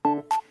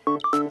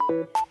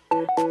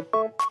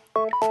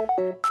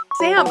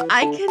Sam,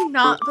 I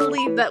cannot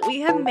believe that we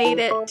have made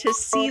it to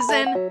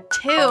season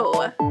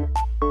 2.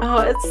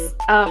 I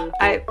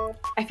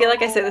feel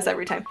like I say this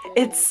every time.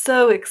 It's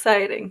so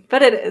exciting,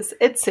 but it is.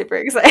 It's super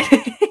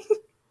exciting.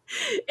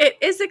 It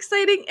is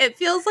exciting. It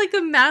feels like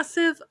a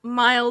massive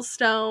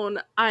milestone.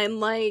 I'm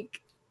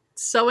like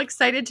so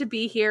excited to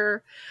be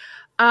here.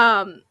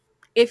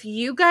 If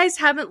you guys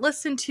haven't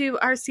listened to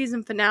our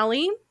season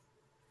finale,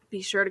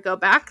 be sure to go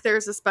back.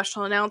 There's a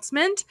special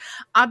announcement.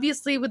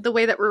 Obviously, with the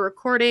way that we're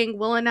recording,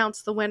 we'll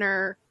announce the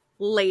winner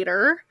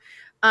later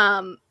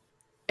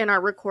in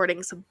our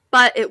recordings,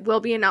 but it will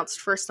be announced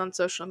first on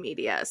social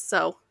media.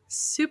 So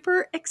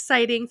super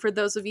exciting for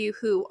those of you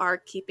who are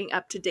keeping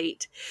up to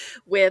date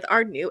with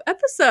our new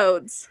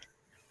episodes.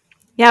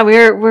 Yeah,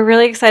 we're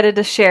really excited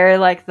to share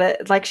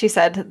like she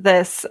said,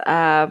 this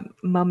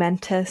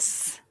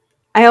momentous.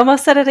 I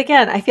almost said it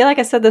again. I feel like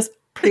I said this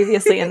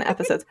previously in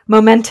episodes.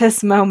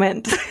 Momentous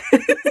moment.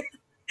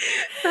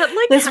 That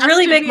like this has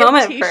really to big be a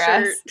moment t-shirt. for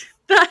us.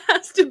 That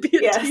has to be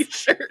a Yes.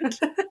 t-shirt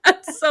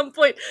at some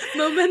point.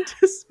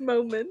 Momentous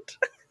moment.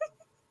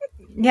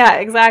 Yeah,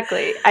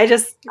 exactly. I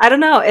don't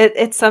know.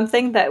 It's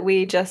something that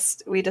we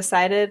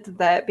decided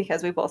that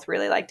because we both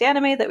really liked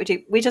anime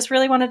that we just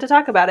really wanted to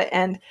talk about it.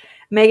 And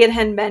Megan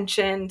had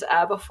mentioned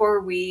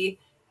before we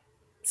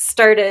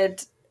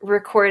started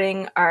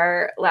recording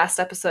our last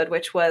episode,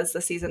 which was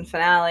the season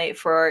finale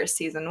for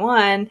season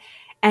 1,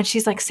 and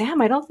she's like,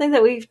 Sam, I don't think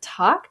that we've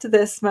talked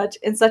this much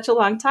in such a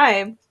long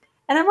time.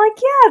 And I'm like,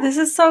 yeah, this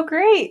is so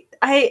great.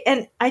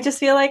 I just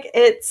feel like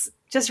it's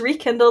just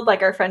rekindled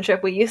like our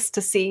friendship. We used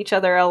to see each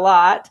other a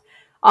lot,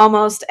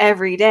 almost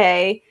every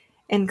day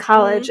in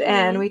college,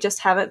 and we just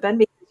haven't been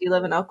because you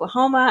live in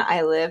Oklahoma,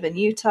 I live in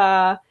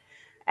Utah,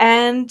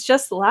 and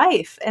just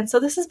life. And so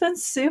this has been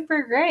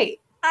super great.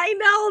 I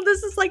know,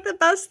 this is like the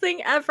best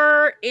thing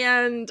ever.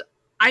 And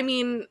I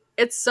mean,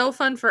 it's so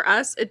fun for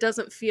us. It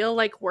doesn't feel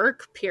like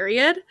work,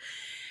 period.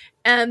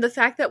 And the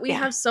fact that we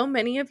have so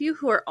many of you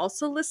who are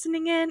also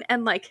listening in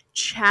and like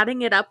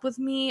chatting it up with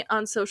me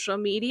on social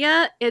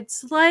media,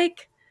 it's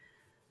like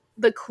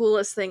the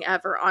coolest thing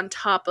ever on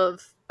top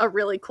of a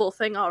really cool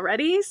thing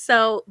already.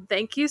 So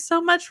thank you so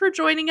much for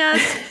joining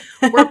us.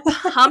 We're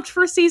pumped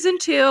for season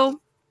 2.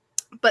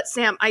 But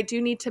Sam, I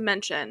do need to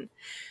mention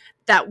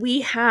that we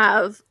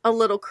have a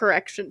little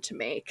correction to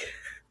make.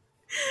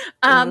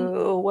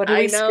 Ooh, what do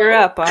we screw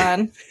up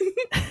on?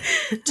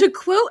 To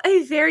quote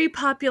a very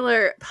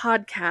popular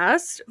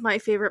podcast, My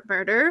Favorite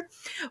Murder,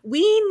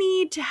 we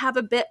need to have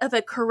a bit of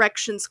a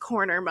corrections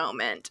corner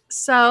moment.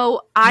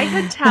 So I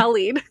had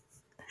tallied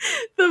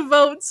the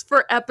votes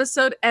for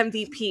episode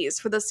MVPs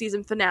for the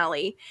season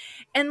finale,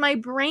 and my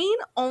brain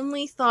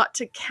only thought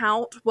to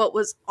count what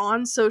was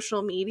on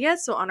social media,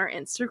 so on our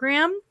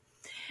Instagram.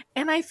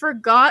 And I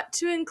forgot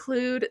to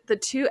include the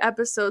 2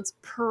 episodes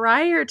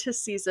prior to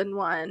season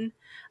 1,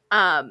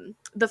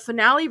 the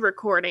finale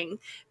recording,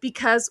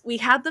 because we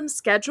had them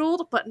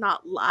scheduled but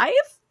not live.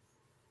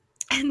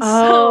 And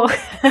so,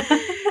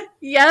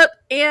 yep.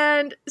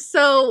 And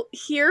so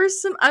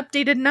here's some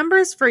updated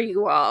numbers for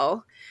you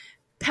all.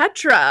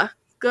 Petra,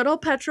 good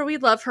old Petra, we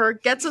love her,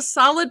 gets a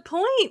solid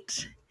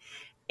point.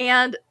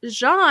 And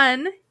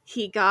Jean,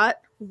 he got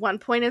 1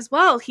 point as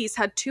well. He's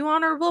had 2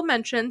 honorable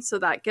mentions, so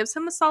that gives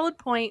him a solid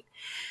point.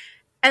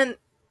 And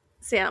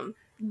Sam,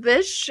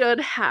 this should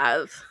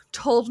have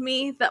told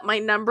me that my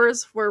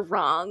numbers were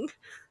wrong,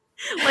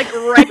 like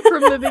right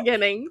from the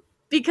beginning,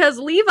 because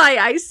Levi,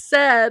 I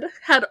said,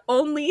 had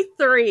only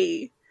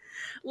 3.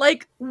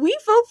 Like, we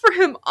vote for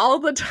him all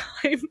the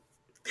time.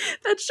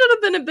 That should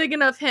have been a big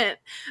enough hint.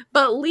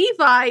 But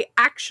Levi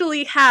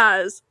actually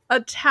has a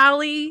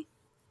tally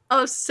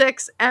of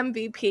 6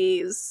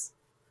 MVPs.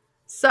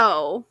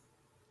 So,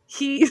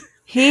 he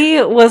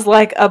was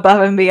like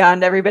above and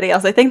beyond everybody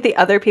else. I think the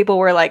other people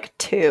were like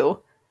 2.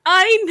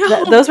 I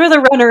know. Those were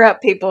the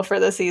runner-up people for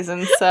the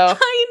season, so.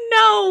 I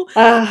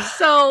know.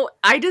 So,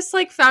 I just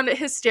like found it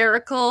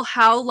hysterical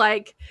how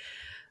like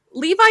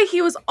Levi,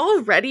 he was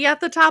already at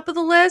the top of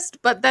the list,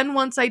 but then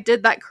once I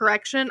did that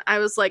correction, I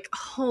was like,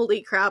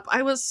 holy crap,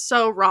 I was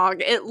so wrong.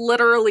 It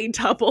literally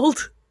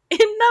doubled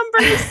in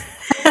numbers.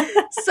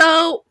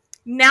 So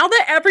now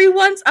that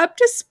everyone's up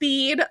to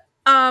speed,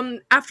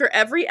 after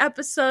every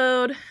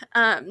episode,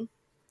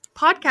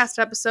 podcast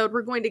episode,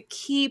 we're going to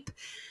keep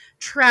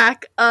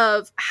track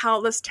of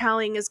how this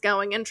tallying is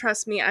going. And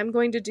trust me, I'm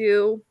going to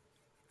do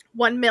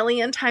 1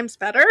 million times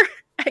better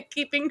at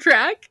keeping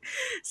track.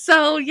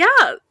 So yeah,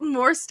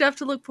 more stuff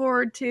to look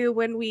forward to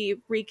when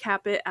we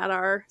recap it at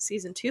our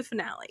season 2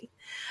 finale.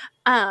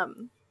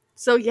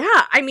 So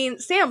yeah, I mean,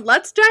 Sam,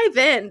 let's dive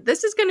in.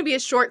 This is going to be a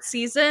short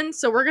season,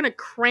 so we're going to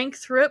crank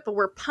through it, but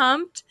we're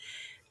pumped.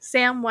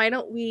 Sam, why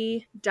don't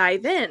we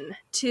dive in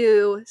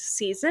to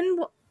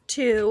season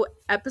 2,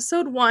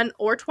 episode 1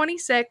 or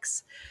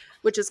 26,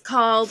 which is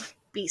called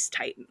Beast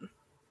Titan.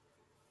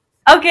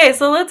 Okay,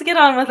 so let's get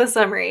on with the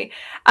summary.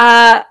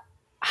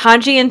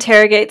 Hanji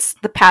interrogates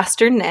the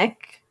pastor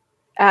Nick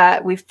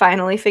we've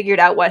finally figured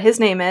out what his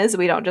name is.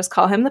 We don't just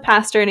call him the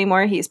pastor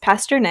anymore. He's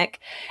Pastor Nick.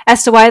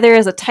 As to why there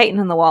is a titan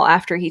in the wall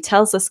after he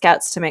tells the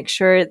scouts to make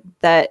sure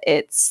that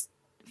its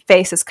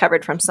face is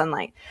covered from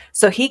sunlight.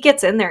 So he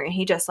gets in there and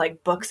he just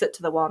like books it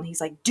to the wall and he's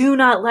like, do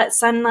not let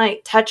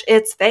sunlight touch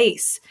its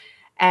face.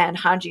 And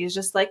Hanji is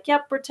just like,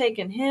 yep, we're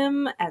taking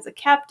him as a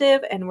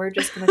captive and we're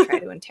just going to try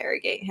to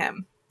interrogate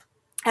him.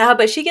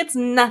 But she gets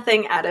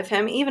nothing out of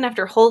him, even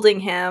after holding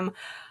him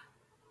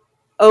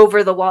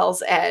over the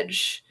wall's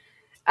edge.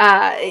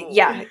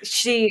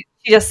 She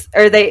just,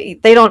 or they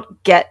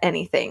don't get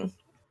anything.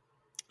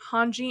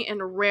 Hanji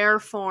in rare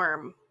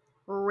form.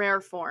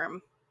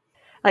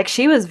 Like,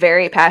 she was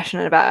very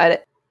passionate about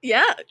it.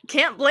 Yeah,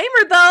 can't blame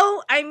her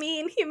though. I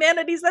mean,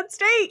 humanity's at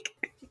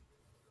stake.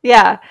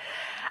 Yeah.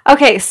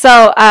 Okay,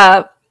 so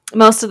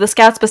most of the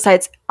scouts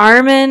besides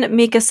Armin,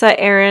 Mikasa,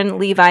 Aaron,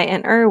 Levi,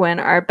 and Erwin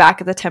are back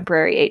at the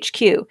temporary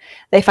HQ.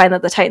 They find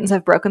that the Titans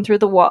have broken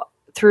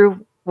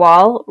through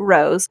wall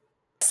rows.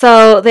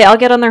 So they all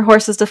get on their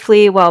horses to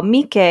flee while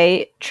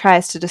Mike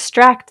tries to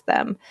distract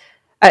them.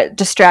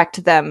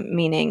 Distract them,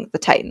 meaning the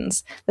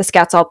Titans. The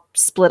scouts all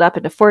split up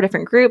into 4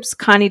 different groups.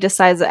 Connie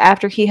decides that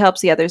after he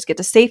helps the others get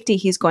to safety,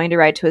 he's going to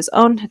ride to his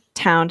own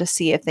town to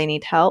see if they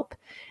need help.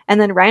 And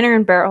then Reiner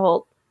and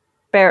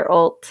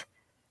Bertolt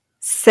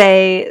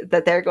say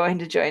that they're going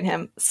to join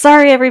him.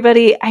 Sorry,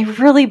 everybody. I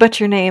really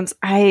butcher names.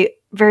 I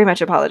very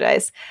much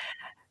apologize.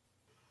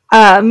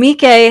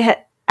 Mike,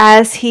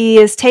 as he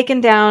is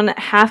taken down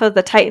half of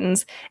the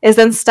Titans, is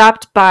then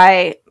stopped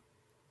by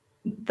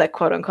the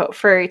quote-unquote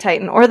furry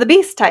Titan, or the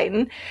Beast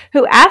Titan,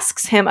 who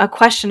asks him a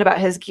question about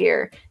his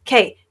gear.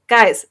 Okay,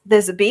 guys,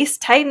 this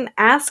Beast Titan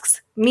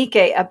asks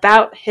Mike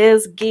about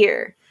his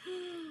gear.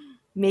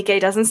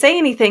 Mike doesn't say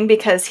anything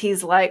because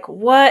he's like,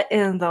 what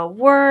in the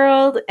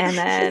world? And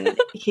then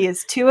he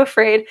is too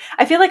afraid.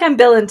 I feel like I'm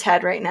Bill and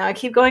Ted right now. I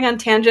keep going on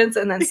tangents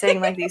and then saying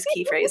like these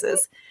key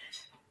phrases.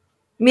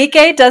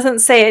 Mike doesn't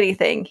say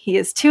anything. He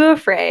is too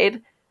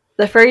afraid.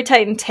 The furry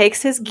Titan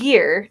takes his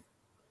gear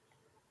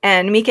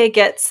and Mike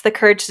gets the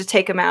courage to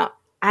take him out.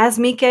 As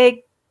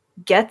Mike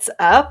gets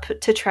up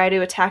to try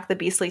to attack the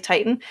beastly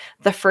Titan,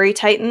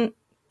 the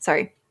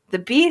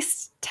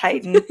Beast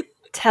Titan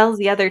tells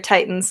the other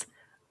Titans,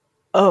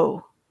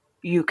 oh,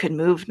 you can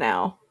move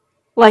now.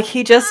 Like,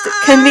 he just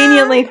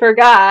conveniently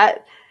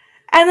forgot.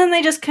 And then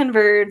they just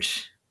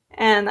converge,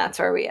 and that's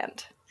where we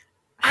end.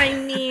 I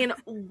mean,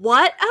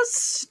 what a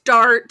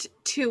start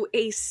to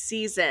a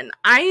season.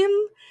 I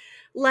am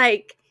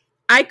like,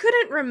 I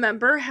couldn't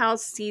remember how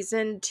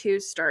season 2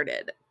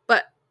 started,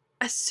 but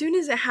as soon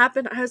as it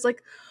happened, I was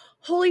like,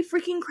 holy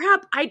freaking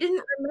crap, I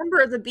didn't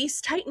remember the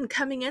Beast Titan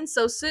coming in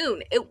so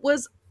soon. It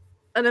was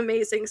an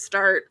amazing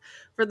start.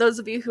 For those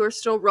of you who are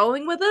still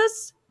rolling with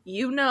us,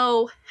 you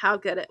know how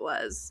good it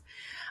was.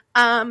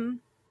 But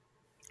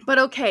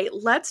okay,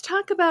 let's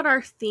talk about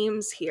our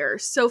themes here.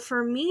 So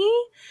for me,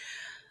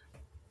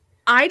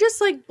 I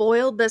just like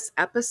boiled this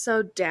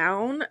episode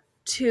down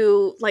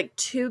to like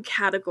 2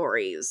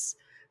 categories.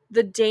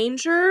 The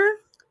danger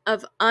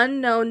of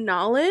unknown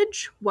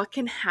knowledge, what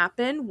can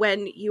happen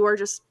when you are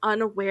just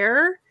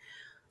unaware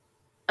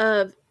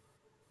of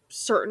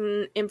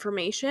certain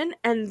information,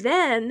 and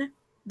then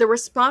the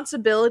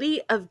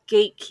responsibility of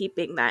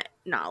gatekeeping that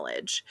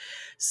knowledge.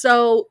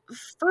 So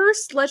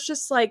first, let's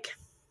just like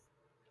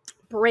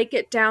break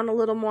it down a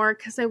little more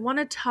because I want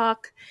to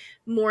talk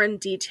more in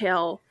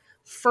detail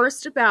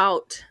first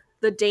about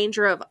the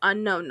danger of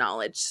unknown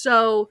knowledge.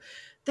 So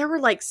there were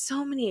like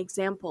so many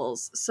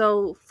examples.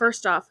 So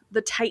first off,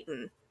 the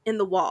Titan in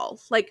the wall.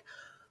 Like,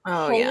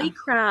 holy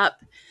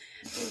crap.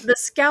 The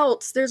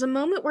scouts, there's a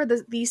moment where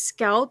these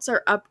scouts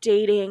are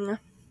updating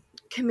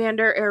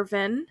Commander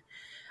Erwin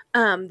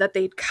that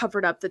they'd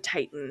covered up the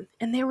Titan.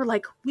 And they were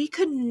like, we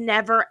could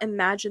never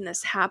imagine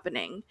this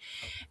happening.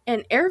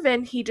 And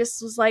Erwin, he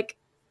just was like,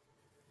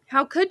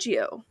 how could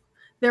you?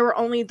 There were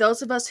only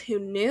those of us who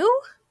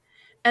knew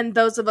and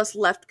those of us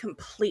left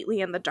completely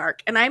in the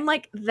dark. And I'm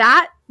like,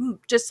 that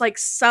just like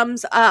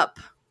sums up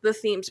the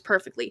themes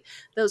perfectly.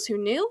 Those who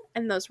knew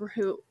and those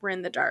who were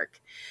in the dark.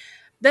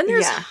 Then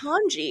there's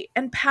Hanji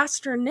and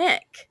Pastor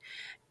Nick.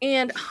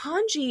 And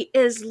Hanji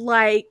is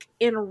like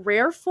in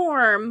rare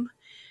form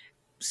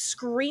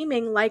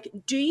screaming like,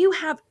 do you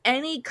have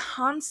any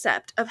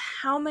concept of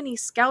how many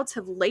scouts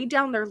have laid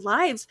down their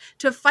lives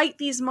to fight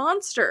these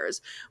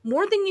monsters?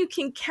 More than you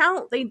can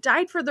count. They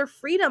died for their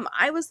freedom.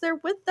 I was there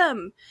with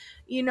them,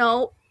 you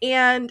know?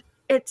 And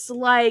it's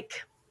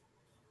like,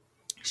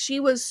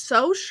 she was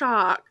so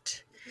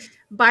shocked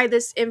by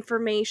this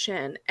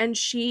information, and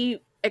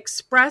she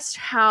expressed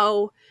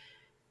how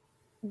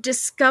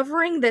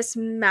discovering this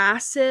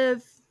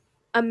massive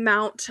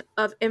amount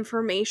of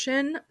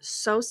information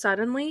so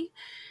suddenly,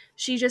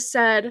 she just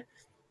said,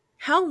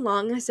 how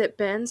long has it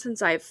been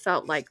since I've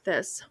felt like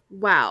this?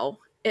 Wow,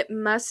 it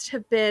must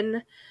have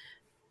been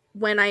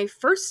when I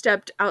first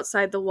stepped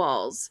outside the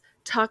walls.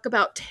 Talk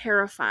about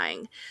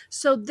terrifying.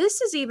 So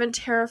this is even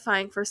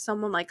terrifying for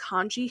someone like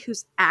Hanji,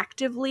 who's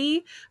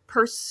actively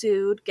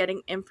pursued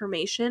getting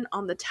information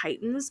on the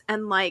Titans,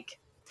 and like,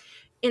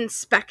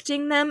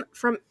 inspecting them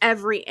from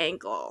every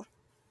angle.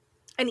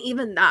 And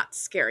even that's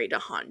scary to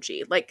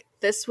Hanji. Like,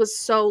 this was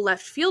so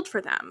left field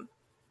for them.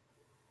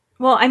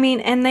 Well, I mean,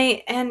 and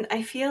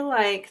I feel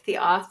like the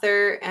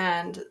author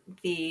and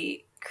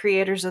the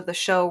creators of the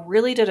show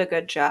really did a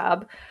good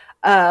job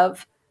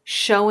of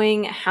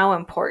showing how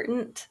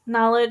important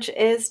knowledge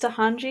is to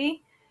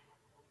Hanji.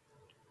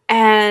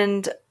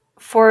 And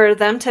for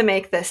them to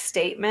make this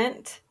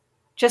statement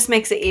just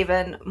makes it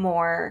even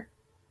more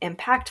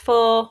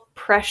impactful,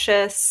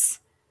 precious,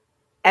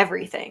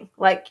 everything.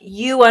 Like,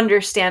 you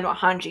understand what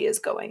Hanji is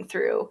going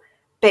through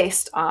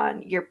based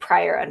on your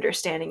prior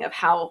understanding of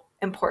how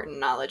important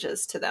knowledge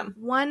is to them.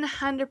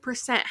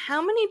 100%.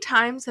 How many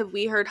times have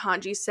we heard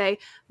Hanji say,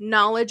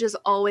 knowledge is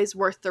always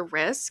worth the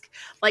risk?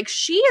 Like,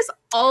 she is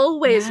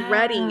always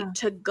ready Yeah.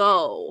 to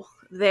go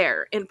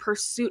there in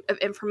pursuit of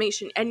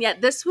information. And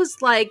yet, this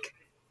was like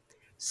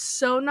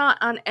so not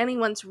on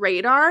anyone's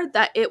radar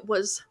that it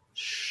was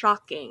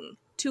shocking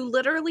to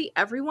literally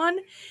everyone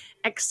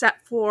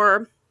except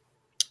for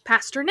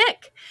Pastor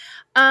Nick.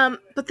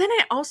 But then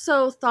I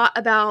also thought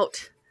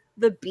about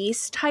the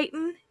Beast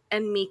Titan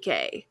and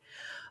Mike.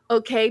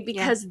 Okay, Yeah.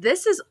 because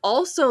this is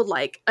also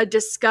like a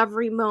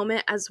discovery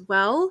moment as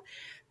well.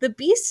 The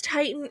Beast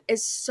Titan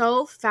is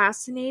so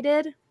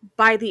fascinated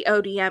by the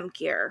ODM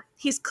gear.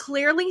 He's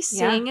clearly Yeah.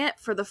 seeing it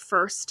for the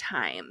first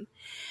time.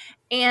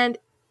 And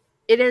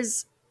it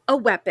is a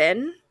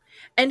weapon,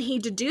 and he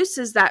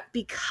deduces that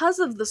because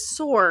of the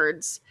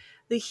swords,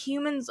 the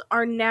humans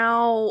are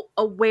now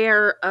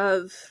aware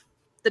of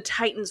the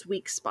Titan's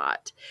weak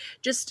spot.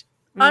 Just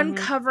Mm-hmm.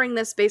 uncovering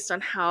this based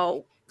on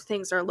how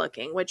things are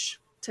looking, which,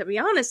 to be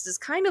honest, is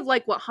kind of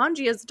like what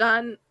Hanji has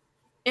done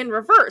in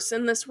reverse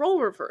in this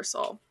role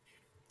reversal.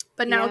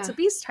 But now it's Yeah. a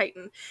Beast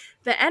Titan,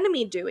 the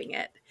enemy doing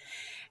it.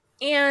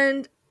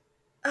 And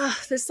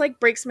this like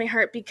breaks my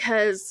heart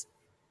because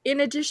in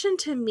addition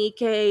to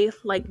Mike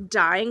like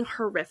dying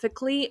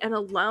horrifically and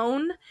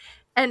alone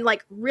and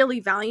like really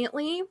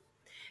valiantly,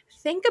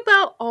 think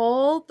about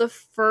all the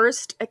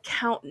first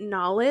account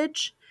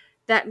knowledge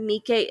that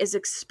Mike is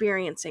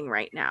experiencing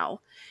right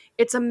now.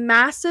 It's a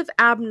massive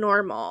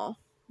abnormal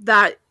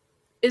that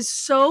is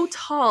so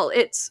tall.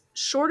 It's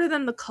shorter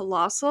than the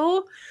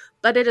Colossal,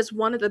 but it is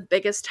one of the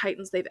biggest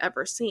titans they've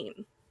ever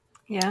seen.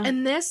 Yeah.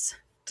 And this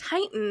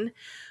titan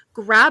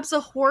grabs a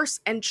horse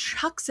and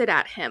chucks it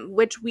at him,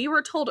 which we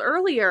were told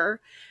earlier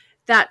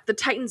that the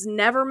titans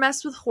never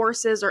mess with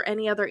horses or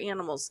any other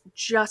animals,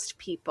 just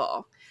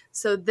people.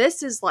 So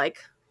this is like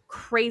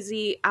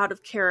crazy out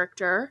of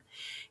character.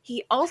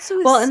 He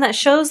also Well, and is that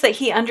shows that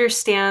he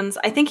understands.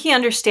 I think he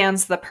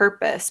understands the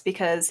purpose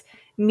because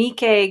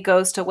Mike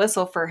goes to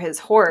whistle for his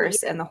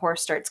horse and the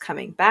horse starts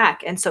coming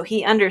back. And so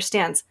he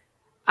understands,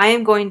 I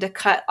am going to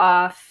cut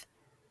off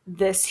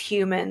this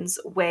human's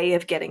way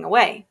of getting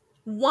away.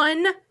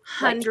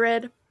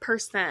 100%.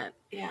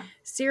 Yeah.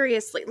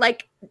 Seriously,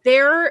 like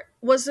there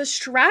was a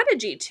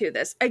strategy to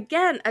this.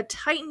 Again, a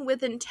titan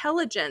with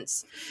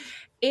intelligence.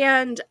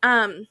 And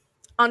on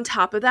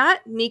top of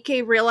that,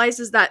 Mike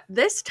realizes that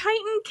this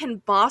titan can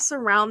boss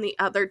around the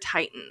other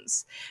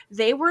titans.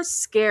 They were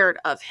scared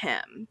of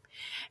him.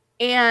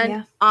 And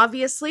Yeah.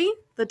 obviously,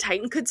 the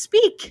titan could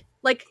speak.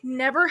 Like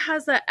never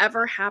has that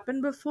ever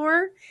happened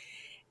before.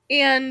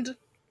 And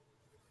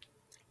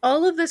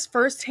all of this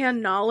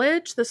firsthand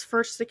knowledge, this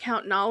first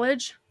account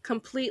knowledge,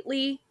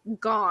 completely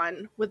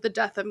gone with the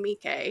death of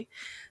Mike.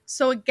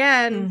 So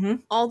again, Mm-hmm.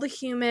 all the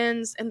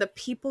humans and the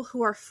people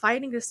who are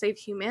fighting to save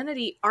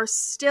humanity are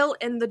still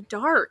in the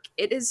dark.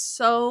 It is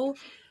so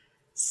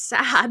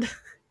sad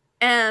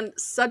and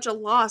such a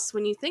loss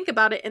when you think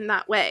about it in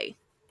that way.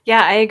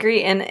 Yeah, I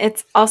agree. And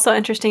it's also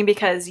interesting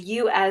because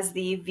you as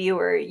the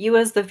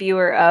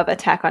viewer of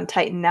Attack on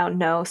Titan now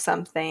know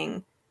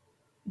something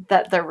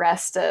that the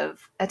rest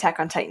of Attack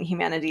on Titan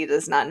humanity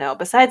does not know,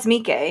 besides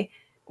Mike,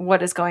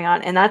 what is going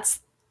on. And that's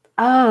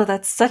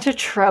such a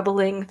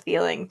troubling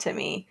feeling to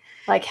me.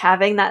 Like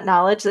having that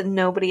knowledge that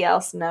nobody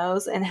else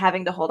knows and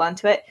having to hold on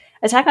to it.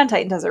 Attack on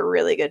Titan does a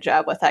really good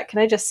job with that. Can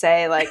I just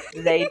say, like,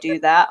 they do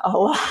that a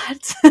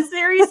lot?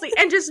 Seriously,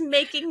 and just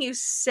making you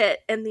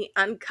sit in the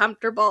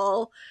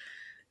uncomfortable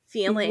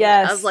feeling of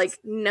Yes. like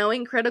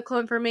knowing critical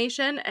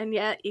information and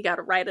yet you got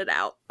to write it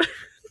out.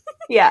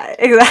 Yeah,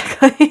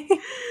 exactly.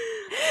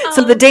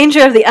 So the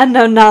danger of the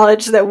unknown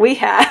knowledge that we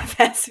have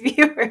as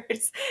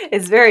viewers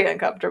is very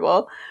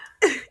uncomfortable.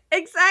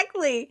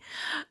 Exactly.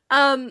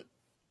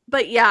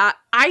 But yeah,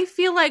 I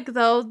feel like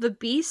though the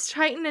Beast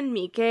Titan and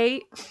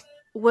Mike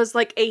was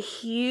like a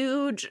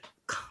huge,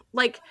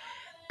 like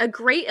a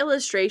great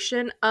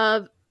illustration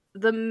of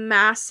the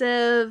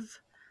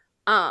massive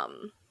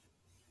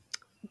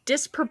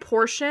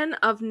disproportion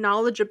of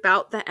knowledge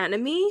about the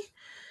enemy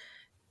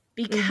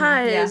Mm-hmm.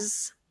 Yeah.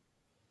 because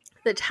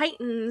the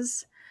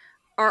Titans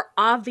are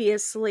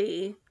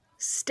obviously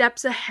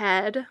steps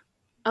ahead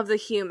of the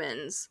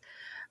humans.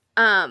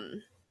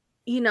 Um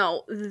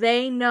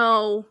they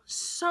know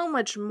so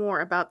much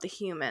more about the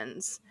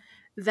humans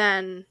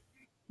than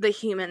the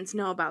humans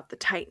know about the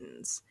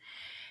Titans.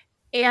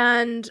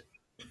 And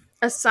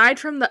aside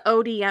from the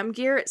ODM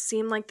gear, it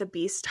seemed like the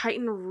Beast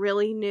Titan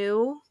really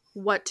knew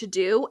what to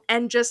do.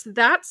 And just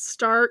that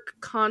stark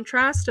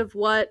contrast of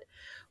what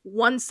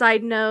one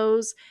side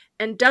knows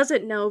and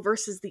doesn't know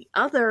versus the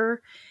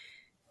other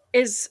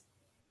is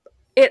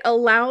it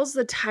allows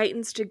the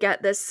Titans to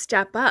get this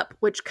step up,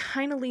 which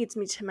kind of leads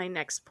me to my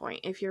next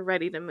point, if you're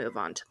ready to move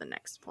on to the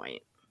next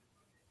point.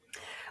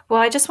 Well,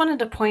 I just wanted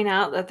to point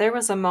out that there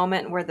was a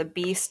moment where the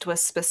Beast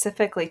was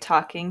specifically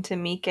talking to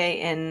Mike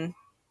in,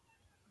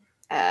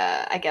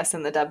 I guess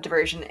in the dubbed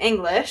version,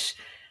 English.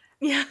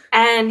 Yeah.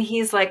 And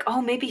he's like,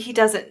 oh, maybe he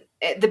doesn't.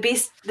 The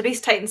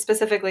Beast Titan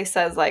specifically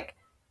says, like,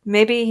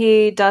 maybe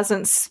he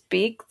doesn't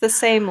speak the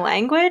same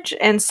language.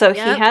 And so he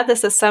had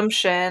this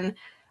assumption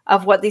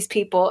of what these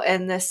people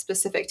in this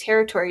specific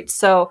territory.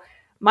 So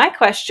my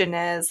question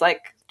is,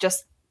 like,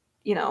 just,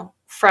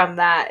 from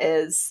that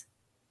is,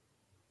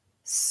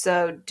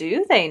 so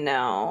do they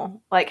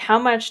know? Like, how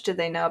much do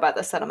they know about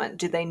the settlement?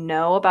 Do they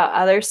know about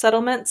other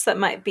settlements that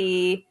might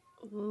be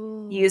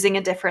using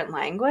a different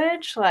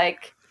language?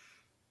 Like,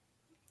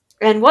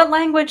 and what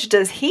language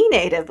does he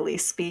natively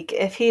speak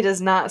if he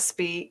does not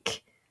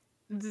speak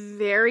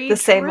the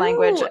same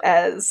language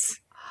as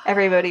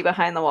everybody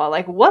behind the wall?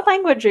 Like, what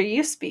language are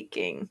you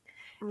speaking?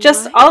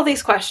 Just all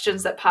these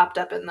questions that popped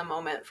up in the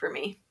moment for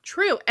me.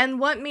 True. And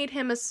what made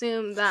him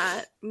assume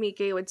that Mike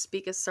would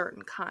speak a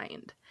certain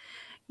kind?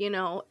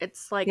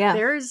 It's like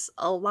there's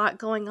a lot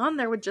going on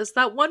there with just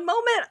that one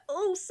moment.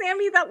 Oh,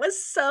 Sammy, that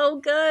was so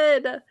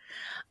good.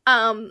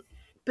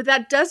 But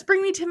that does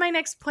bring me to my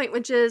next point,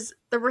 which is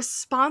the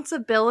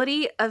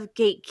responsibility of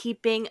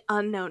gatekeeping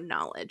unknown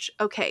knowledge.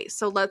 Okay,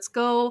 so let's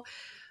go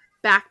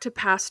back to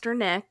Pastor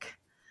Nick,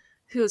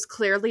 who's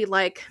clearly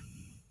like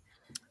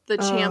the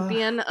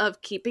champion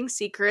of keeping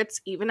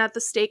secrets, even at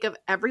the stake of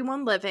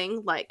everyone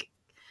living. Like,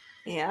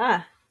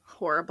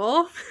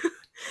 horrible.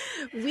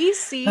 We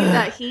see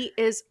that he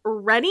is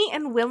ready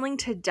and willing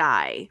to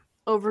die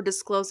over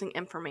disclosing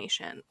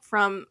information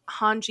from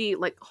Hanji,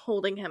 like,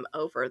 holding him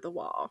over the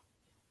wall.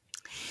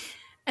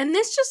 And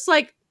this just,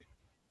 like,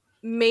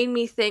 made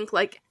me think,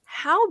 like,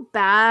 how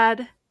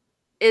bad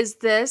is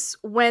this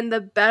when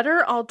the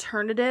better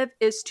alternative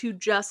is to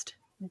just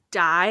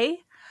die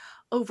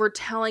over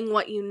telling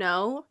what you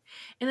know?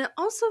 And it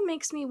also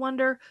makes me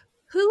wonder,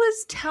 who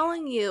is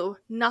telling you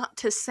not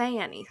to say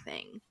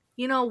anything?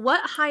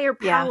 What higher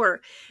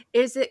power?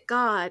 Is it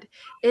God?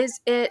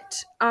 Is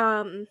it,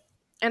 and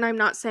I'm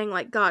not saying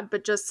like God,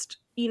 but just,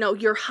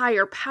 your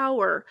higher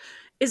power?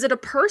 Is it a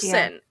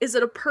person? Is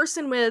it a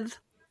person with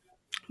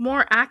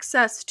more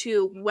access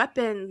to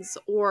weapons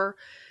or,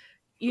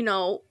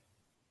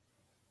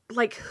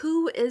 like,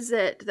 who is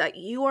it that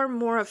you are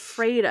more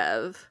afraid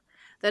of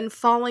than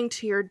falling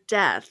to your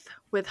death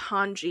with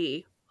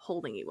Hanji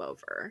holding you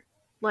over?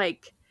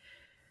 Like,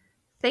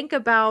 think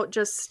about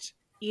just,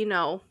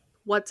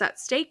 what's at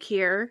stake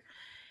here.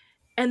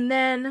 And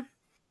then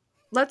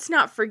let's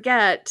not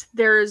forget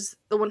there's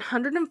the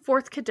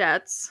 104th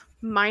Cadets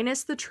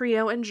minus the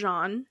trio and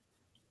Jean.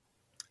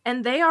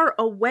 And they are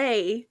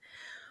away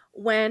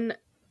when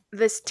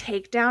this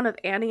takedown of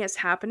Annie is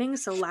happening.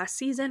 So last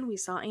season we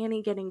saw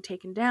Annie getting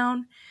taken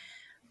down.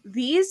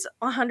 These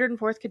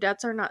 104th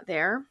Cadets are not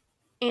there.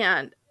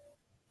 And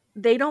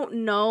they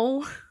don't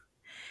know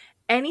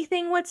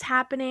anything what's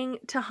happening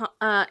to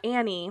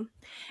Annie,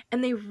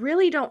 and they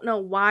really don't know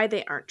why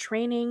they aren't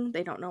training.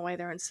 They don't know why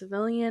they're in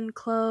civilian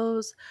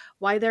clothes,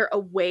 why they're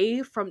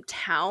away from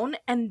town,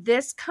 and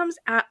this comes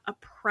at a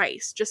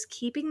price. Just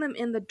keeping them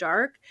in the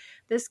dark,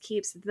 this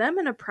keeps them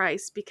in a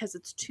price because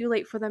it's too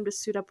late for them to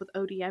suit up with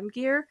ODM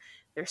gear.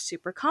 They're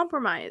super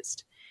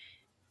compromised.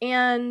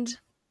 And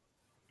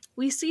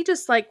we see,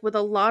 just like with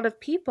a lot of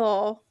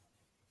people,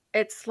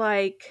 it's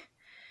like,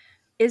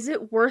 is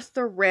it worth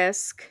the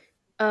risk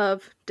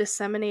of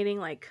disseminating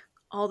like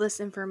all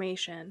this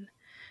information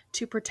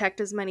to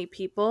protect as many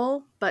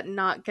people but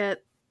not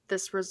get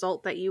this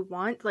result that you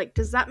want? Like,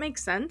 does that make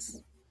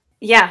sense?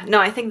 Yeah,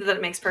 no, I think that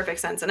it makes perfect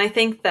sense. And I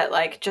think that,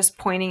 like, just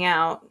pointing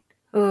out,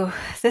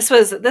 this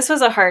was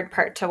a hard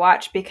part to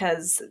watch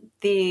because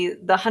the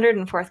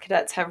 104th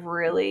Cadets have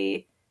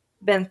really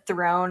been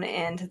thrown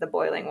into the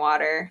boiling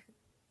water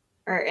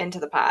or into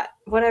the pot,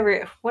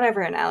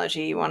 whatever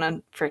analogy you want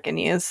to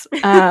freaking use.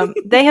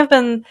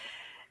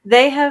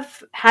 They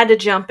have had to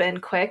jump in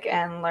quick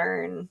and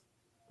learn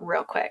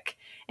real quick.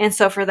 And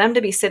so for them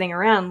to be sitting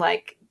around,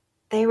 like,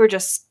 they were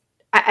just,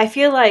 I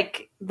feel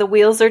like the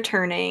wheels are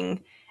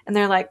turning and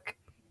they're like,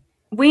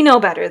 we know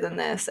better than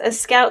this. As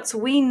scouts,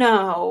 we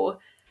know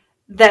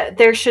that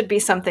there should be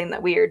something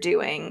that we are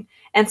doing.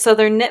 And so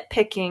they're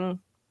nitpicking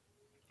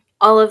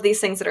all of these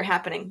things that are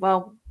happening.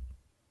 Well,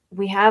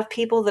 we have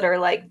people that are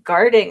like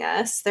guarding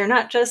us. They're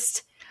not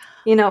just,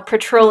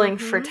 patrolling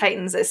for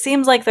Titans. It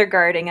seems like they're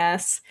guarding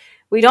us.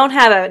 We don't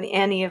have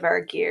any of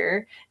our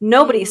gear.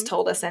 Nobody's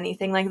told us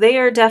anything. Like, they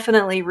are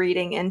definitely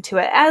reading into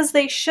it, as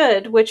they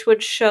should, which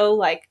would show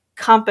like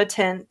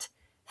competent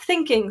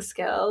thinking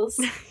skills.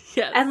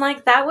 Yes. And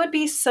like that would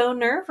be so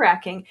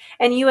nerve-wracking.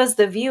 And you as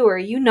the viewer,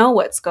 you know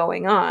what's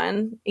going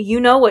on. You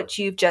know what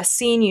you've just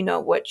seen, you know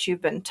what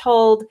you've been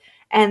told,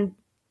 and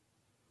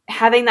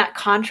having that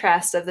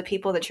contrast of the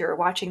people that you're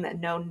watching that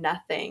know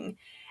nothing,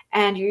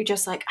 and you're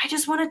just like, I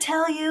just want to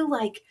tell you,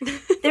 like,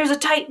 there's a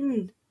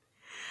Titan.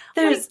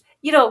 There's,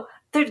 Like,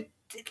 there,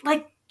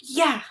 like,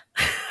 yeah.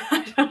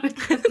 I don't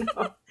even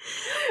know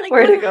like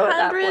where to go at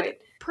that point.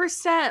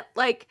 100%.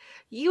 Like,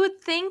 you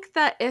would think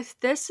that if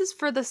this is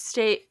for the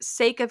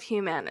sake of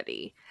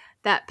humanity,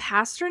 that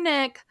Pastor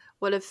Nick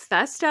would have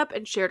fessed up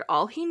and shared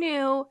all he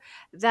knew,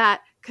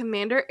 that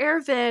Commander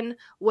Ervin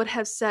would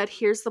have said,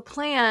 here's the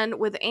plan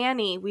with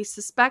Annie. We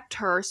suspect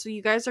her, so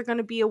you guys are going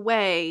to be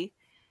away.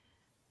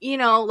 You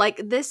know,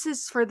 like, this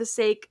is for the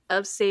sake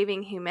of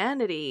saving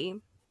humanity.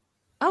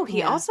 Oh, he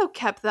Yeah. also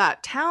kept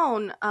that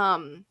town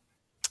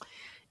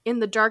in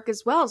the dark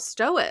as well,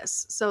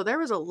 Stois. So there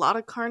was a lot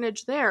of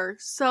carnage there.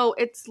 So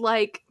it's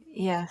like,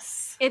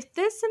 Yes. if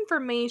this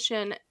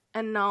information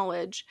and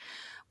knowledge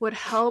would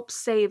help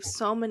save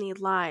so many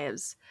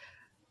lives,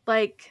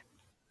 like,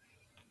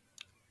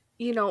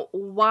 you know,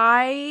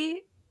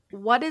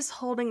 what is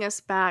holding us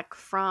back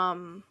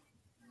from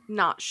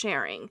not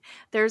sharing?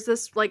 There's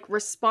this like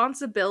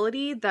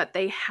responsibility that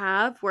they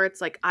have where it's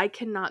like, I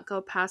cannot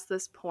go past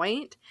this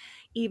point,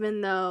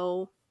 even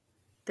though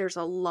there's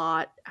a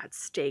lot at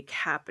stake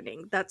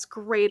happening that's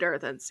greater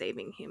than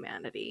saving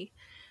humanity,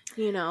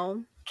 you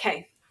know?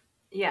 Okay.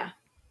 Yeah.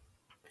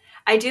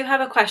 I do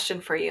have a question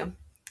for you.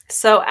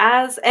 So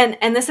as and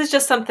this is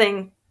just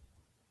something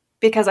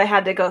because I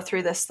had to go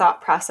through this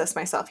thought process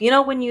myself. You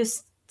know, when you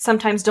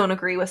sometimes don't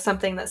agree with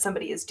something that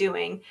somebody is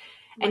doing,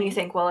 and you Right.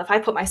 think, well, if I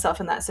put myself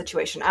in that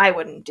situation, I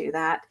wouldn't do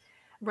that.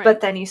 Right.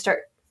 But then you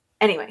start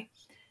anyway.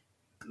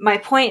 My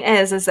point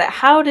is that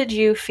how did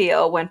you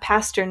feel when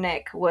Pastor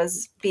Nick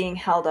was being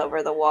held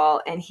over the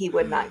wall and he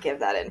would not give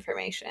that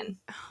information?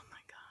 Oh my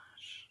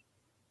gosh.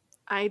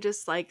 I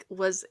just like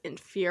was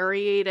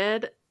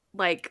infuriated,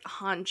 like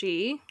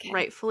Hanji, Okay.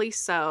 rightfully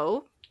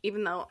so,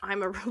 even though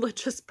I'm a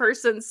religious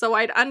person, so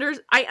I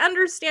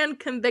understand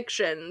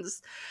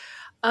convictions,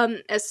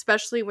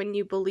 especially when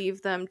you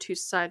believe them to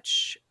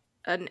such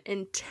an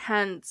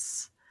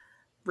intense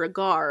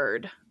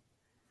regard.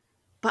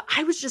 But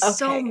I was just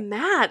so Okay.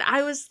 mad.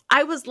 I was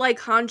like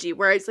Hanji,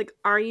 where I was like,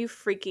 "Are you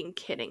freaking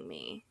kidding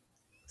me?"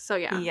 So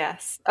yeah.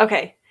 Yes.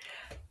 Okay.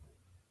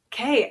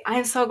 Okay.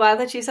 I'm so glad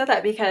that you said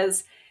that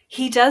because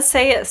he does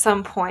say at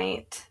some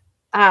point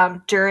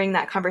during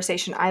that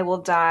conversation, I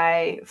will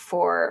die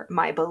for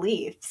my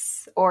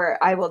beliefs or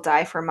I will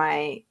die for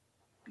my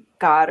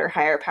God or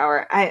higher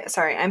power.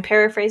 Sorry, I'm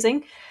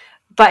paraphrasing,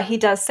 but he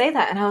does say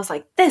that. And I was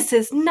like, this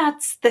is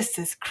nuts. This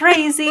is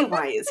crazy.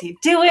 Why is he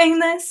doing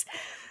this?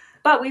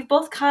 But we've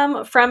both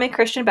come from a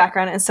Christian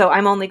background, and so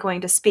I'm only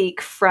going to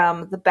speak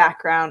from the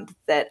background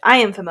that I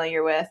am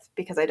familiar with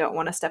because I don't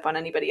want to step on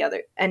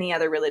any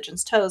other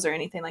religion's toes or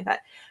anything like that.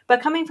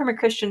 But coming from a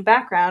Christian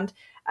background,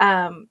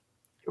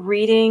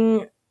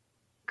 reading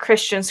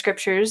Christian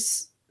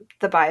scriptures,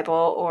 the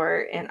Bible,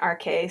 or in our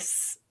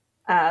case,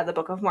 the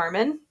Book of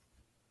Mormon,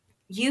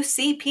 you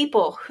see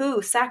people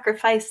who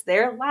sacrifice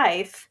their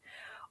life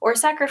or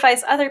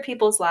sacrifice other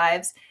people's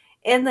lives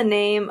in the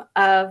name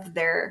of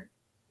their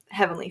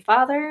Heavenly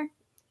Father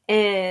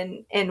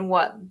in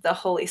what the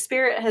Holy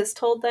Spirit has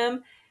told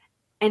them.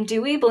 And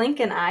do we blink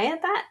an eye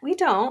at that? We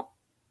don't.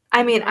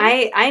 I mean,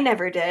 Nope. I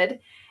never did.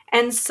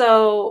 And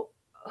so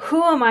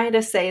who am I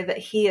to say that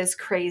he is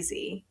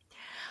crazy?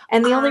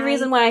 And the only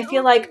reason I why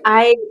know.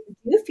 I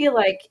do feel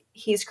like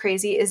he's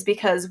crazy is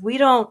because we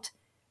don't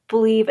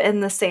believe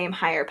in the same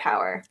higher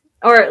power.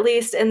 Or at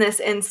least in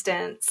this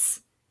instance,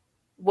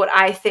 what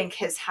I think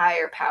his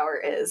higher power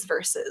is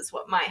versus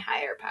what my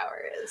higher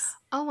power is.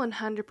 Oh,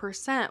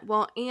 100%.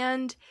 Well,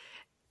 and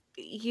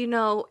you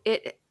know,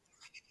 it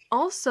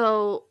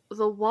also,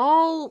 the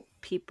wall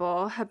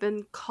people have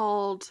been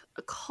called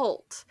a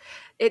cult.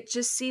 It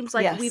just seems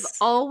like we've Yes.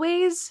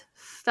 always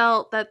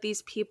felt that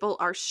these people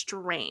are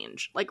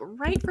strange, like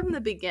right from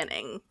the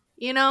beginning,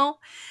 you know?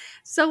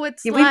 So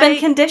it's We've been like,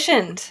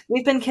 conditioned.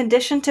 We've been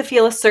conditioned to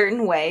feel a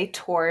certain way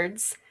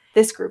towards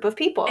this group of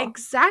people.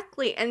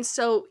 exactly. And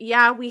so,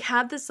 yeah, we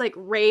have this like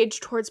rage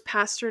towards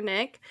Pastor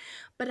Nick,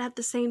 but at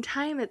the same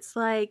time, it's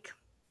like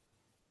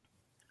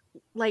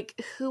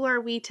who are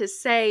we to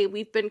say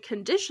we've been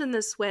conditioned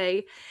this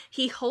way?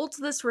 He holds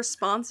this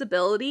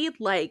responsibility,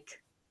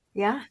 like,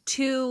 Yeah.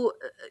 to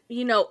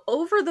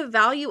over the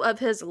value of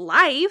his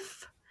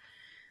life.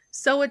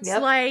 So it's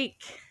Yep.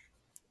 like,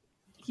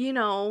 you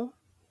know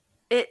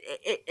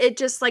it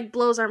just like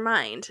blows our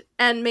mind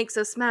and makes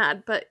us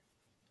mad. But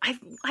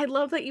I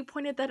love that you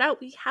pointed that out.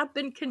 We have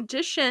been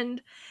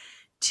conditioned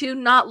to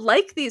not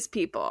like these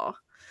people.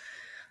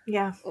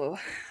 Yeah. Oh,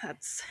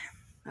 that's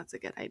a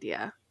good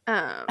idea,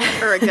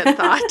 or a good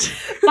thought.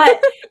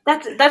 But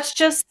that's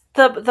just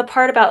the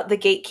part about the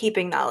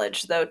gatekeeping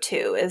knowledge though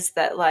too, is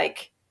that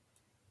like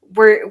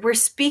we're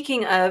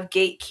speaking of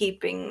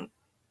gatekeeping.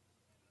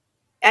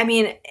 I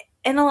mean,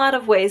 in a lot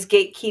of ways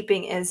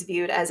gatekeeping is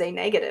viewed as a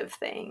negative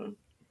thing.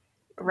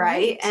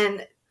 right? Right.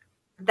 And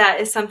that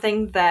is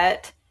something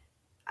that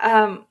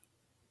um,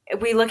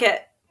 we look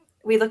at.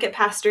 We look at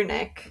Pastor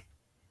Nick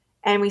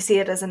and we see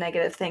it as a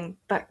negative thing,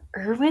 but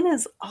Irwin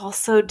is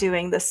also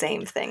doing the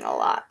same thing a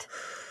lot.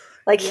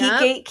 Like he Yep.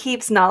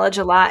 gatekeeps knowledge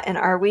a lot, and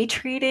are we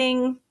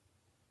treating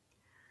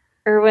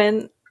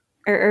Irwin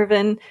or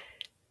Irvin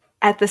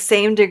at the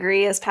same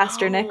degree as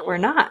Pastor Nick? We're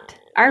not,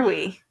 are Oh.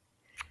 we?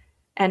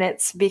 And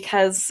it's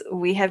because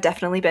we have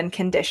definitely been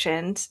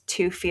conditioned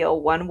to feel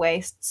one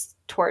way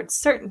towards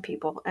certain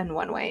people and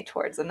one way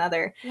towards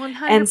another.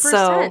 And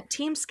so, 100%.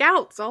 Team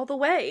Scouts all the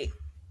way.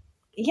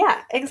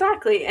 yeah,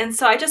 exactly. And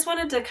so I just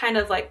wanted to kind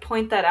of like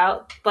point that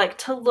out, like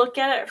to look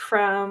at it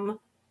from,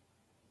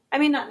 I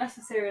mean, not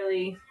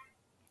necessarily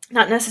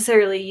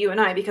you and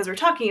I, because we're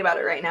talking about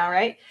it right now,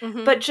 right?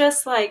 Mm-hmm. But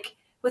just like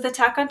with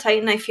Attack on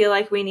Titan, I feel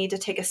like we need to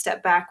take a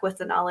step back with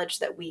the knowledge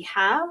that we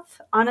have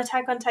on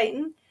Attack on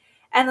Titan,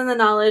 and then the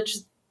knowledge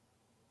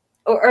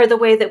or the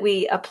way that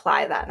we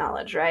apply that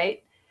knowledge,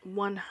 right?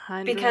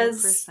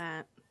 Because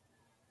 100%.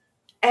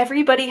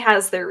 everybody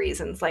has their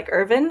reasons. Like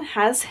Irvin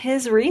has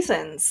his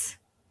reasons.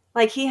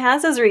 Like he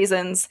has his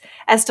reasons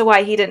as to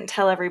why he didn't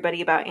tell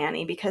everybody about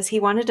Annie, because he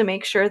wanted to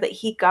make sure that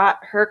he got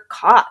her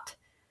caught.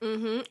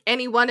 Mm-hmm.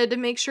 And he wanted to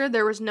make sure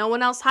there was no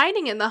one else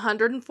hiding in the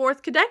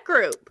 104th Cadet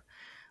Group.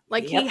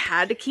 Like, he Yep.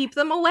 had to keep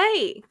them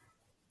away.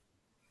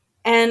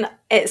 And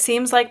it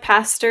seems like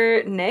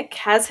Pastor Nick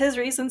has his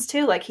reasons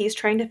too. Like he's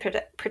trying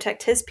to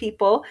protect his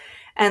people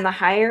and the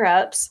higher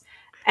ups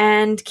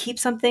and keep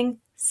something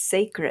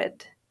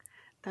sacred.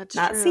 That's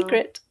Not true.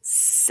 secret,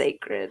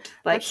 sacred.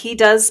 Like he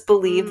does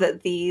believe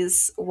that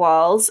these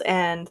walls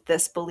and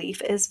this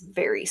belief is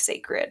very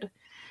sacred.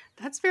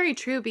 That's very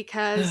true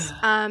because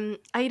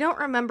I don't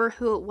remember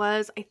who it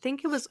was. I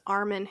think it was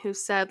Armin who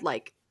said,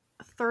 like,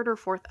 third or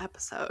fourth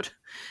episode,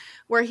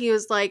 where he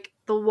was like,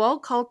 the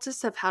wall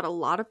cultists have had a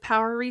lot of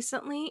power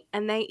recently,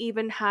 and they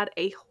even had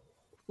a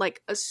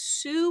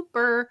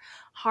super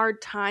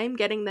hard time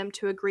getting them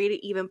to agree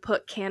to even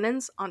put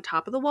cannons on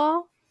top of the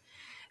wall,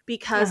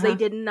 because they Uh-huh.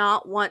 did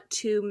not want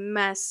to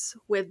mess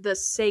with the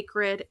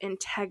sacred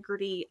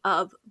integrity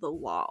of the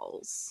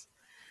walls.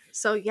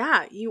 So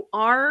yeah, you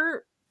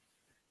are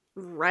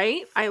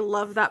right. I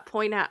love that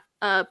point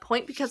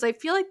because I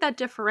feel like that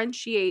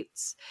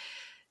differentiates,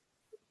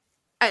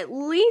 at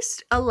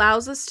least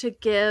allows us to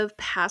give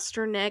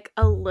Pastor Nick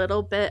a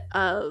little bit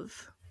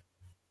of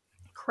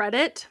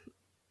credit,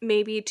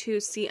 maybe to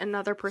see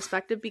another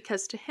perspective,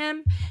 because to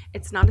him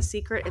it's not a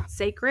secret, it's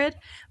sacred,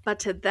 but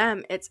to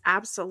them it's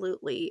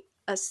absolutely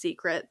a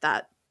secret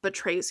that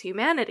betrays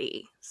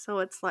humanity. So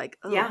it's like,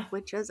 oh, Yeah.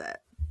 which is it?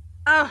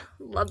 Oh,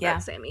 love that, Yeah.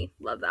 Sammy.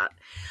 Love that.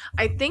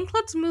 I think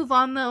let's move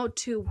on though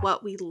to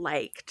what we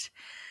liked,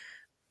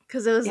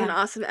 because it was an Yeah.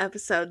 awesome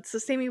episode. So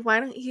Sammy, why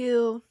don't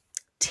you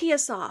tee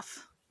us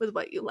off with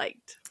what you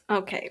liked?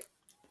 Okay.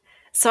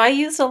 So I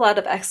used a lot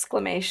of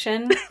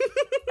exclamation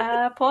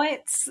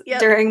points Yep.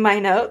 during my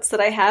notes that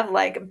I have,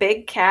 like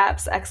big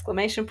caps,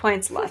 exclamation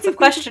points, lots of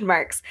question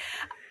marks.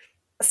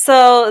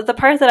 So the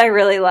part that I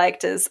really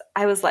liked is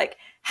I was like,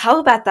 how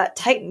about that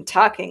Titan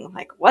talking?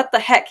 Like, what the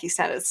heck? He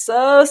sounded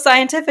so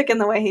scientific in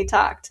the way he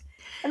talked.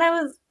 And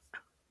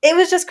it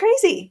was just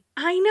crazy.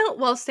 I know.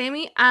 Well,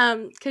 Sammy,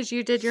 because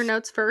you did your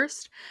notes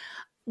first.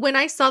 When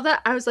I saw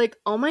that, I was like,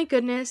 oh my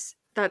goodness,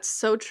 that's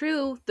so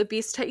true. The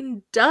Beast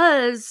Titan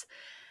does,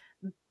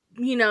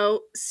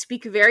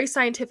 speak very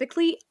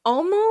scientifically.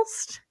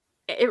 Almost.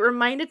 It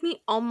reminded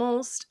me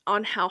almost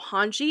on how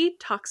Hanji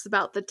talks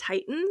about the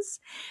Titans.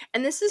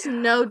 And this is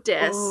no Oh,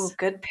 diss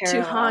good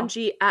to parallel.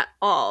 Hanji at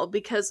all,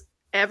 because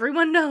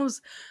everyone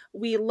knows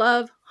we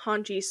love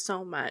Hanji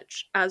so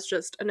much as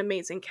just an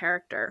amazing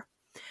character.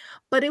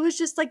 But it was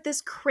just like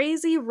this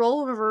crazy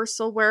role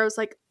reversal where I was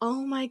like,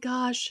 oh my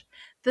gosh,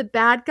 the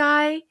bad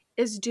guy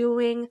is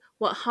doing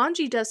what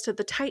Hanji does to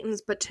the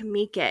Titans, but to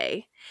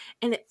Mike.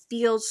 And it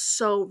feels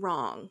so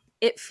wrong.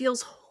 It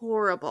feels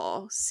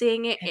horrible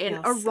seeing it It in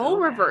feels a role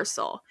so bad.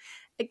 reversal.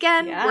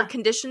 Again, we're Yeah.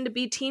 conditioned to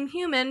be Team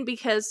Human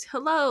because,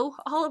 hello,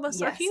 all of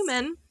us are Yes.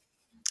 human.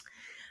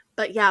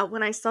 But yeah,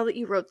 when I saw that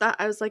you wrote that,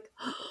 I was like,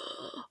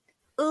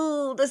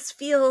 oh, this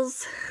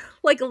feels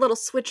like a little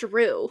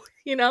switcheroo,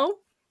 you know?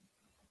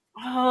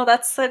 Oh,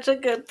 that's such a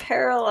good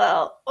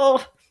parallel.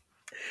 Oh,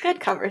 good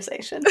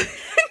conversation.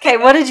 Okay,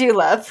 what did you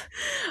love?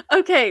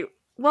 Okay,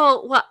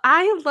 well, what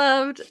I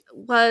loved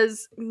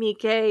was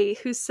Mike,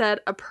 who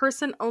said a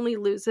person only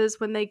loses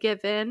when they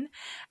give in.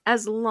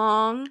 As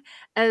long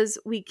as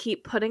we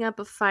keep putting up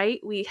a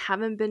fight, we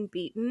haven't been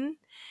beaten.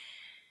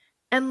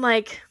 And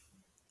like,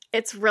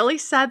 it's really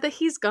sad that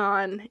he's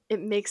gone.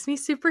 It makes me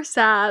super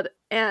sad.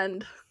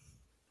 And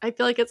I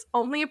feel like it's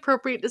only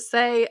appropriate to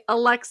say,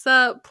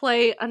 Alexa,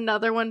 play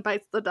Another One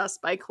Bites the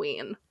Dust by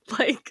Queen.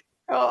 Like,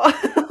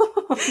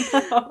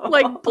 Oh,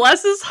 like, no.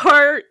 bless his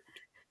heart.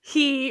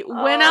 He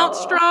went out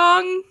Oh.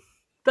 strong,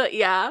 but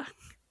yeah,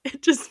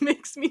 it just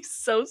makes me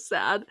so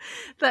sad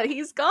that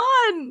he's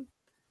gone.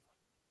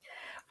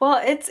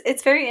 Well,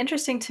 it's very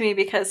interesting to me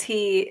because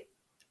he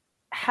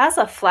has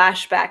a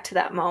flashback to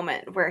that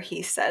moment where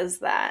he says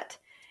that.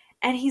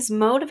 and he's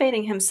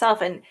motivating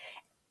himself, and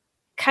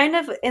kind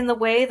of in the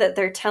way that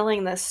they're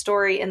telling this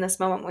story in this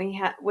moment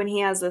when he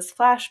has this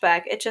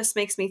flashback, it just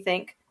makes me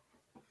think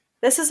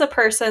this is a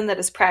person that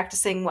is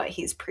practicing what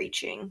he's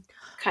preaching,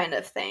 kind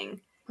of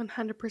thing.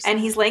 100%. And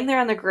he's laying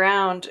there on the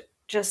ground,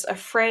 just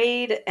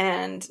afraid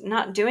and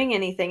not doing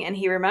anything. And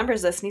he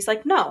remembers this and he's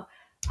like, no,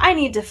 I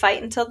need to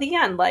fight until the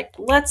end. Like,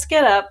 let's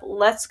get up.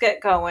 Let's get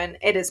going.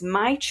 It is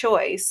my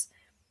choice.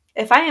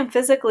 If I am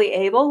physically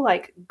able,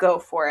 like, go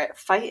for it.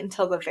 Fight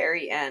until the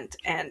very end.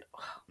 And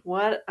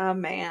what a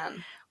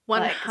man.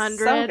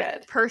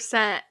 100%. Like,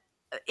 so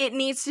it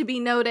needs to be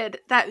noted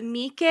that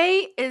Mike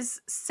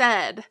is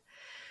said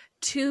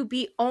to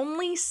be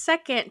only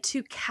second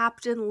to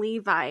Captain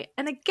Levi.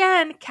 And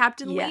again,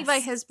 Captain Levi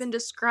has been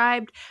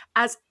described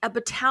as a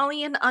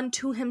battalion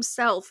unto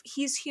himself.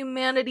 He's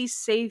humanity's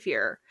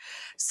savior.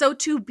 So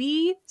to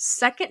be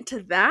second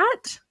to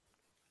that,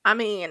 I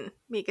mean,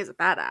 Meek is a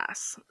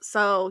badass.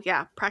 So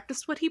yeah,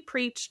 practice what he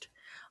preached.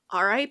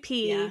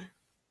 R.I.P. Yeah.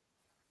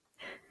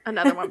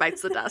 Another one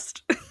bites the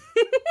dust.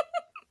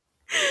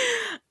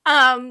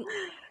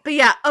 But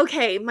yeah,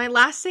 okay. My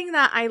last thing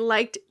that I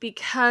liked,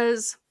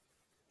 because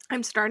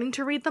I'm starting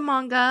to read the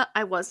manga.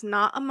 I was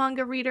not a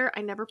manga reader.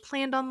 I never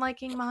planned on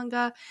liking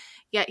manga.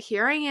 Yet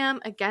here I am.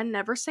 Again,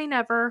 never say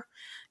never.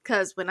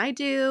 Because when I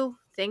do,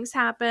 things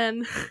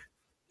happen.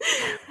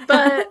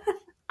 But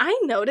I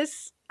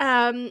noticed,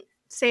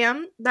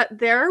 Sam, that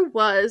there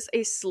was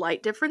a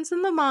slight difference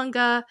in the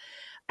manga.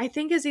 I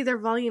think is either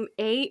volume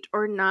 8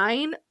 or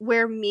 9,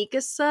 where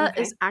Mikasa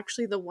is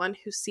actually the one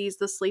who sees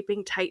the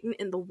sleeping titan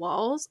in the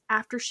walls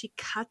after she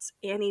cuts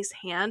Annie's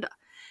hand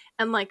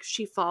and, like,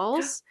 she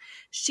falls.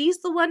 She's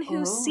the one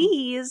who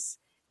sees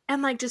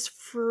and, like, just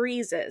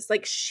freezes.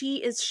 Like, she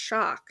is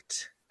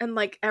shocked. And,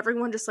 like,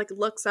 everyone just, like,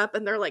 looks up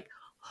and they're like,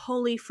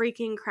 holy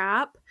freaking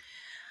crap.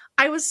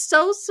 I was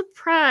so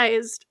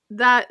surprised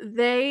that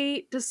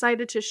they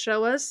decided to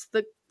show us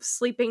the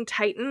sleeping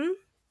titan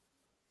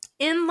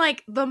in,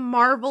 like, the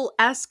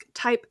Marvel-esque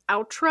type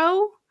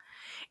outro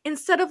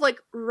instead of, like,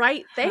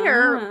 right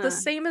there, the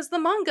same as the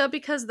manga,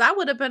 because that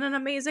would have been an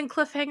amazing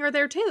cliffhanger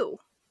there too.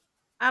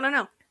 I don't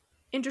know.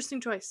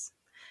 Interesting choice.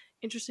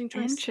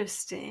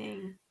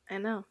 Interesting. I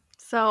know.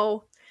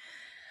 So,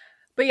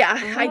 but yeah,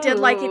 I did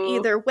like it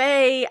either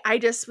way. I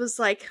just was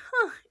like,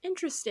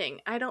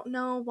 interesting. I don't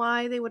know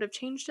why they would have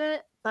changed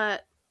it,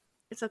 but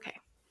it's okay.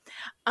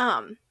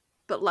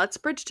 But let's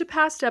bridge to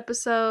past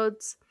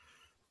episodes.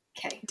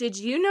 Okay. Did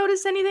you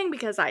notice anything?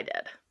 Because I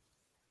did.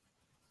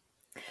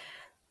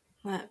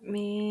 Let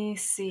me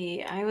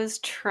see. I was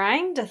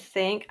trying to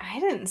think. I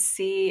didn't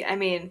see. I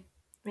mean,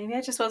 maybe I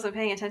just wasn't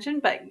paying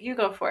attention, but you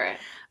go for it.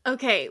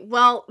 Okay,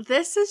 well,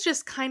 this is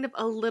just kind of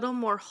a little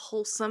more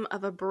wholesome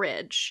of a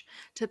bridge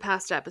to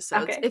past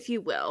episodes, if you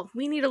will.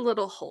 We need a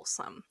little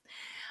wholesome.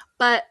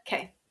 But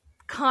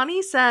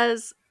Connie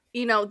says,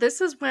 you know, this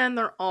is when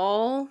they're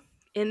all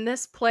in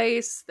this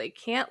place. They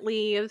can't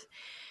leave.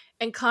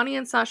 And Connie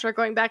and Sasha are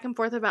going back and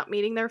forth about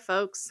meeting their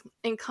folks.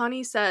 And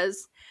Connie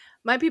says,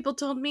 my people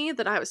told me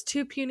that I was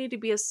too puny to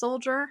be a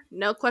soldier.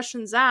 No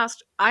questions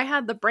asked. I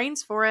had the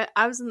brains for it.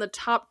 I was in the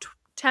top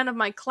 10 of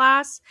my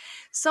class.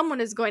 Someone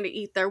is going to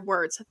eat their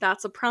words.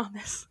 That's a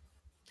promise.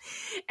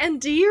 And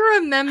do you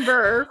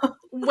remember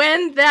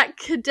when that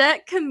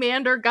cadet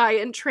commander guy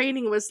in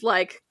training was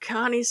like,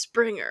 Connie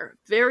Springer,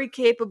 very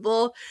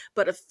capable,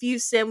 but a few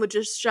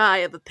sandwiches shy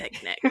of a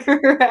picnic?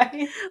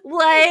 Right.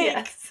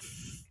 Like,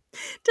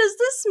 does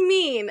this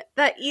mean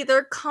that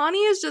either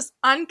Connie is just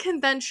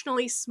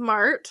unconventionally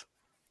smart,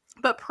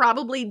 but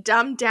probably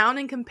dumbed down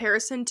in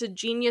comparison to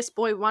genius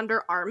boy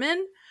wonder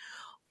Armin?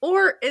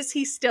 Or is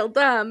he still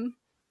dumb,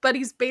 but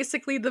he's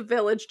basically the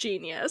village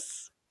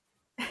genius?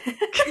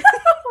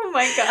 Oh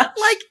my gosh.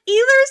 Like,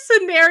 either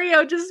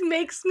scenario just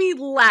makes me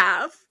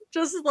laugh.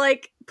 Just,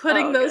 like,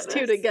 putting those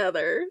two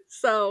together.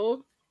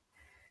 So.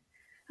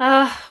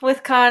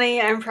 With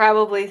Connie, I'm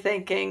probably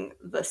thinking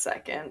the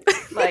second.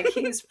 Like,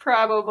 he's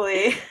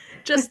probably...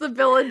 just the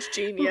village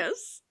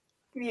genius.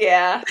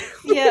 Yeah.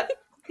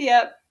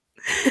 Yep.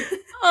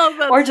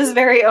 Or just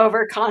very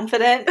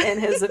overconfident in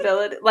his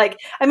ability. Like,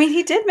 I mean,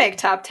 he did make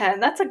top 10.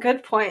 That's a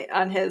good point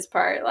on his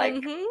part.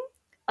 Like,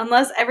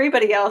 unless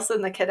everybody else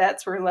in the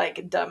cadets were,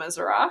 like, dumb as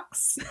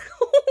rocks.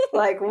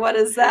 Like, what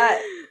does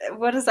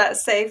that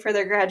say for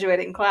their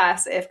graduating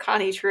class if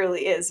Connie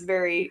truly is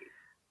very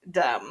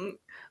dumb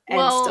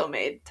and still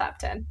made top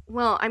 10?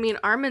 Well, I mean,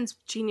 Armin's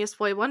genius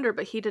boy wonder,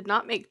 but he did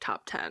not make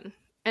top 10.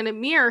 And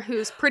Amir,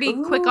 who's pretty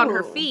quick on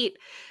her feet,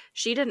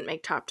 she didn't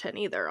make top 10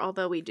 either,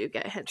 although we do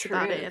get hints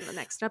about it in the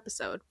next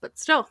episode. But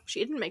still, she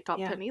didn't make top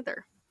 10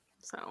 either.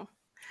 So,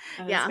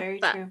 that is very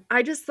true.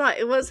 I just thought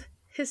it was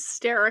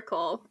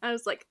hysterical. I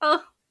was like,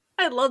 oh,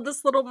 I love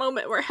this little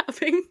moment we're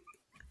having.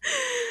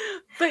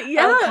 But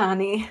yeah,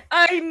 Connie.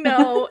 I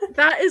know.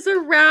 That is a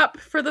wrap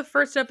for the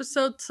first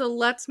episode. So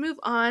let's move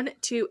on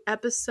to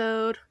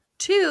episode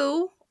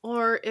 2,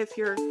 or if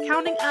you're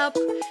counting up,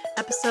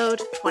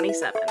 episode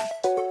 27.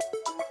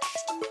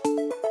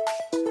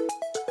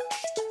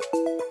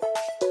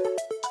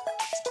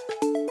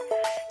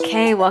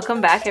 Okay,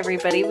 welcome back,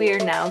 everybody. We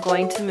are now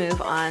going to move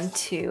on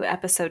to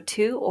episode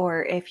 2,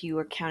 or if you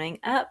were counting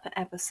up,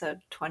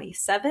 episode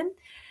 27.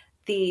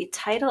 The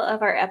title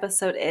of our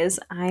episode is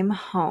I'm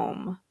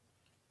Home.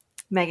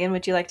 Megan,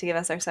 would you like to give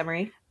us our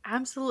summary?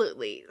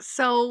 Absolutely.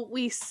 So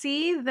we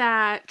see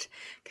that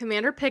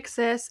Commander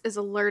Pixis is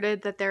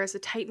alerted that there is a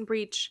Titan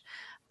breach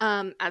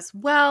as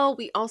well.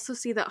 We also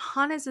see that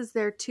Hannes is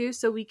there too,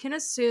 so we can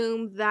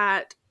assume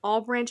that all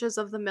branches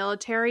of the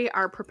military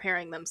are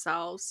preparing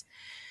themselves.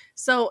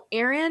 So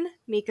Aaron,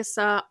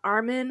 Mikasa,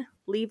 Armin,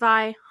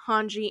 Levi,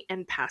 Hanji,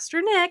 and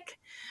Pastor Nick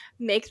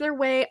make their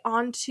way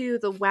onto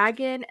the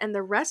wagon, and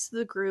the rest of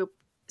the group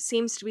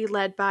seems to be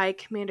led by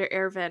Commander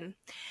Erwin.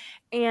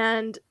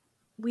 And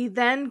we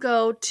then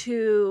go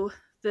to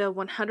the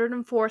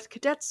 104th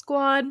Cadet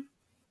Squad.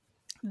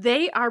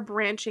 They are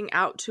branching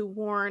out to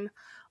warn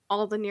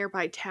all the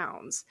nearby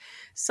towns.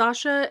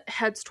 Sasha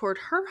heads toward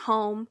her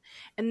home,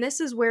 and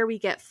this is where we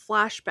get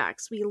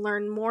flashbacks. We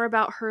learn more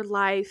about her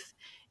life,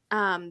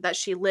 that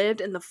she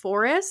lived in the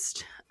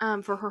forest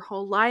for her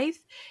whole life.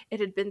 It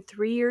had been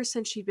 3 years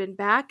since she'd been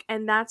back,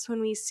 and that's when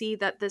we see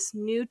that this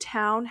new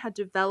town had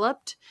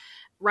developed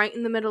right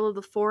in the middle of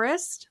the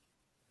forest.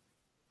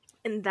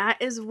 And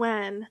that is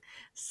when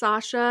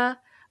Sasha,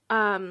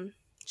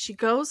 she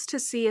goes to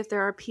see if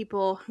there are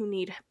people who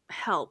need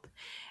help.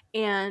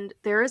 And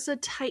there is a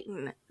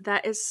Titan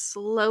that is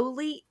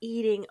slowly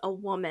eating a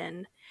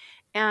woman.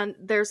 And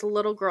there's a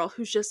little girl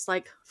who's just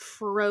like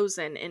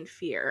frozen in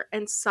fear.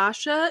 And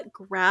Sasha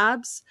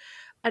grabs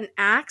an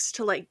axe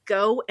to like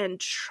go and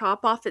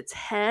chop off its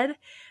head.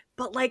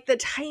 But like the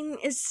Titan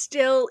is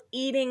still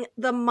eating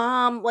the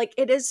mom. Like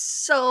it is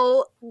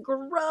so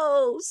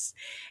gross.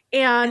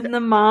 And And the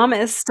mom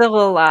is still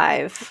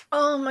alive.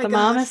 oh my The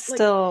mom is gosh, like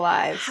still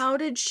alive. how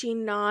did she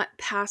not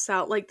pass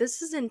out? Like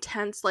this is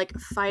intense, like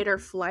fight or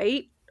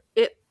flight.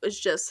 It was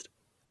just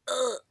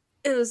ugh,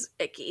 it was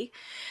icky.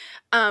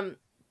 Um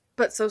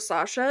but so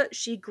Sasha,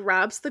 she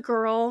grabs the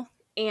girl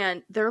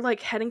and they're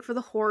like heading for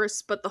the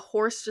horse, but the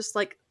horse just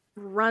like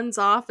runs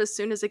off as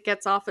soon as it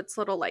gets off its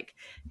little like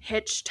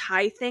hitch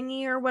tie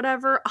thingy or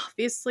whatever.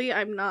 Obviously,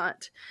 I'm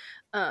not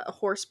a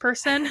horse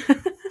person.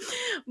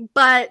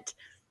 But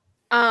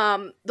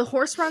the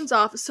horse runs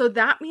off, so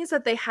that means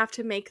that they have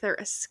to make their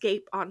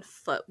escape on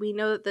foot. We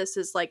know that this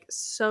is like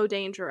so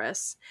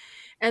dangerous.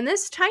 And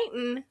this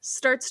Titan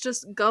starts to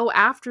just go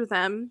after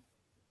them.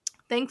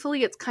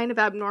 Thankfully, it's kind of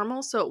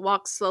abnormal, so it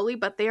walks slowly,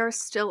 but they are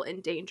still in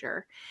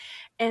danger.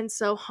 And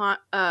so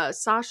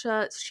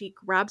Sasha, she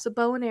grabs a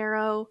bow and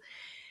arrow,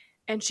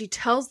 and she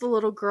tells the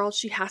little girl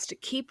she has to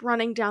keep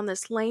running down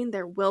this lane.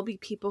 There will be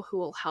people who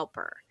will help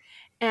her.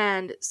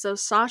 And so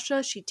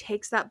Sasha, she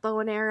takes that bow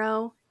and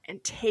arrow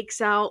and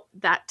takes out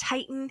that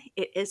Titan.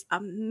 It is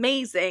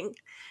amazing.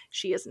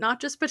 She is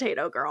not just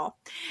Potato Girl.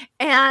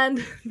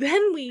 And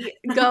then we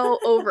go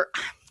over.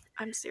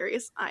 I'm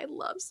serious. I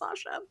love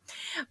Sasha.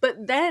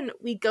 But then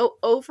we go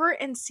over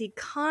and see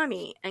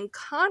Connie, and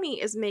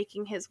Connie is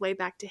making his way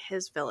back to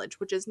his village,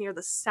 which is near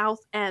the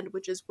south end,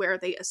 which is where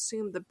they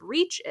assume the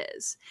breach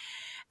is.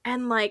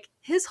 And like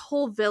his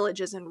whole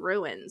village is in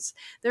ruins.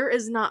 There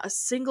is not a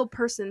single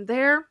person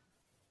there.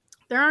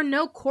 There are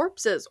no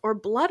corpses or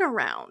blood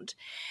around.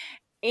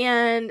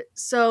 And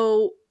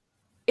so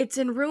it's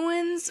in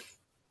ruins,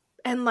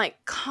 and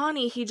like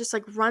Connie, he just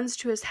like runs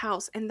to his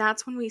house, and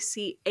that's when we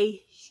see a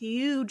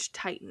huge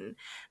Titan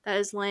that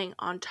is laying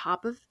on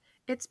top of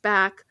its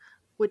back,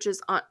 which is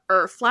on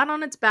or flat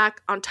on its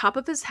back on top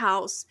of his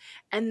house.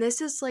 And this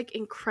is like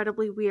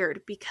incredibly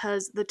weird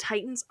because the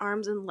Titan's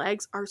arms and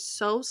legs are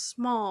so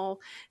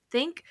small.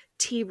 Think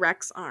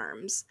T-Rex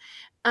arms.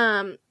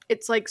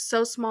 It's like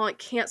so small it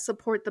can't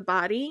support the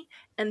body.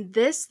 And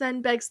this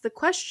then begs the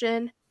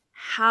question,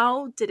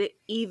 how did it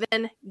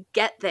even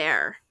get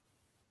there?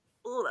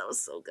 Oh, that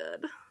was so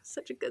good.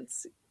 Such a good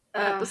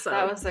episode.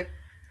 That was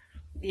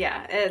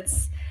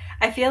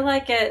I feel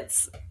like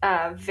it's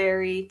a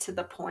very to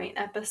the point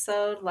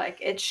episode. Like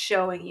it's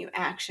showing you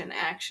action,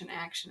 action,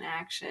 action,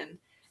 action.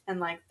 And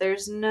like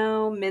there's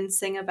no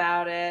mincing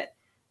about it.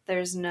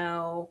 There's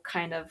no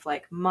kind of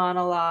like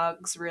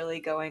monologues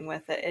really going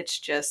with it. It's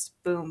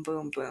just boom,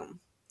 boom,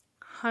 boom.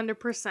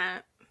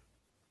 100%.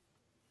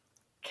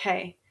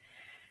 Okay.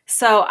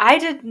 So I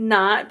did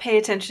not pay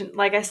attention,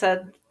 like I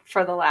said,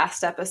 for the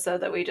last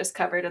episode that we just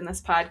covered in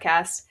this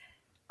podcast.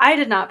 I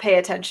did not pay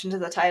attention to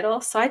the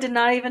title, so I did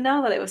not even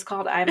know that it was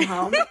called I'm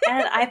Home,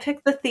 and I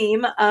picked the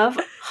theme of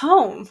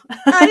home.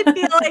 I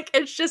feel like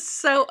it's just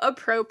so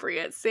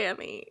appropriate,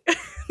 Sammy.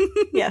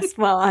 Yes,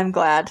 well, I'm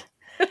glad.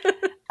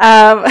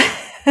 Yeah,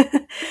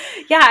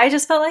 I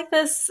just felt like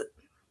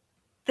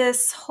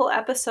this whole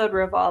episode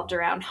revolved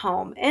around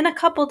home in a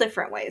couple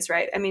different ways,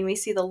 right? I mean, we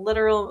see the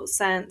literal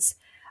sense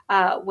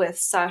with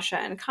Sasha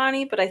and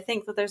Connie, but I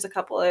think that there's a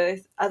couple of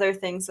other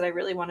things that I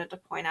really wanted to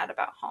point out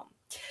about home.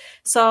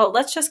 So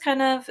let's just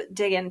kind of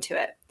dig into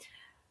it.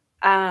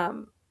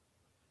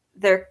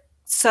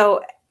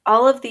 So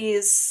all of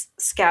these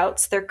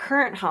scouts, their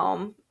current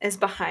home is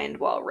behind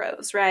Wall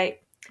Rose,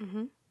 right?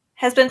 Mm-hmm.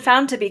 has been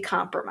found to be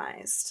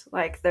compromised.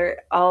 Like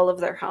all of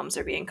their homes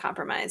are being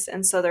compromised.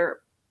 And so their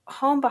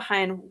home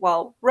behind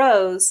Wall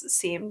Rose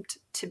seemed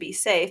to be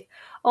safe,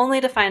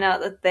 only to find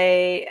out that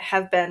they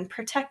have been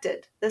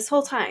protected this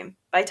whole time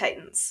by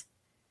Titans.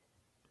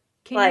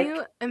 Can you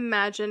Like,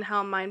 imagine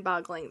how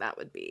mind-boggling that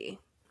would be?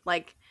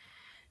 Like,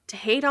 to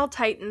hate all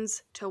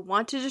Titans, to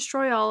want to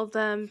destroy all of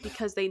them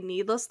because they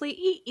needlessly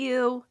eat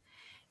you,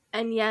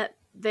 and yet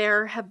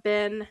there have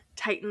been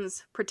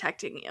Titans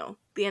protecting you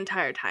the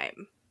entire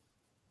time.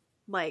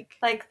 Like,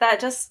 like that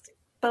just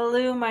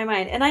blew my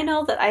mind. And I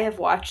know that I have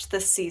watched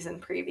this season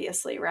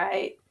previously,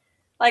 right?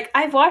 Like,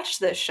 I've watched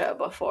this show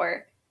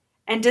before.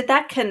 And did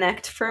that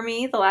connect for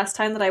me the last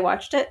time that I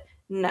watched it?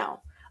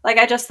 No. Like,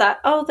 I just thought,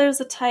 oh,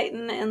 there's a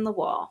Titan in the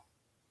wall.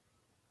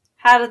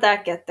 How did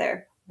that get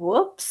there?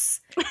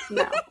 Whoops.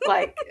 No.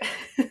 Like,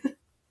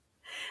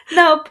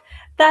 nope.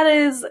 That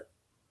is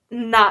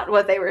not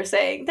what they were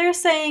saying. They're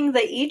saying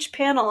that each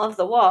panel of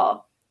the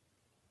wall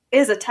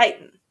is a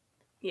Titan.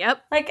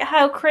 yep. Like,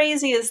 how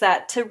crazy is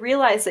that to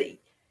realize that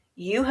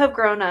you have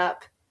grown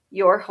up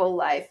your whole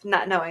life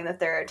not knowing that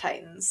there are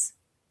Titans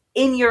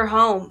in your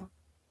home?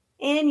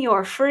 In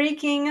your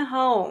freaking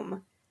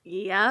home.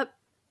 Yep.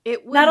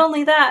 It Not would.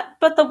 only that,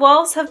 but the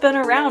walls have been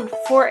around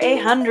for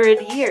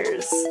 100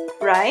 years,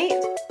 right?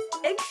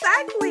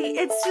 Exactly.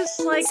 It's just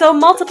like. So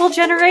multiple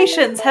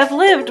generations have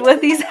lived with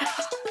these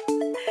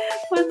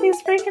with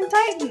these freaking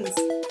Titans.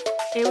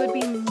 It would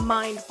be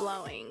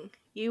mind-blowing.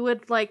 You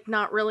would, like,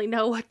 not really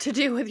know what to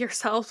do with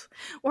yourself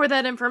or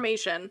that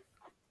information.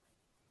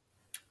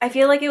 I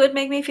feel like it would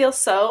make me feel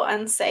so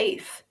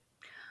unsafe.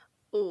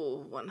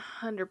 Oh,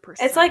 100%.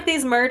 It's like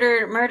these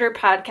murder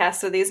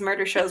podcasts or these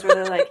murder shows where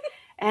they're like,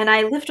 and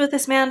I lived with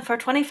this man for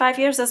 25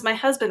 years as my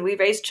husband. We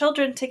raised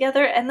children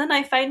together, and then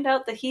I find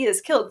out that he has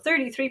killed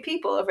 33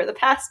 people over the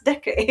past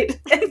decade.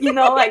 You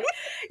know, like,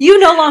 you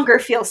no longer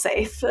feel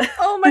safe.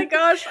 Oh my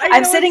gosh.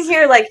 I'm sitting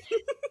here like...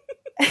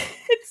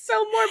 It's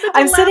so morbid to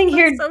I'm laugh, sitting but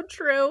here... so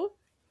true.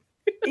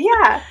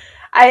 Yeah.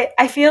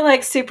 I feel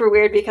like super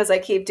weird because I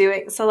keep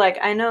doing... So, like,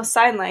 I know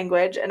sign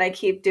language, and I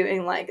keep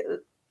doing, like,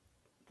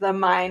 the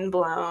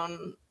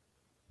mind-blown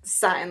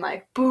sign,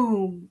 like,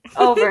 boom,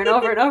 over and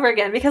over and over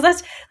again, because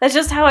that's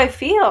just how I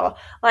feel.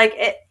 Like,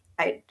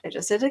 I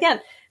just did it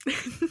again.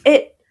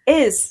 It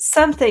is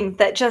something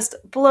that just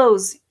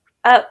blows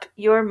up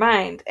your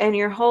mind and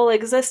your whole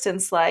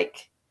existence.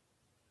 Like,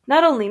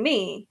 not only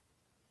me,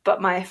 but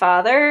my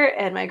father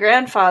and my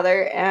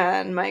grandfather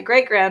and my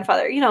great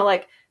grandfather, you know,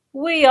 like,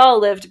 we all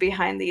lived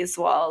behind these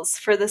walls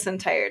for this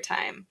entire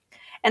time.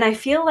 And I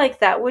feel like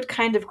that would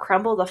kind of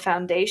crumble the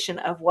foundation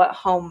of what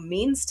home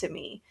means to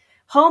me.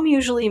 Home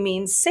usually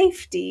means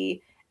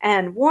safety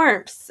and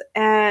warmth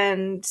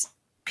and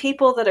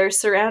people that are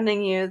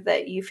surrounding you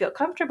that you feel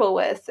comfortable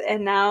with.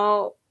 And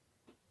now,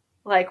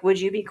 like,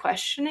 would you be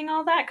questioning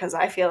all that? Because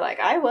I feel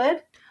like I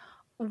would.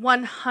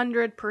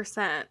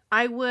 100%.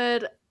 I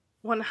would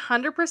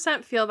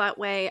 100% feel that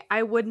way.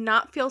 I would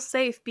not feel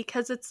safe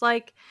because it's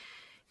like,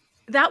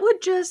 that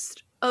would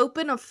just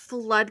open a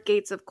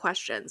floodgates of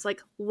questions.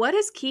 Like, what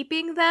is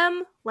keeping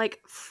them,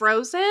 like,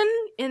 frozen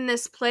in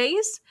this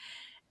place?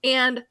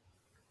 And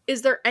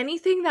is there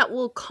anything that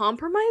will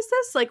compromise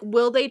this? Like,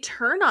 will they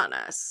turn on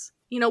us?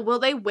 You know, will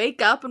they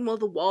wake up and will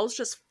the walls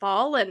just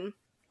fall and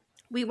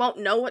we won't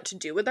know what to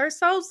do with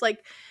ourselves?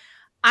 Like,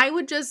 I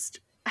would just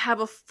have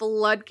a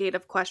floodgate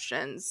of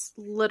questions,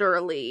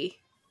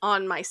 literally,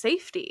 on my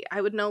safety.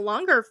 I would no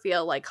longer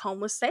feel like home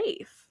was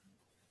safe.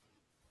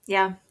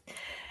 Yeah.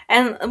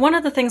 And one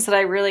of the things that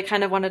I really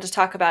kind of wanted to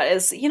talk about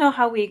is, you know,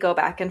 how we go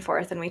back and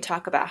forth and we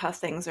talk about how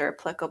things are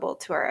applicable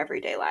to our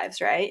everyday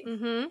lives, right?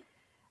 Mm-hmm.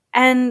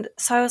 And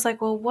so I was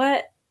like, well,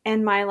 what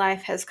in my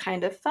life has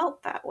kind of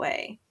felt that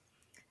way?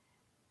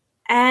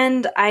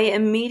 And I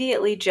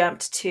immediately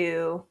jumped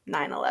to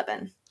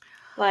 9/11.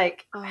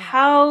 Like,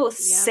 how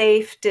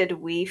safe did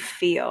we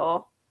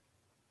feel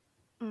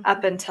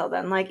up until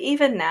then? Like,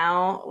 even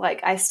now,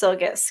 like, I still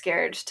get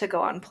scared to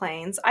go on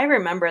planes. I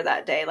remember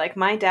that day. Like,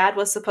 my dad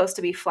was supposed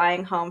to be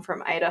flying home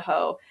from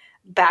Idaho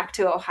back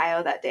to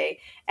Ohio that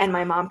day, and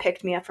my mom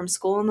picked me up from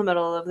school in the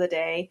middle of the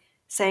day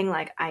saying,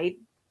 like, I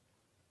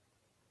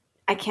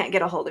can't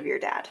get a hold of your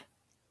dad.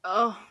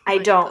 Oh, I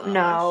don't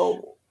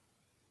know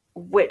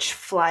which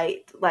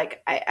flight.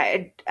 Like,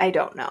 I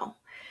don't know.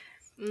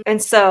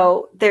 And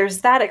so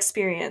there's that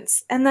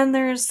experience. And then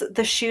there's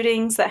the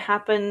shootings that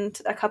happened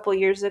a couple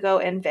years ago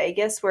in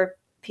Vegas where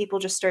people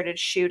just started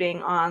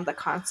shooting on the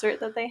concert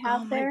that they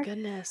had there. Oh my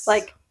goodness.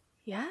 Like,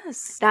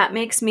 yes. That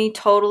makes me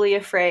totally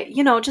afraid.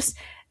 You know, just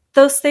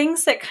those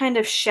things that kind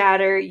of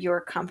shatter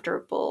your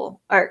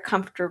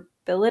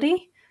comfortability,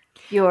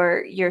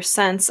 your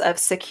sense of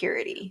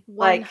security.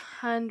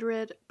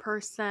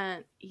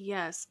 100%.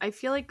 Yes. I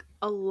feel like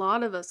a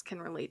lot of us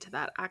can relate to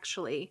that,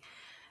 actually,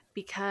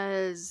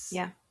 because,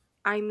 yeah.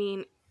 I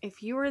mean,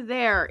 if you were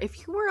there, if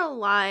you were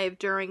alive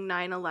during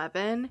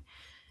 9/11,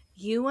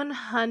 you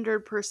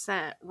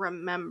 100%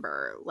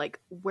 remember, like,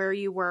 where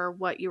you were,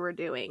 what you were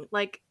doing.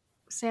 Like,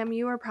 Sam,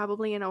 you were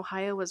probably in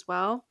Ohio as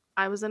well.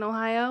 I was in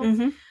Ohio.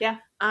 Yeah.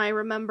 I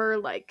remember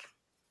like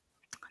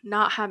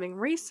not having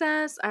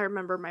recess. I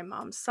remember my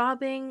mom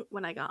sobbing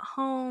when I got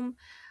home.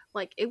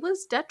 Like it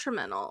was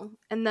detrimental.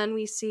 And then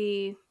we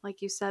see,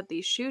 like you said,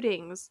 these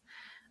shootings.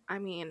 I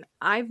mean,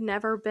 I've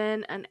never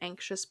been an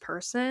anxious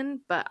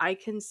person, but I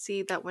can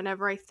see that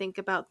whenever I think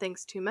about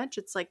things too much,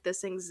 it's like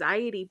this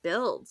anxiety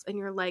builds, and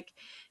you're like,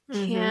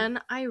 Mm-hmm.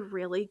 can I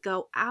really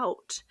go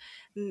out?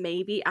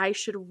 Maybe I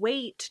should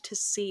wait to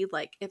see,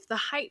 like, if the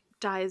hype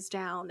dies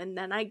down and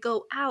then I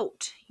go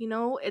out. You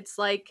know, it's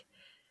like,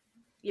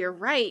 you're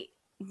right.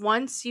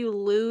 Once you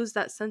lose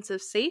that sense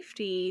of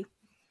safety,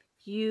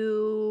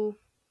 you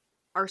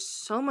are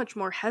so much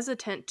more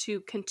hesitant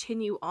to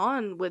continue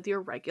on with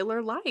your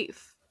regular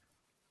life.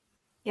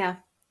 Yeah.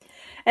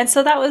 And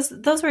so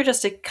those were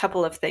just a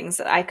couple of things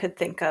that I could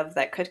think of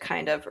that could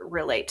kind of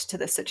relate to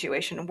the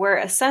situation where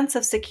a sense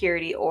of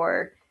security,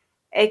 or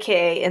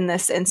AKA in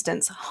this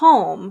instance,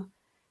 home,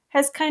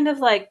 has kind of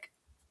like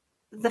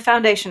the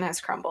foundation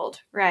has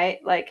crumbled, right?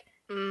 Like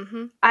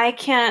Mm-hmm. I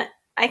can't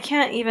I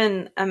can't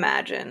even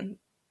imagine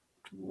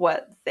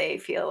what they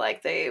feel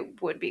like they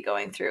would be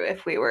going through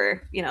if we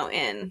were,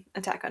 in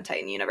Attack on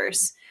Titan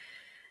universe.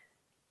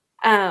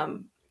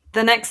 Um,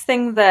 the next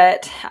thing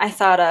that I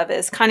thought of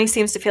is Connie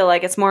seems to feel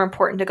like it's more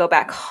important to go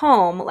back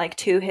home, like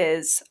to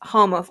his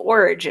home of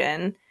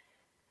origin,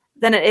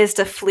 than it is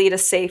to flee to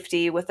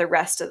safety with the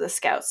rest of the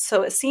scouts.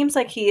 So it seems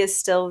like he is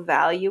still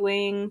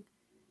valuing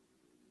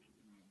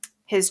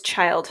his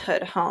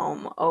childhood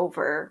home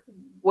over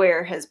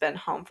where has been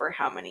home for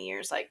how many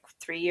years? Like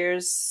 3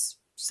 years,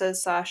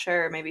 says Sasha,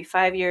 or maybe Mm-hmm.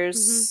 5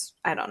 years.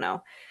 I don't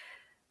know.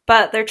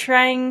 But they're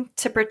trying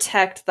to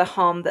protect the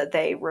home that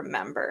they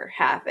remember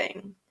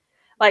having.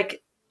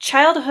 Like,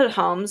 childhood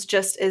homes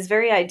just is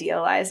very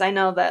idealized. I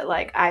know that,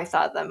 like, I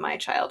thought that my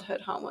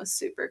childhood home was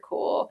super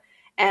cool.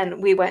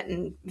 And we went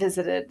and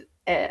visited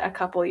it a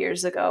couple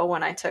years ago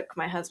when I took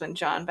my husband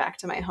John back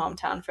to my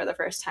hometown for the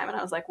first time. And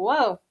I was like,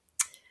 whoa,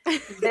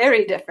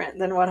 very different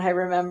than what I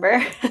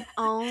remember.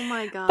 Oh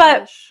my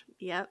But gosh.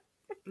 Yep.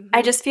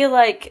 I Mm-hmm. just feel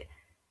like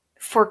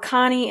for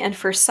Connie and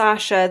for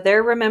Sasha,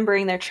 they're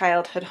remembering their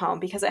childhood home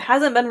because it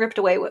hasn't been ripped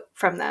away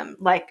from them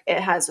like it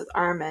has with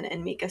Armin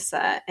and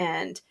Mikasa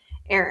and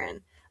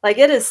Aaron. Like,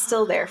 it is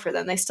still there for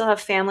them. They still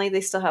have family,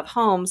 they still have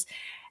homes.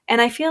 And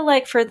I feel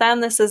like for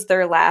them, this is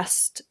their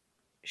last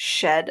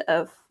shed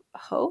of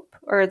hope,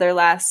 or their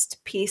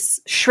last piece,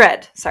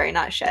 shred, sorry,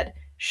 not shed,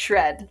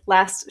 shred,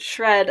 last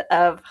shred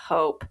of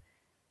hope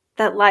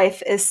that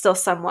life is still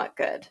somewhat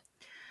good.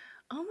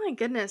 Oh my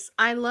goodness.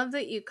 I love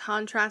that you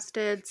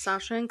contrasted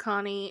Sasha and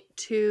Connie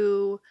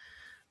to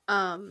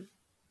um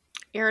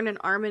Aaron and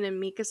Armin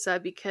and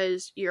Mikasa,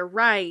 because you're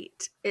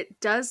right. It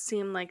does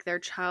seem like their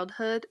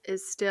childhood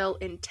is still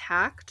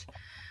intact,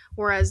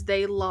 whereas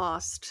they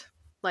lost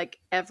like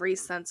every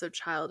sense of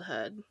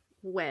childhood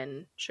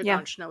when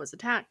Yeah. Shiganshina was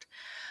attacked.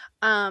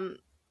 Um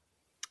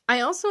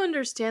I also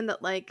understand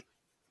that like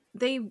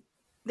they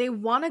they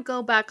want to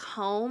go back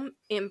home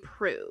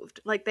improved.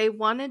 Like they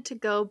wanted to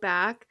go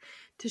back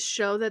to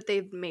show that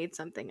they've made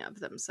something of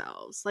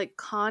themselves. Like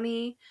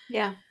Connie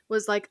Yeah.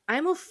 was like,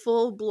 I'm a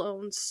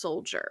full-blown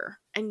soldier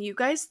and you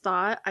guys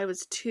thought I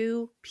was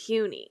too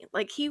puny.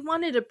 Like he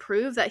wanted to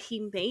prove that he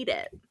made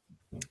it.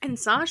 And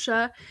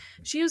Sasha,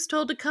 she was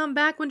told to come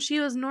back when she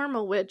was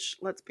normal, which,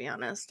 let's be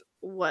honest,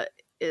 what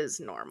is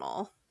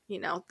normal? You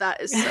know,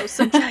 that is so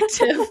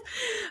subjective.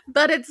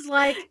 But it's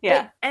like it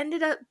Yeah.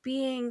 ended up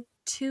being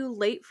too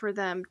late for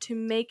them to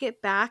make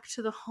it back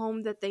to the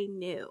home that they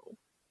knew.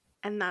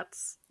 And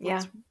that's Yeah.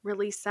 what's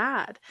really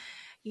sad.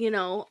 You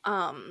know,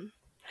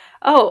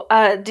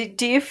 Oh,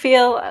 do you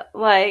feel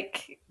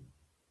like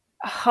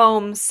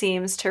home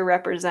seems to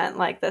represent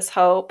like this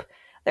hope,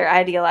 their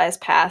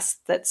idealized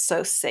past that's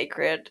so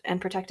sacred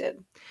and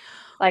protected?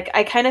 Like,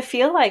 I kind of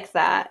feel like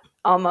that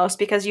almost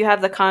because you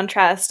have the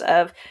contrast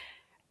of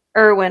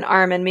Erwin,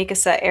 Armin,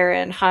 Mikasa,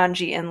 Aaron,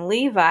 Hanji, and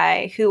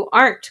Levi who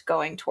aren't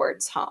going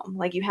towards home.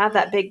 Like, you have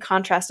that big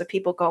contrast of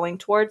people going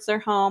towards their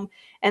home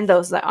and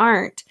those that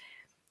aren't.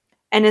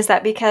 And is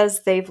that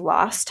because they've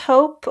lost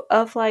hope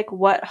of like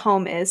what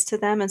home is to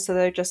them? And so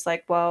they're just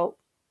like, well,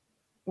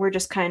 we're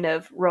just kind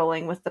of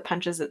rolling with the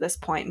punches at this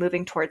point,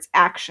 moving towards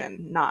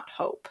action, not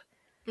hope,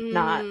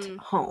 not mm,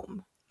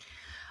 home.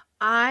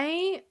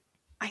 I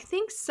I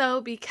think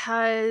so,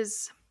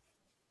 because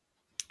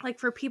like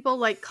for people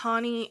like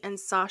Connie and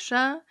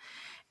Sasha,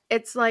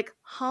 it's like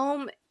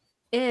home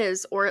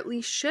is, or at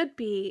least should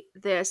be,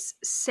 this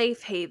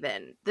safe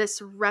haven,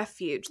 this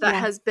refuge that Yeah.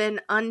 has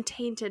been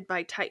untainted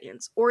by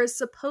Titans, or is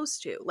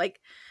supposed to.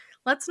 Like,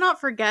 let's not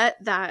forget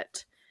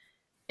that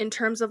in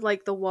terms of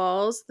like the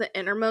walls, the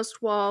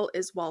innermost wall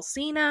is Wall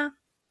Cena,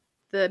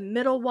 the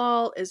middle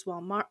wall is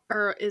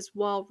is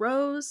Wall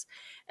Rose,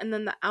 and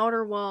then the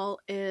outer wall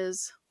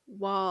is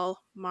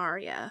Wall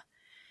Maria.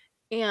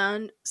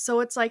 And so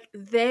it's like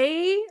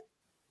they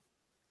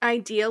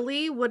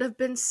ideally would have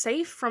been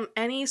safe from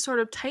any sort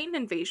of Titan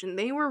invasion.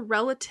 They were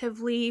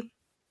relatively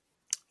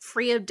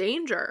free of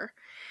danger.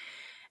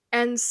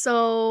 And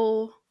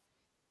so,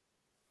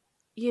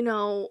 you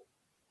know,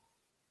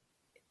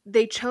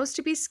 they chose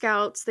to be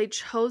scouts. They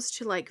chose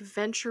to like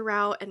venture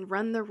out and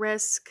run the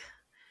risk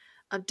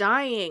of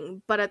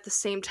dying, but at the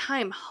same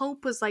time,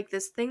 hope was like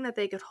this thing that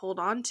they could hold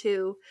on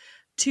to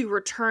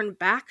return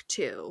back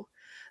to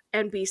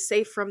and be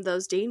safe from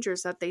those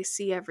dangers that they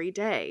see every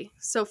day.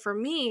 So for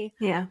me,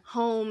 Yeah.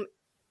 home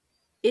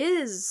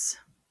is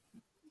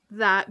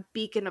that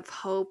beacon of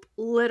hope,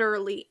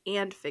 literally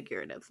and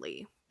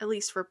figuratively, at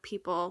least for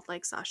people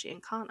like Sasha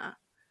and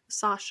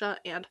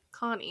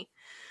Connie.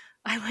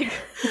 I like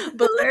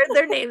blurred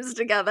their names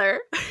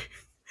together.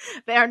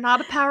 They are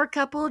not a power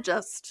couple,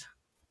 just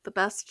the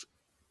best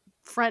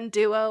friend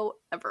duo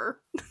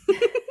ever.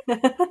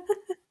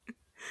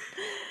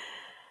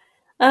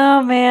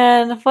 Oh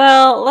man.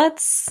 Well,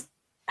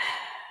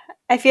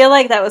 I feel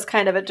like that was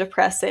kind of a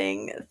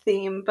depressing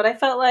theme, but I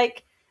felt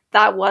like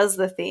that was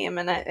the theme,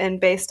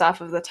 and based off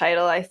of the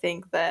title, I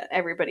think that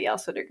everybody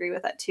else would agree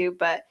with that too.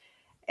 But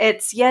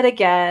it's yet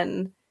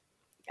again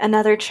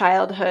another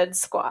childhood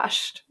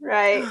squashed,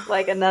 right?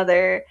 Like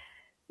another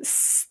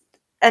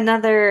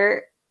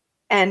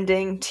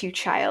ending to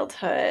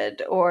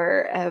childhood,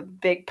 or a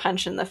big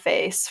punch in the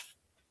face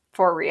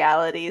for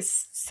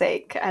reality's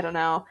sake. I don't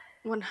know.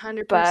 But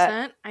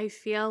 100%. I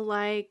feel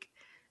like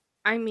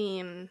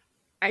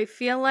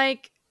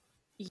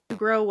you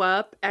grow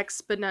up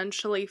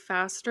exponentially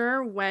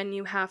faster when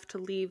you have to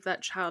leave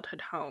that childhood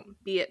home,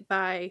 be it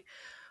by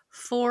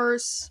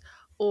force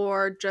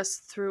or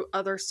just through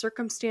other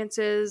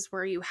circumstances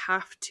where you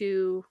have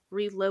to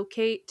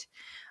relocate.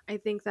 I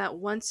think that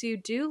once you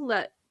do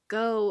let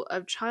go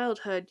of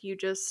childhood, you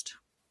just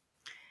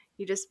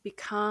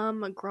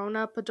become a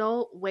grown-up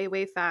adult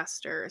way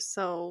faster.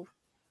 So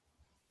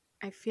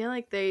I feel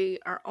like they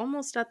are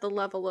almost at the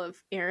level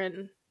of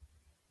Aaron,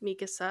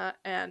 Mikasa,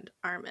 and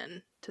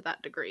Armin to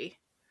that degree.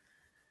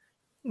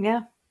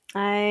 yeah,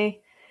 I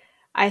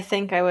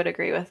think I would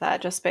agree with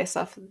that, just based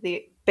off of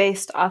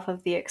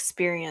the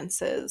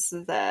experiences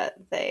that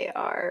they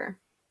are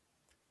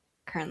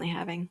currently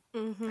having.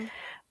 Mm-hmm.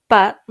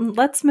 But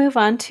let's move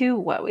on to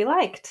what we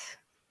liked.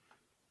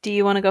 Do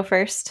you want to go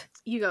first?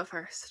 You go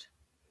first.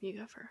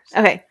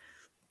 Okay.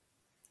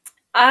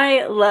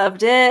 I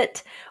loved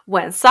it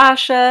when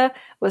Sasha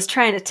was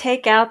trying to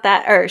take out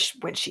that, or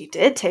when she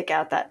did take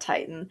out that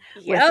Titan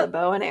with a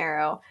bow and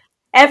arrow.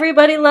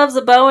 Everybody loves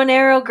a bow and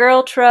arrow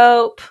girl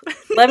trope.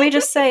 Let me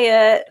just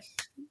say it.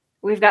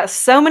 We've got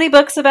so many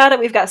books about it.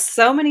 We've got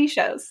so many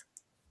shows.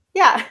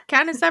 Yeah.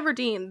 Katniss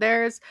Everdeen.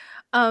 There's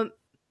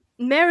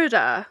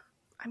Merida.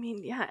 I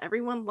mean, yeah,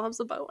 everyone loves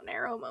a bow and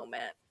arrow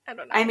moment. I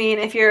don't know. I mean,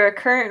 if you're a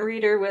current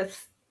reader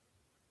with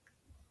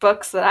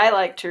books that I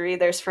like to read,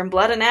 there's From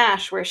Blood and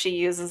Ash, where she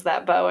uses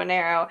that bow and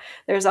arrow.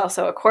 There's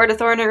also A Court of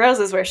Thorn and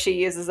Roses, where she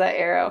uses that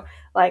arrow.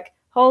 Like,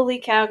 holy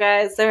cow,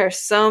 guys, there are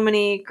so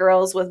many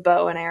girls with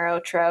bow and arrow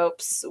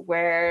tropes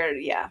where,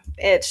 yeah,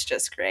 it's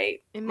just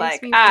great.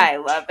 Like, I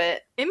love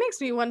it. It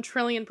makes me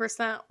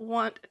 1,000,000,000%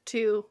 want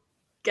to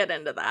get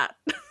into that.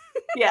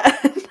 Yeah,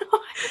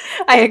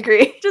 I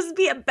agree. Just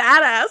be a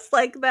badass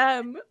like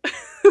them.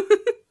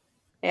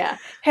 Yeah,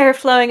 hair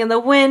flowing in the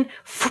wind.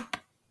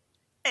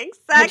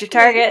 Exactly. Hit your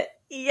target.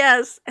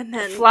 Yes, and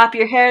then flop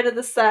your hair to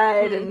the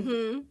side,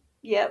 and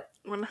yep,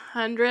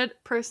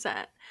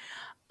 100%.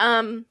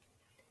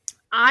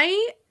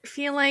 I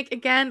feel like,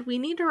 again, we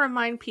need to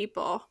remind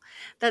people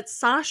that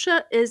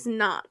Sasha is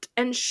not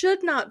and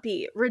should not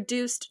be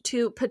reduced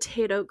to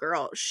potato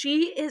girl.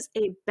 She is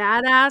a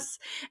badass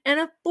and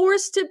a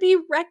force to be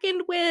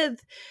reckoned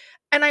with.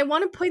 And I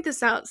want to point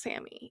this out,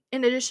 Sammy.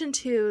 In addition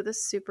to the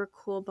super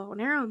cool bow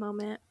and arrow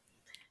moment,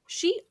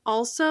 she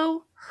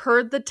also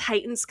heard the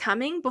Titans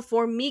coming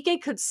before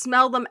Mike could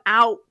smell them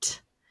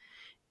out.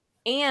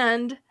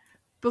 And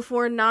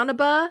before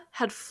Nanaba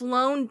had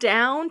flown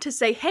down to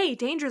say, hey,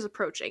 danger's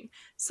approaching,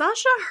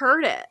 Sasha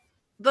heard it.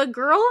 The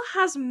girl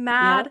has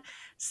mad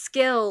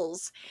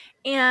skills.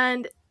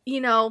 And,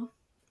 you know,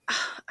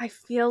 I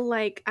feel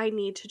like I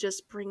need to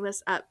just bring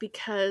this up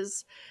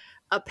because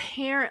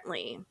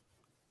apparently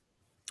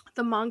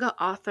the manga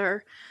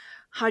author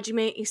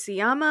Hajime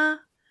Isayama,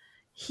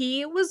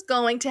 he was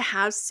going to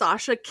have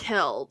Sasha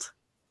killed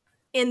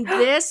in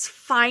this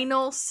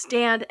final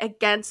stand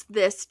against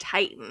this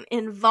Titan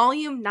in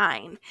volume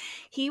 9.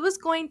 He was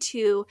going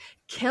to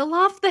kill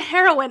off the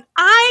heroine.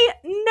 I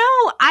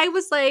know. I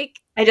was like,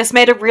 I just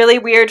made a really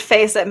weird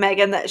face at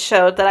Megan that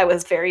showed that I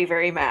was very,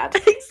 very mad.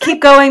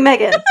 Keep going,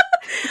 Megan.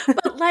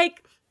 But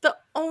like, the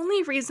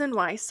only reason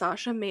why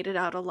Sasha made it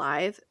out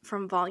alive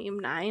from volume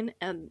 9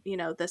 and, you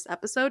know, this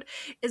episode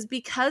is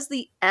because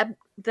the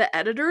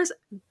editors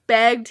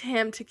begged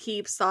him to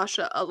keep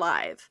Sasha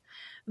alive,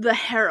 the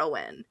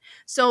heroine.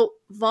 So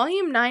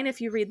volume 9, if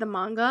you read the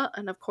manga,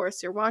 and of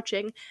course you're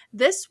watching,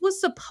 this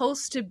was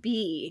supposed to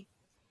be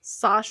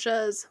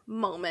Sasha's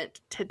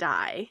moment to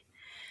die.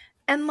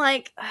 And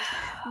like,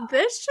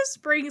 this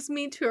just brings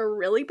me to a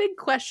really big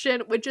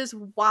question, which is,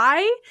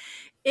 why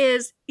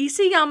is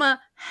Isayama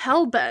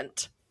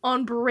hellbent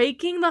on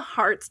breaking the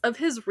hearts of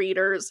his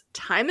readers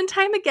time and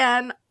time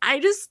again?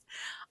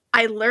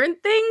 I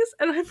learned things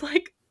and I'm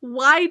like,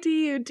 Why do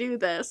you do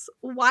this?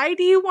 Why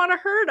do you want to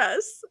hurt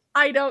us?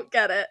 I don't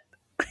get it.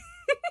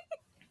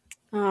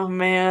 Oh,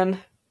 man.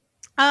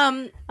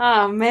 Um,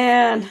 Oh,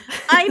 man.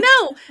 I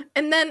know.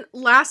 And then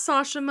last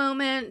Sasha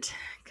moment,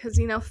 because,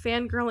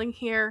 fangirling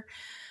here.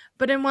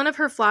 But in one of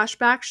her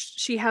flashbacks,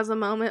 she has a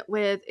moment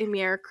with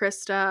Emir,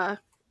 Krista,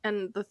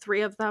 and the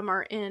three of them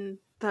are in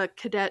the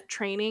cadet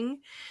training,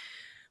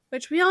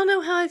 which we all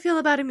know how I feel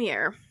about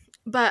Emir.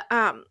 But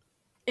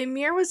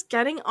Emir was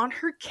getting on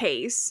her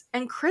case,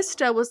 and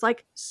Krista was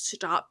like,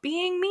 stop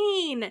being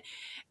mean.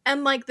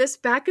 And like this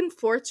back and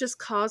forth just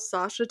caused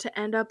Sasha to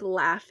end up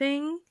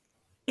laughing.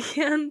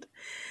 And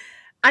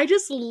I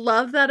just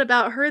love that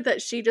about her,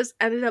 that she just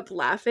ended up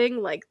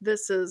laughing like,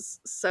 this is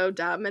so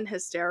dumb and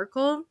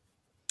hysterical.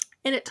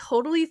 And it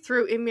totally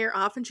threw Emir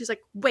off, and she's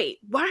like, wait,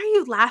 why are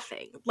you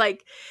laughing?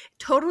 Like,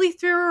 totally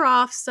threw her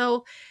off.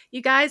 So,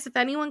 you guys, if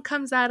anyone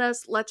comes at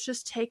us, let's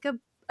just take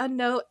a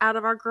note out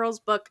of our girl's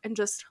book and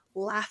just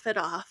laugh it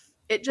off.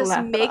 It just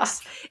Laugh it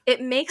makes off.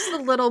 it makes the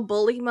little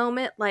bully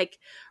moment like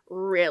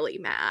really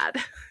mad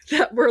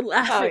that we're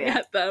laughing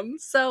at them.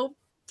 So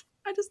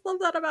I just love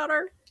that about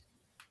her.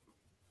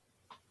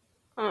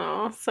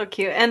 Oh, so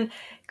cute. And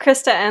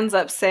Krista ends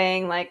up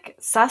saying, like,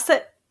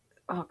 Sasha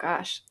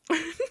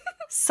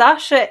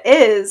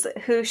is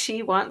who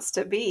she wants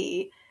to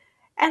be.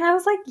 And I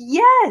was like,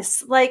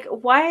 yes! Like,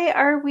 why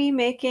are we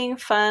making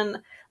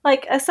fun?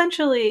 Like,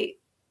 essentially,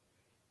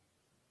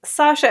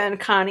 Sasha and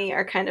Connie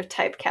are kind of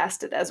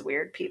typecasted as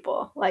weird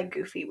people, like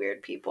goofy,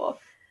 weird people.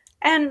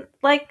 And,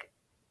 like,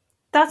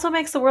 that's what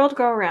makes the world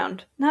go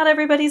around. Not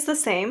everybody's the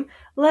same.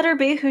 Let her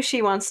be who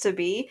she wants to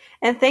be.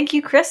 And thank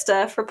you,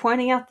 Krista, for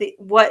pointing out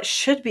what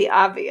should be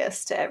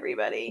obvious to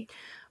everybody.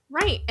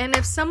 Right. And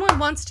if someone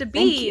wants to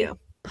be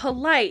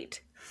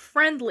polite,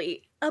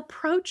 friendly,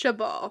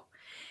 approachable,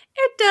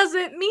 it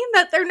doesn't mean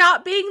that they're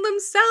not being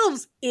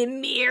themselves,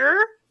 Emir.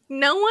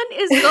 No one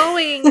is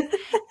going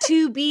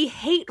to be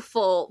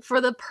hateful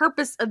for the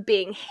purpose of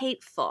being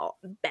hateful.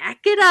 Back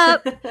it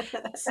up.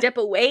 Step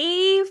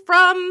away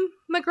from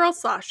my girl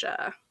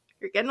Sasha.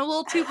 You're getting a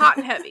little too hot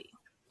and heavy.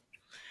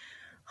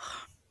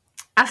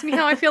 Ask me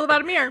how I feel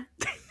about Emir.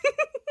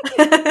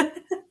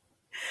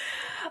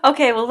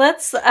 Okay, well,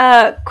 let's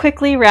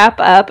quickly wrap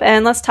up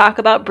and let's talk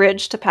about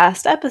bridge to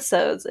past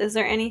episodes. Is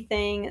there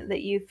anything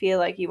that you feel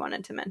like you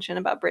wanted to mention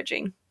about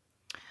bridging?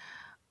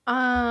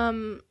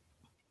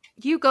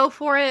 You go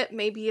for it.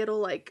 Maybe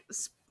it'll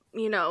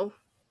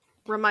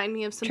remind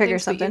me of some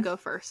things, but you go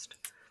first.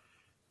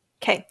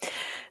 Okay,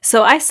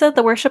 so I said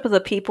the worship of the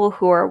people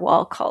who are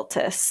wall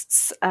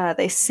cultists.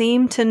 They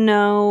seem to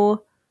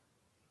know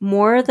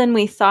more than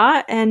we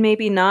thought, and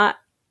maybe not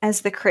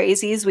as the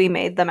crazies we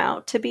made them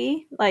out to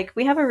be. Like,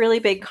 we have a really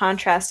big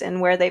contrast in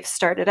where they've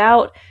started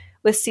out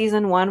with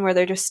season 1, where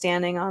they're just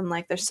standing on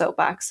like their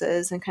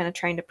soapboxes and kind of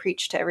trying to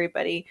preach to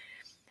everybody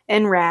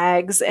in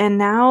rags, and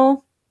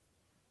now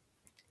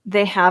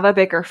they have a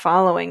bigger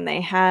following. They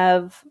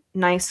have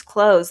nice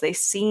clothes. They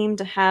seem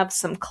to have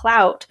some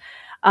clout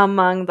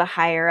among the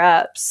higher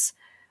ups.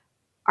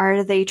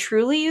 Are they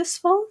truly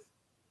useful?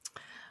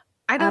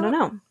 I don't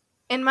know.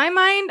 In my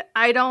mind,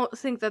 I don't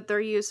think that they're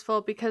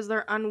useful because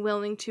they're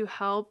unwilling to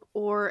help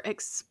or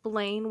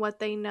explain what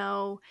they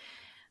know.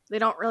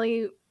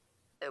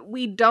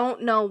 We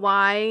don't know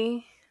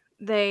why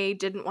they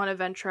didn't want to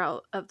venture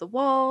out of the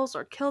walls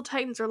or kill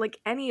Titans or like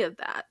any of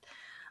that.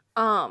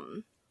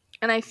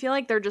 And I feel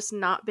like they're just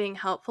not being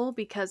helpful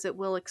because it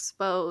will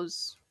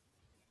expose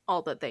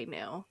all that they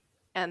knew.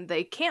 And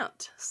they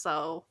can't.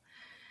 So,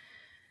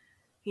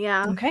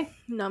 yeah. Okay.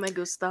 No me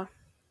gusta.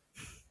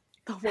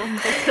 The wall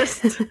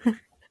cultist.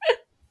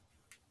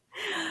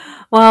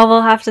 Well,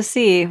 we'll have to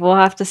see. We'll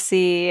have to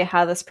see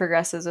how this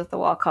progresses with the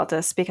wall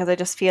cultists, because I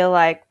just feel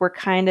like they're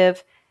kind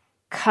of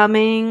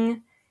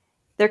coming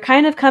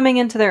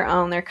into their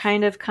own. They're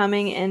kind of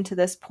coming into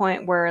this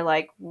point where,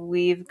 like,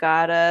 we've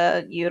got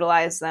to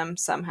utilize them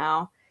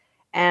somehow.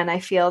 And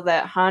I feel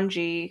that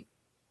Hanji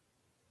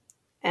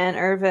and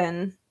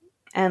Irvin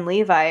and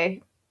Levi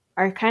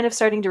are kind of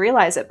starting to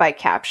realize it by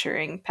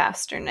capturing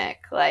Pastor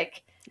Nick,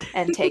 like,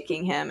 and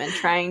taking him and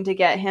trying to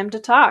get him to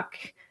talk.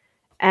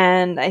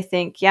 And I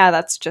think,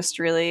 that's just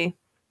really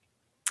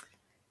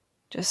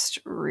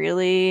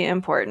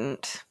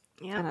important.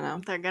 Yeah, I don't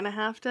know. They're going to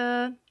have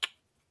to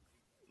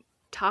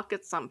talk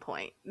at some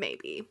point,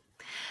 maybe.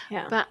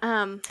 Yeah. But,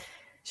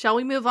 shall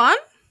we move on?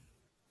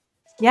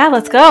 Yeah,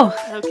 let's go.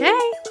 Okay,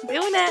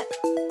 doing it.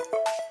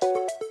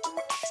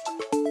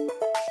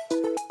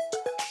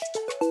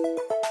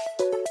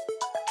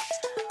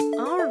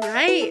 All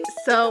right,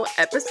 so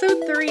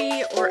episode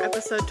 3 or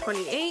episode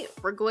 28,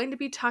 we're going to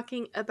be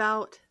talking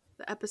about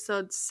the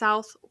episode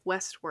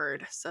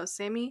Southwestward. So,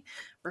 Sammy,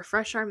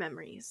 refresh our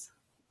memories.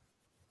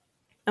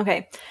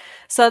 Okay,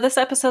 so this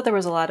episode, there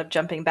was a lot of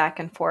jumping back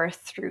and forth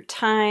through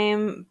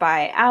time,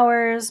 by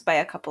hours, by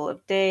a couple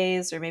of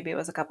days, or maybe it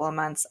was a couple of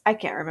months. I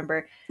can't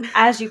remember.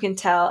 As you can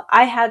tell,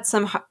 I had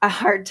a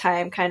hard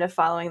time kind of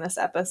following this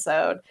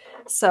episode.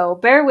 So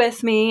bear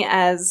with me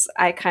as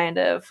I kind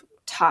of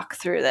talk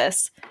through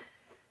this.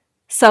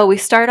 So we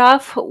start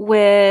off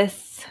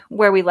with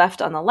where we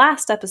left on the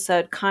last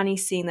episode, Connie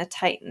seeing the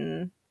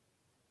Titan,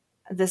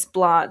 this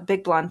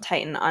big blonde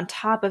Titan on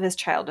top of his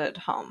childhood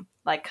home,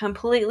 like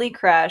completely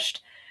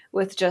crushed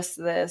with just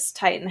this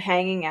Titan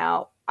hanging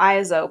out,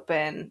 eyes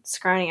open,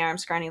 scrawny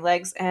arms, scrawny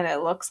legs, and it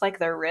looks like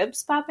their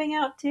ribs popping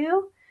out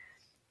too.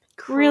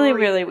 Really,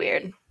 really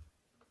weird.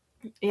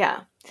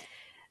 Yeah.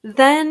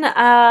 Then,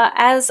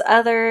 as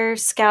other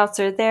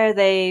scouts are there,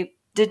 they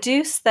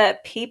deduce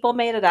that people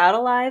made it out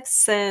alive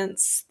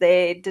since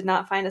they did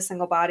not find a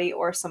single body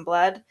or some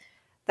blood.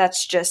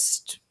 That's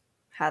just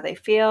how they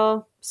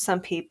feel. Some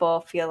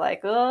people feel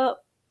like, oh,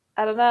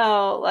 I don't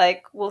know,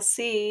 like, we'll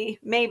see,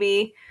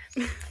 maybe.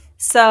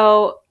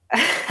 So,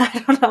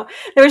 I don't know.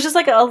 There was just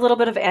like a little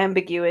bit of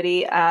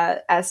ambiguity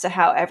as to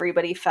how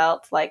everybody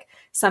felt. Like,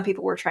 some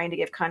people were trying to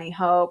give Connie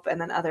hope, and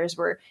then others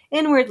were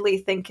inwardly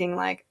thinking,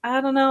 like,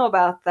 I don't know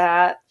about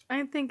that.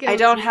 I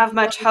don't have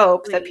much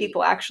hope that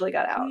people actually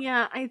got out.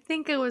 Yeah, I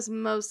think it was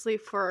mostly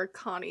for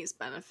Connie's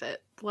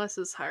benefit. Bless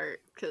his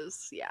heart,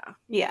 because,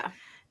 Yeah.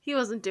 he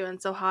wasn't doing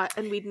so hot,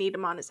 and we'd need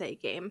him on his A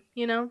game,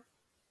 you know?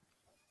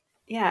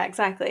 Yeah,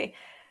 exactly.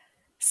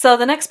 So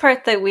the next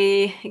part that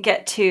we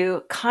get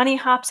to, Connie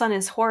hops on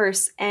his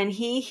horse, and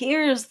he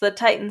hears the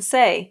Titan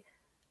say,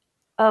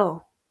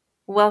 "Oh,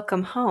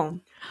 welcome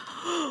home,"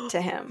 to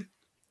him.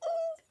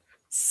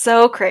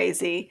 So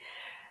crazy.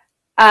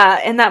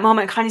 In that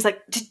moment, Connie's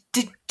like,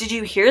 did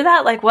you hear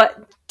that? Like,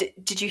 what?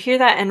 Did you hear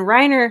that? And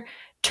Reiner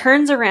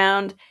turns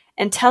around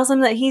and tells him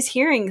that he's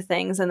hearing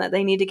things and that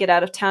they need to get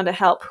out of town to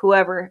help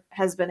whoever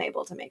has been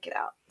able to make it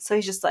out. So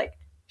he's just like,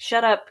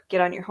 shut up, get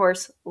on your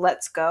horse,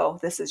 let's go.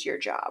 This is your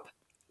job.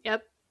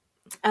 Yep.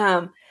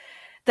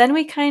 Then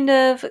we kind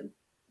of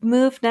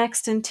move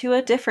next into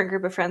a different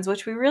group of friends,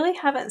 which we really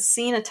haven't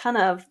seen a ton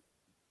of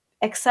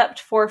except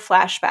for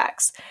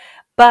flashbacks.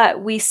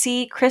 But we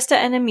see Krista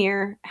and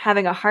Amir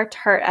having a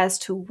heart-to-heart as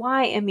to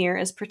why Amir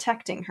is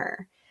protecting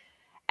her.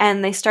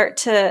 And they start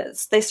to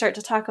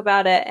talk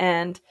about it,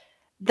 and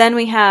then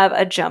we have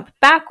a jump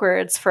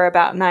backwards for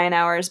about 9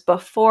 hours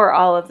before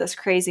all of this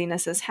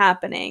craziness is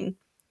happening,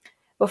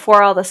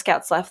 before all the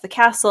scouts left the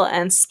castle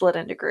and split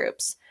into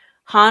groups.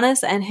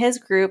 Hannes and his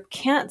group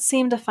can't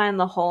seem to find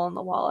the hole in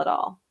the wall at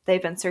all.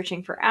 They've been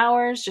searching for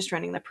hours, just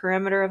running the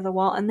perimeter of the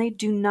wall, and they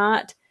do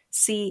not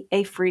see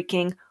a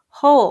freaking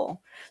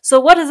hole.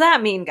 So what does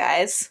that mean,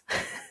 guys?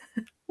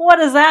 What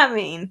does that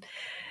mean?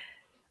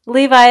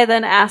 Levi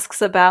then asks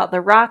about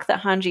the rock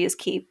that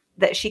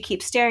that she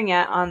keeps staring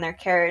at on their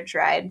carriage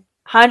ride.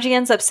 Hanji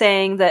ends up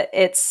saying that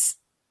it's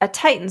a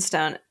Titan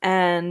stone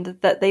and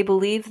that they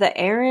believe that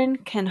Aaron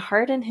can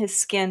harden his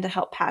skin to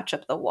help patch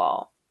up the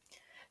wall.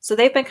 So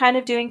they've been kind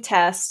of doing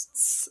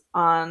tests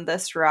on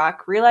this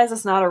rock, realize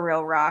it's not a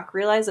real rock,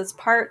 realize it's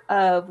part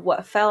of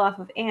what fell off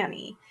of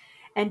Annie,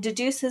 and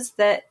deduces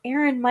that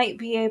Aaron might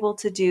be able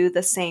to do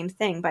the same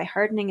thing by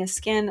hardening his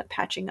skin,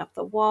 patching up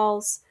the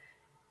walls,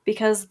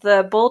 because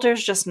the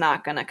boulder's just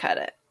not going to cut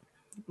it.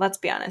 Let's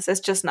be honest, it's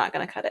just not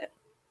going to cut it.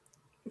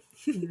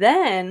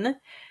 Then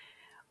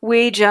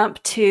we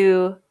jump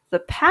to the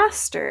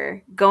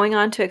pastor going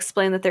on to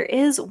explain that there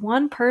is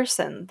one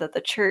person that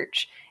the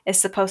church is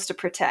supposed to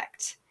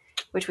protect,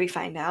 which we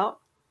find out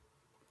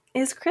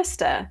is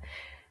Krista,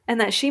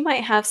 and that she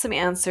might have some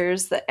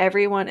answers that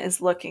everyone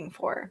is looking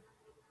for.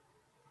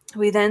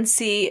 We then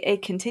see a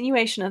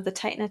continuation of the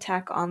Titan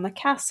attack on the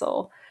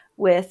castle,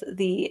 with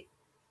the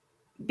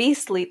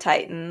beastly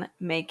Titan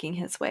making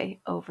his way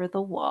over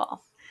the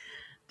wall.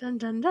 Dun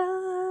dun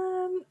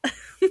dun.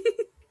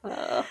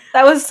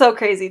 That was so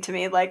crazy to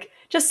me. Like,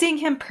 just seeing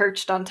him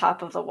perched on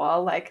top of the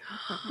wall, like,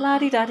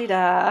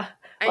 la-di-da-di-da,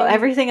 while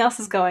everything else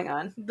is going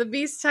on. The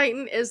Beast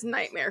Titan is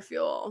nightmare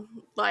fuel.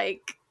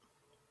 Like,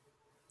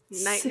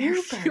 nightmare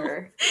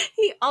fuel.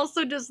 He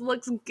also just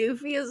looks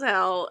goofy as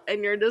hell,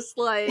 and you're just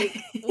like,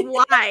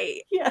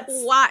 why? Yes.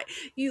 Why?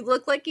 You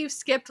look like you've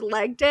skipped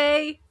leg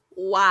day.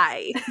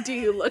 Why do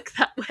you look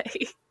that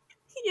way?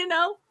 You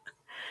know?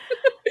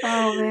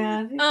 Oh,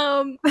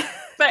 man.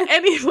 But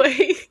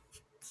anyway,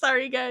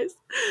 sorry, guys.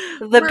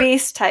 The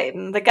Beast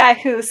Titan, the guy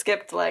who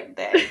skipped leg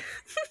day.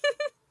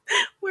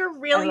 We're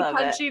really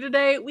punchy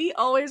today. We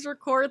always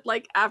record,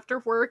 like, after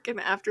work and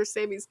after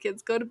Sammy's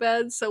kids go to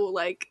bed, so,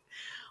 like,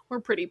 we're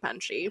pretty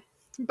punchy.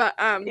 But,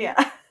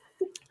 yeah.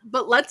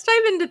 But let's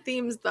dive into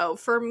themes, though.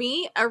 For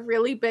me, a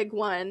really big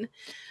one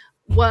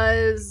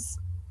was,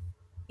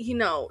 you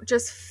know,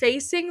 just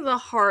facing the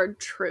hard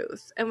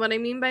truth. And what I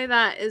mean by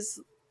that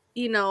is,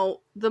 you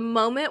know, the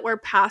moment where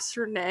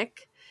Pastor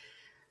Nick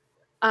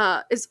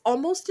is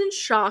almost in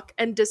shock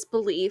and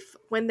disbelief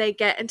when they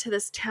get into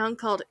this town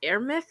called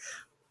Ermich.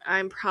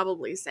 I'm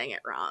probably saying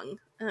it wrong.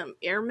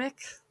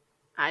 Ermich.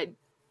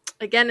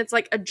 Again, it's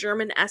like a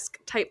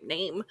German-esque type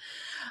name.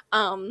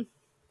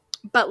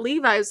 But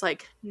Levi's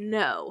like,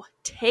 no,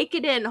 take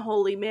it in,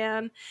 holy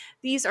man.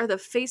 These are the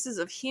faces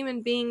of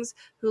human beings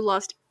who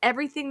lost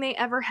everything they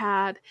ever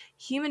had.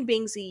 Human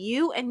beings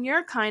you and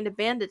your kind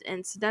abandoned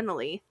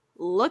incidentally.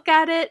 Look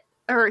at it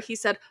or he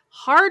said,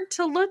 hard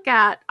to look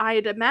at,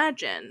 I'd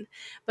imagine.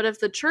 But if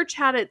the church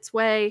had its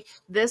way,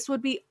 this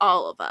would be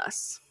all of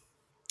us.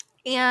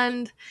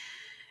 And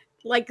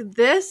like,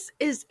 this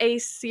is a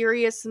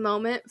serious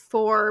moment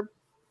for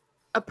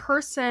a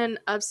person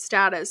of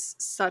status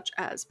such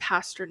as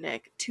Pastor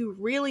Nick to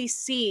really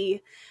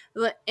see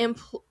the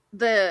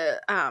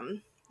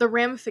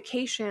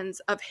ramifications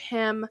of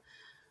him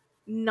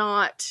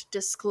not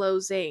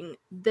disclosing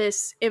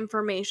this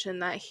information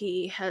that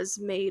he has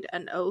made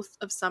an oath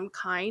of some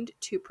kind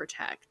to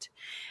protect.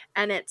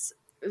 And it's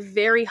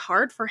very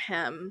hard for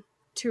him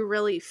to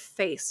really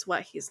face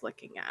what he's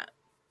looking at.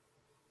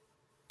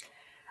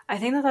 I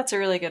think that that's a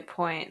really good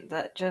point.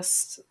 That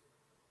just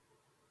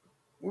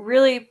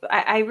really,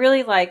 I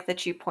really like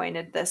that you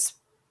pointed this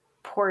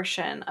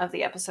portion of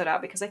the episode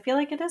out, because I feel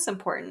like it is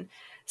important.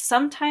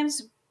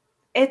 Sometimes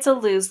it's a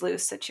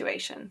lose-lose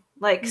situation.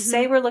 Like,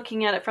 say we're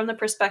looking at it from the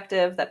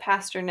perspective that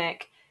Pastor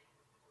Nick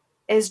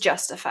is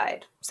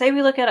justified. Say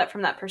we look at it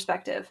from that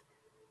perspective.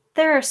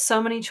 There are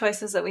so many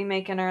choices that we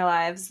make in our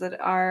lives that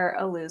are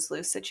a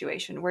lose-lose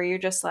situation, where you're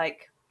just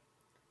like,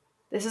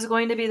 this is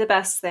going to be the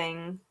best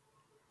thing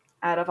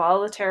out of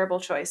all the terrible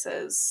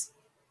choices.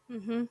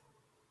 Mm-hmm.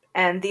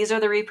 And these are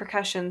the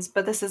repercussions,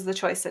 but this is the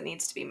choice that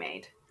needs to be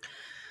made.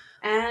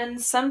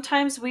 And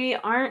sometimes we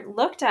aren't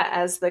looked at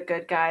as the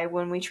good guy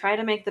when we try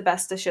to make the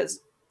best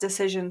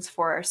decisions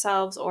for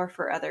ourselves or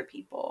for other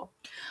people.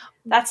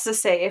 That's to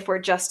say, if we're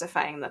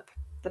justifying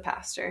the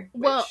pastor.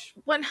 Well,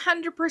 which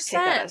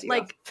 100%.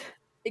 Like,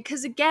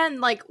 because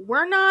again, like,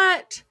 we're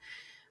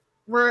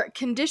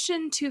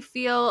conditioned to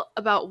feel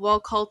about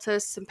wall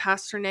cultists and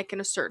Pastor Nick in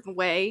a certain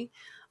way.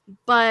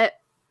 But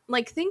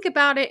like, think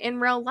about it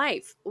in real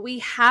life. We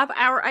have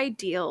our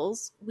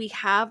ideals, we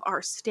have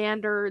our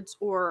standards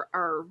or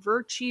our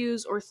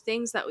virtues or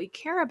things that we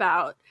care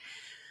about.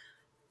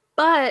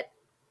 But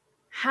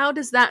how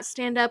does that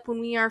stand up when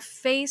we are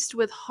faced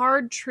with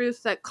hard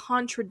truth that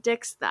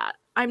contradicts that?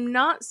 I'm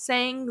not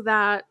saying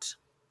that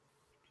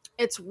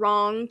it's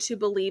wrong to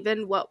believe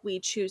in what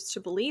we choose to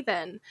believe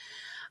in,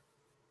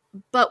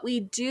 but we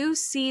do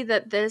see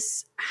that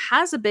this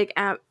has a big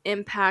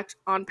impact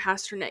on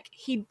Pastor Nick.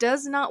 He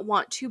does not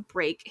want to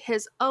break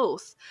his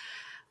oath,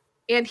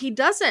 and he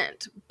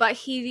doesn't,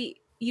 but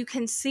you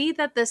can see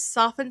that this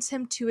softens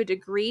him to a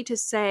degree to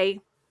say,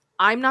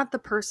 I'm not the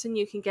person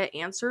you can get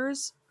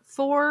answers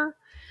to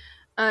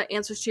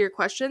your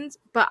questions,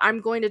 but I'm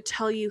going to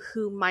tell you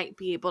who might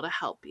be able to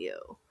help you.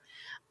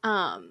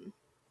 And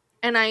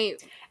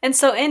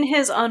so in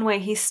his own way,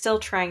 he's still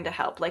trying to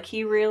help. Like,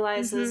 he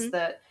realizes mm-hmm.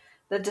 that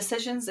the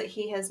decisions that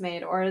he has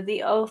made or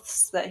the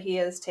oaths that he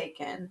has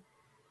taken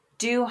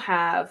do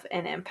have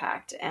an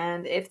impact.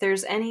 And if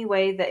there's any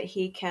way that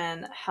he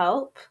can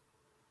help,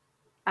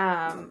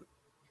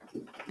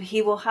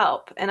 he will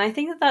help. And I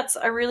think that that's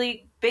a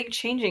really big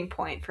changing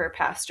point for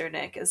Pastor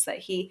Nick, is that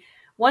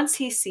once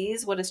he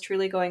sees what is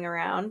truly going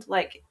around,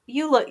 like,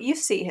 you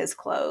see his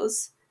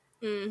clothes.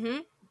 Mm-hmm.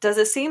 Does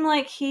it seem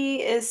like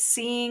he is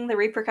seeing the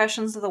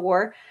repercussions of the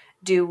war?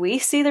 Do we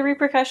see the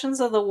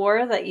repercussions of the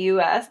war that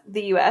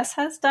the U.S.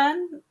 has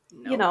done?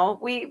 Nope. You know,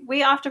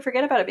 we often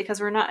forget about it because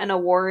we're not in a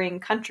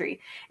warring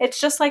country. It's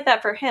just like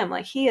that for him.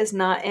 Like, he is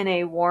not in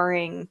a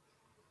warring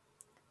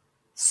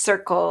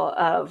circle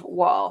of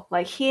wall.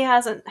 Like, he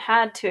hasn't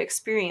had to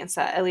experience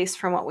that, at least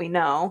from what we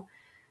know.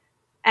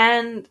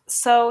 And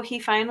so he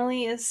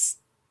finally is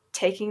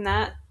taking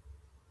that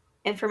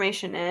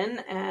information in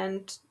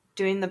and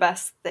doing the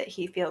best that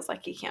he feels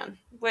like he can,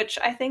 which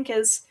I think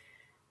is,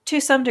 to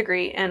some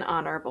degree, an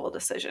honorable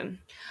decision.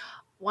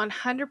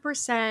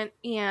 100%.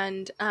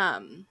 And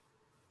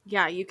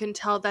yeah, you can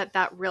tell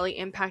that really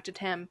impacted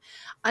him.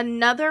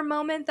 Another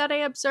moment that I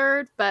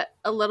observed, but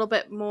a little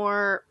bit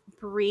more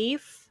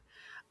brief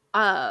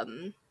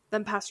than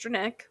Pastor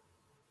Nick,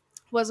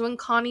 was when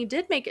Connie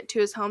did make it to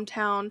his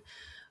hometown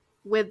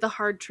with the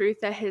hard truth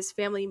that his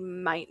family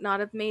might not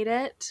have made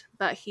it,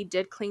 but he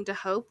did cling to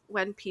hope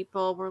when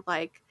people were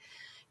like,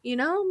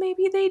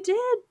 maybe they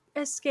did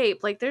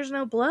escape. Like, there's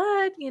no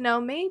blood,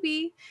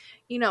 maybe.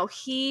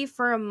 He,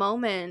 for a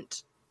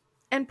moment,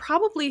 and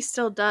probably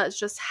still does,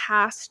 just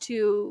has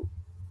to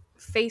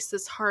face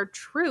this hard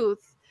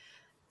truth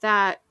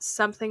that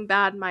something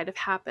bad might have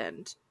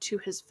happened to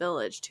his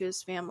village, to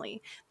his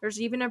family. There's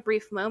even a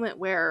brief moment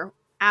where,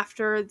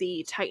 after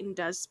the Titan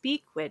does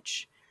speak,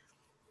 which,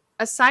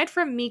 aside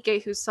from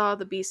Mike, who saw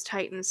the Beast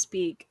Titan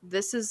speak,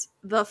 this is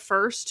the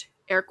first,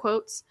 air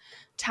quotes,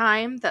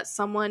 time that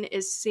someone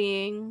is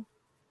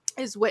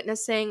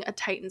witnessing a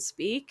Titan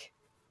speak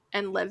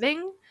and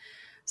living.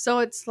 So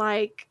it's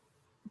like,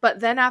 but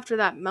then after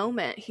that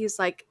moment, he's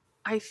like,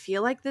 I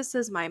feel like this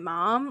is my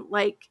mom.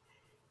 Like,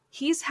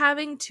 he's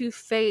having to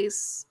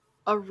face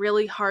a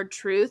really hard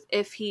truth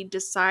if he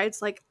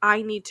decides, like,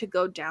 I need to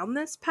go down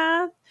this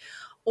path,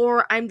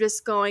 or I'm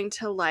just going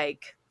to,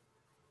 like,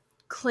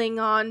 cling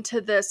on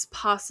to this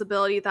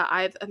possibility that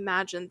I've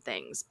imagined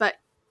things. But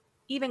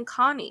even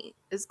Connie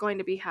is going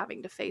to be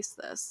having to face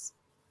this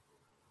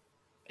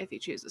if he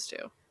chooses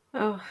to.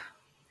 Oh,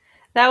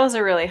 That was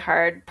a really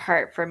hard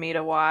part for me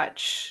to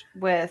watch,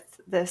 with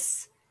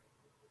this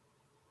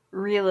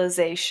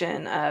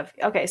realization of,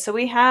 okay, so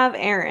we have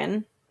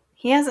Aaron.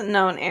 He hasn't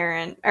known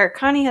Aaron, or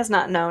Connie has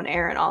not known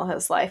Aaron all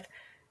his life.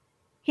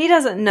 He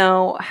doesn't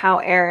know how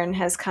Aaron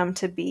has come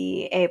to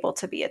be able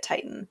to be a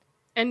Titan,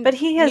 And but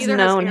he has neither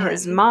has known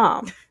his Aaron.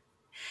 mom.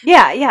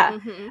 Yeah, yeah.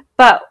 Mm-hmm.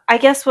 But I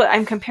guess what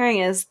I'm comparing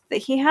is that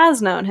he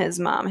has known his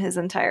mom his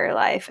entire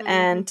life, Mm-hmm.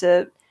 and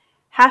to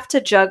have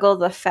to juggle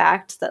the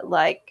fact that,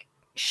 like,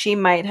 she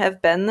might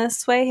have been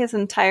this way his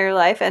entire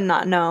life and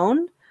not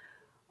known,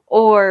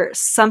 or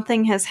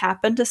something has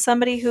happened to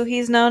somebody who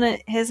he's known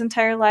his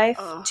entire life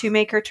Ugh. to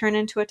make her turn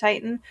into a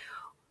Titan,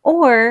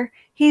 or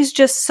he's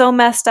just so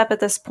messed up at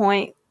this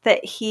point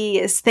that he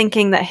is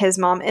thinking that his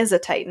mom is a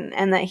Titan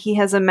and that he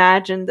has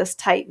imagined this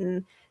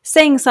Titan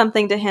saying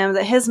something to him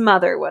that his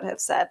mother would have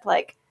said.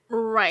 Like,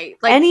 Right.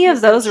 Like any of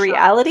he's in those shock.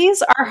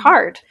 realities are Mhm.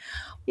 hard.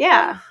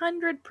 Yeah.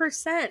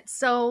 100%.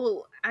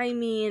 So, I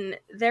mean,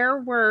 there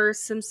were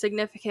some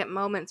significant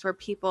moments where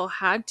people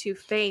had to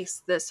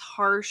face this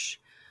harsh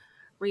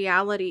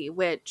reality,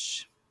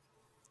 which,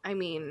 I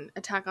mean,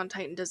 Attack on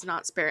Titan does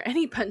not spare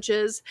any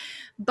punches,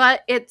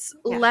 but it's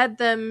Yeah. led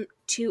them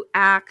to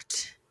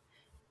act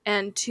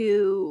and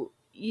to,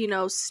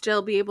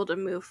 still be able to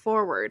move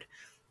forward.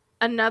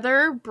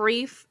 Another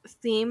brief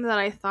theme that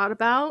I thought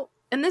about,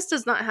 and this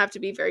does not have to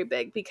be very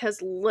big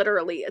because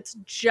literally it's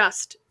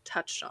just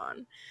touched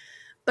on,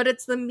 but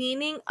it's the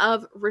meaning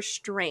of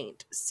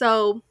restraint.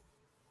 So,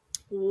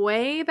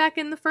 way back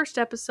in the first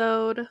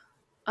episode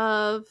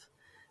of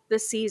the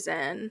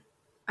season,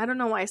 I don't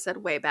know why I said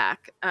way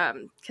back,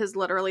 because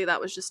literally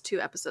that was just 2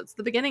 episodes.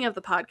 The beginning of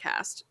the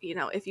podcast,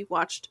 if you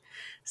watched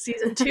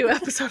season 2,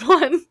 episode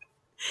 1,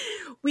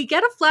 we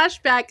get a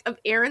flashback of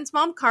Aaron's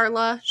mom,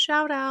 Carla,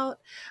 shout out,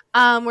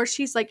 where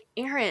she's like,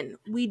 Aaron,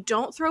 we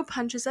don't throw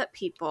punches at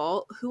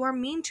people who are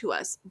mean to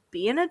us.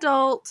 Be an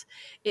adult.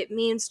 It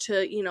means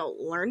to,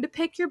 learn to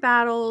pick your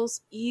battles.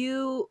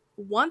 You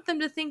want them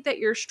to think that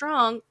you're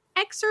strong.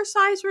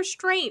 Exercise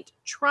restraint.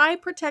 Try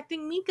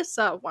protecting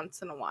Mikasa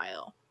once in a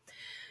while.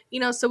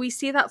 So we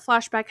see that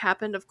flashback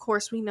happen. Of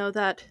course, we know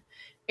that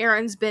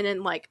Aaron's been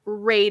in like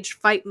rage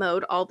fight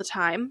mode all the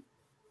time.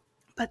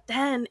 But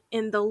then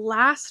in the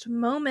last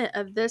moment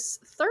of this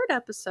third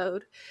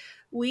episode,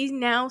 we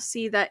now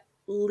see that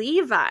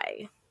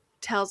Levi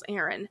tells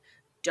Aaron,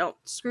 don't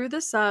screw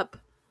this up.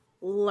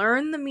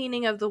 Learn the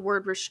meaning of the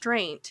word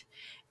restraint.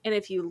 And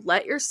if you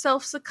let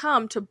yourself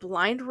succumb to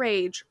blind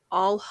rage,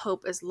 all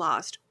hope is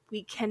lost.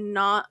 We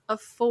cannot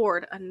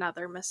afford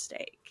another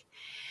mistake.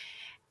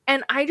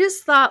 And I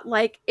just thought,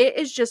 like, it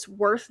is just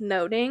worth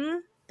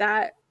noting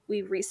that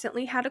we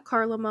recently had a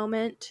Carla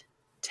moment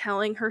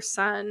telling her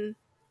son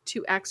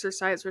to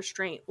exercise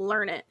restraint,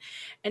 learn it.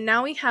 And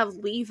now we have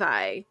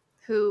Levi,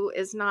 who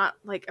is not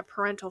like a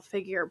parental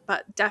figure,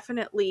 but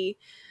definitely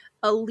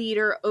a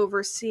leader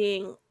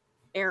overseeing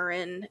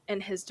Aaron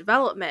and his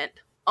development,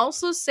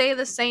 also say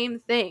the same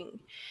thing.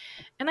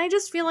 And I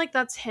just feel like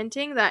that's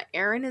hinting that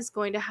Aaron is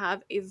going to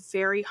have a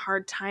very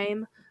hard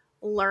time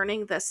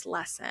learning this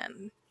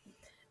lesson.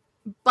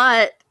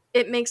 But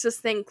it makes us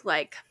think,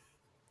 like,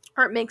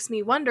 or it makes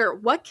me wonder,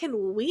 what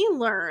can we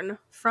learn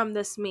from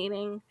this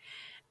meeting,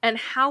 and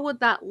how would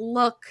that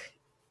look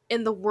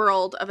in the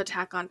world of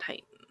Attack on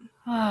Titan?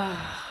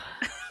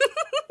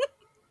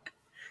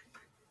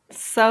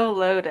 So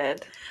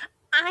loaded.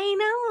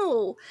 I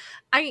know.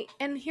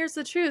 And here's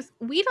the truth.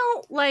 We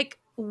don't like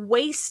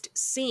waste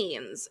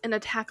scenes in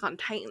Attack on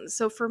Titan.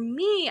 So for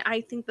me,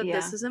 I think that Yeah.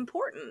 this is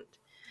important.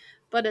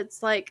 But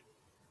it's like,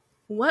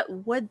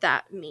 what would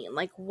that mean?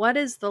 Like, what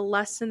is the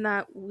lesson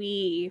that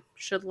we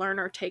should learn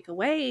or take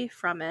away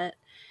from it?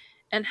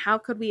 And how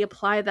could we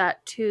apply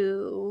that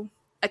to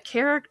a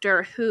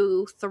character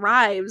who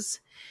thrives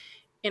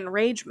in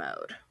rage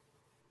mode?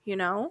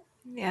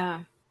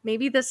 Yeah.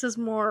 Maybe this is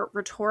more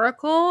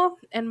rhetorical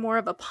and more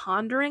of a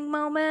pondering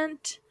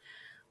moment,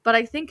 but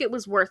I think it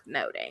was worth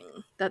noting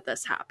that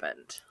this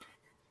happened.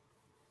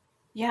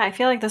 Yeah, I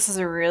feel like this is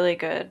a really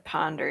good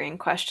pondering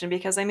question,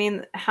 because, I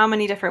mean, how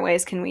many different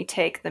ways can we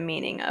take the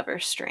meaning of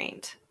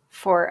restraint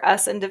for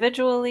us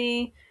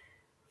individually,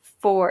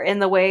 for in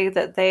the way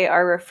that they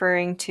are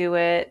referring to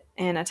it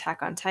in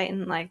Attack on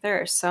Titan? Like,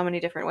 there are so many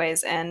different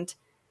ways, and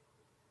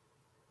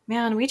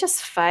man, we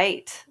just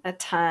fight a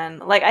ton.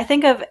 Like, I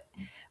think of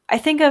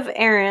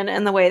Aaron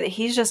and the way that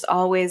he's just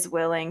always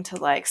willing to,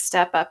 like,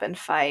 step up and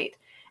fight.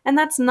 And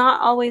that's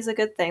not always a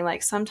good thing.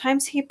 Like,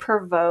 sometimes he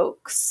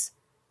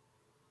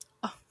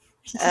Oh,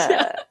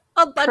 yeah,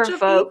 uh, a bunch of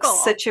provokes people.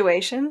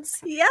 situations.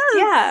 Yes.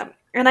 Yeah.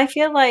 And I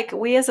feel like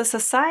we as a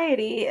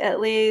society, at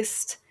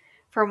least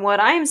from what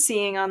I'm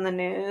seeing on the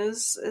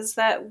news, is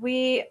that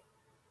we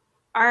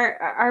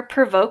are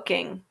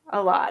provoking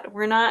a lot.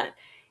 We're not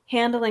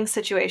handling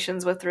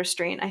situations with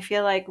restraint. I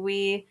feel like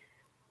we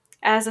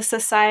as a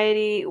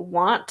society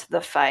want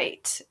the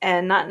fight,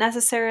 and not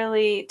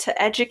necessarily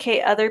to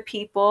educate other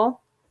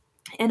people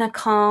in a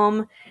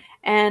calm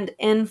and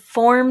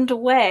informed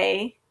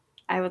way.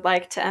 I would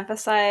like to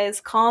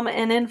emphasize calm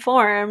and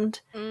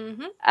informed.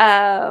 Mm-hmm.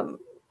 Um,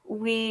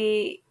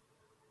 we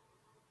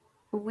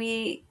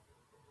we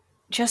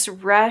just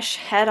rush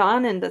head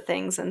on into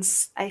things, and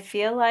I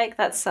feel like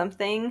that's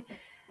something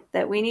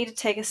that we need to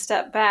take a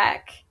step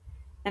back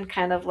and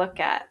kind of look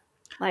at.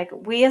 Like,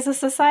 we as a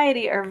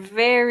society are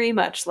very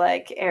much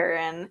like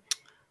Aaron,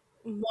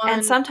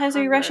 and sometimes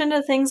we rush 100.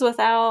 into things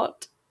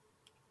without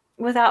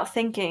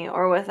thinking,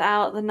 or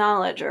without the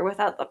knowledge, or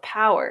without the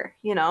power,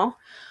 you know?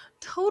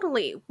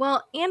 Totally.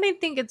 Well, and I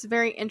think it's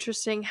very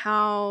interesting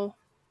how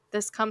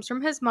this comes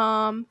from his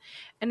mom,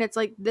 and it's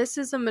like this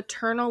is a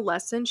maternal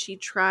lesson she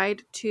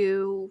tried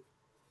to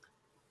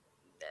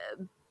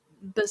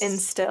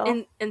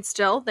Instill.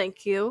 instill,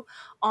 thank you,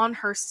 on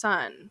her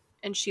son,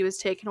 and she was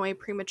taken away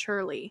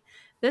prematurely.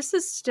 This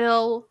is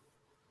still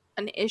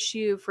an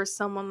issue for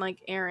someone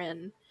like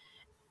Aaron,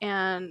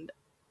 and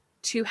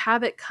to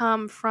have it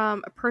come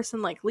from a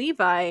person like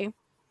Levi,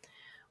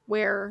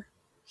 where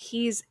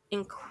he's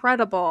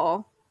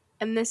incredible,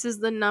 and this is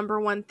the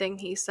number one thing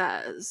he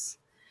says.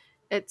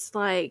 It's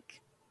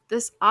like,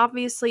 this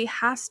obviously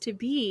has to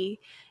be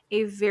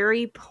a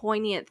very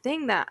poignant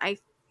thing that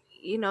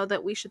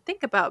that we should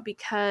think about,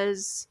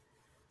 because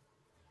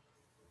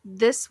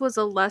this was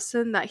a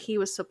lesson that he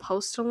was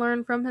supposed to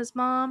learn from his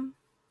mom,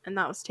 and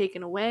that was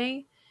taken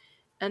away.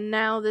 And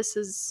now this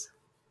is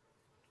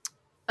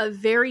a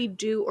very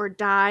do or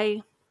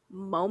die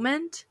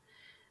moment.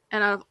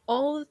 And out of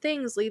all the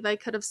things Levi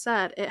could have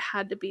said, it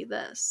had to be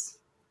this,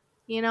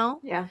 you know?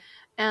 Yeah.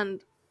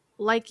 And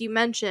like you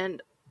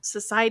mentioned,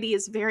 society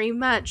is very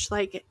much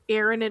like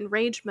Aaron in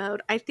rage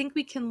mode. I think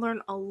we can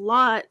learn a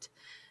lot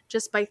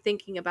just by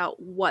thinking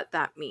about what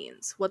that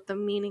means, what the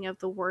meaning of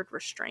the word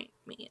restraint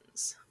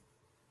means.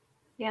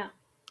 Yeah.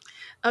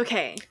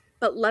 Okay,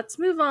 but let's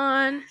move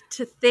on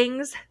to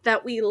things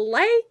that we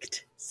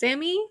liked.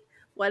 Sammy,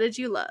 what did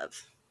you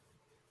love?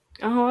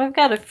 Oh, I've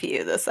got a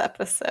few this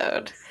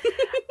episode.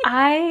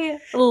 I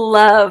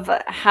love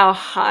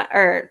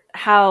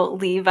how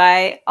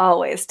Levi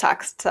always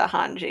talks to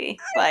Hanji.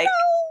 Like,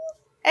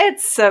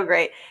 it's so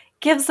great.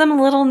 Gives them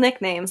little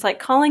nicknames, like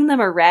calling them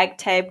a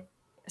ragtag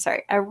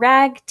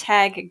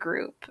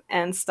group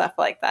and stuff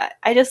like that.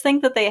 I just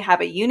think that they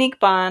have a unique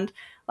bond,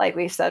 like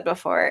we've said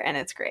before, and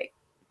it's great.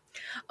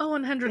 Oh,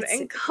 100. It's And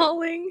super cool.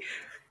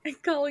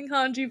 calling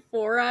Hanji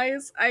Four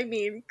Eyes, I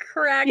mean,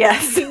 cracks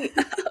Yes. me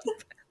up.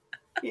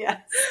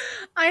 Yes.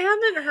 I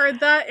haven't heard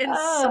that in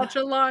such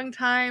a long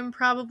time.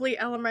 Probably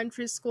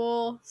elementary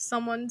school,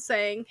 someone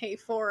saying, "Hey,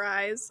 Four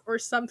Eyes," or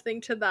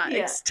something to that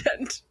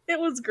extent. It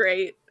was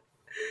great.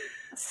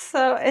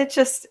 So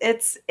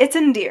it's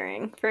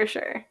endearing for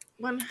sure.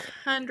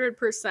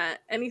 100%.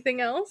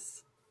 Anything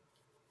else?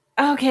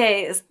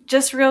 Okay,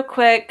 just real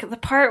quick, the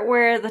part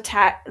where the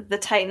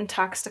Titan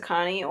talks to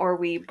Connie, or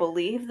we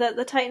believe that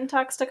the Titan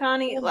talks to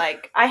Connie,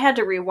 like, I had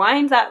to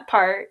rewind that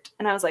part,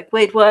 and I was like,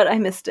 wait, what? I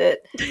missed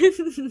it.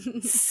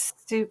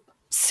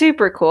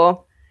 Super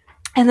cool.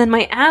 And then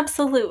my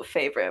absolute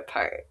favorite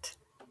part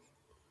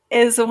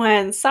is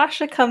when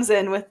Sasha comes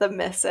in with the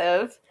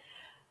missive,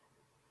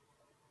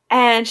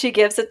 and she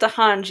gives it to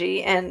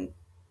Hanji, and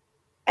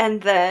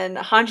then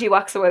Hanji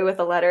walks away with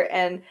a letter,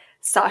 and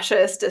Sasha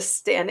is just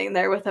standing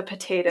there with a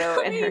potato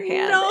in her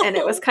hand. And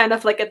it was kind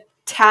of like a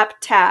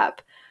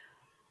tap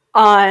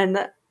on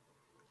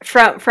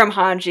from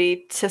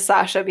Hanji to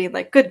Sasha, being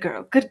like, good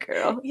girl, good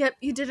girl. Yep,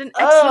 you did an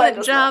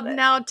excellent job.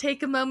 Now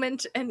take a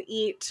moment and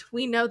eat.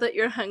 We know that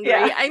you're hungry.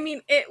 Yeah. I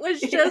mean, it was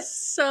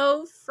just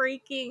so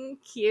freaking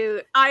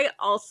cute. I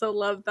also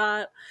love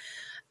that.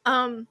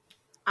 I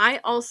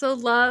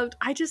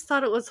just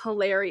thought it was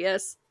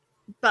hilarious,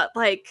 but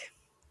like,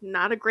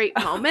 not a great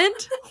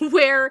moment,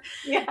 where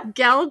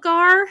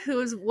Galgar, who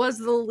was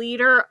the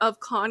leader of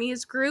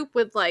Connie's group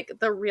with like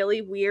the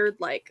really weird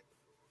like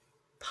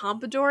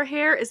pompadour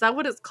hair, is that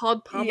what it's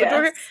called?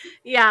 Pompadour?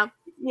 Yes.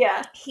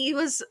 Yeah. He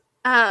was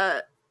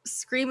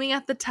screaming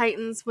at the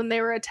Titans when they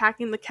were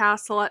attacking the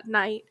castle at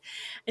night,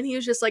 and he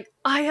was just like,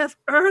 I have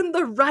earned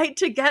the right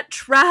to get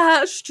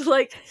trashed.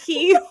 Like,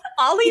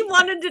 all he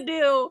wanted to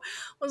do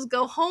was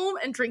go home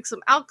and drink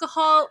some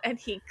alcohol, and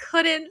he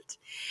couldn't.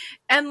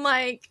 And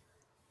like,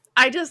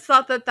 I just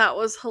thought that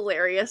was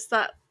hilarious,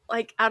 that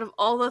like, out of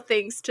all the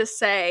things to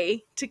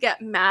say, to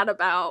get mad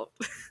about,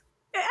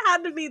 it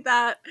had to be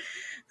that.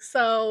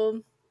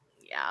 So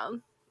yeah.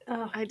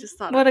 I just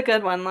thought, what a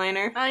good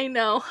one-liner. I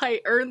know,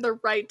 I earned the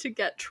right to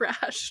get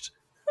trashed.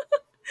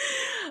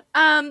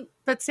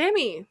 But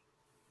Sammy,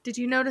 did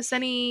you notice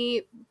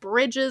any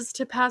bridges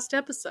to past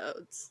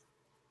episodes?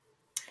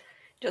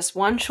 Just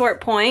one short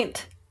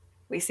point.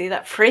 We see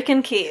that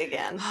freaking key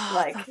again.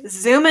 Like,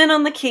 zoom in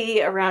on the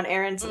key around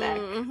Aaron's neck.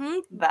 Mm-hmm.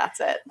 That's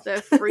it.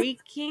 The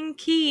freaking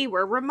key.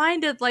 We're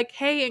reminded, like,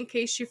 hey, in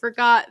case you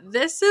forgot,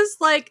 this is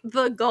like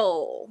the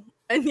goal.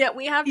 And yet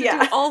we have to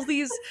do all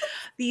these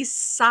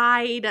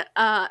side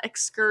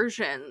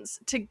excursions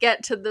to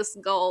get to this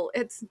goal.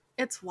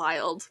 It's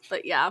wild,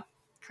 but yeah,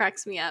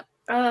 cracks me up.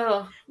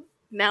 Oh,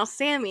 now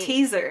Sammy,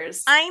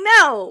 teasers. I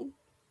know.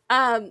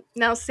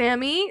 Now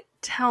Sammy,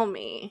 tell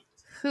me,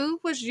 who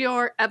was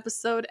your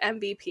episode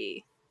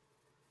MVP?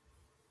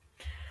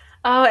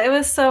 Oh, it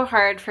was so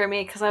hard for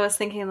me because I was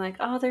thinking like,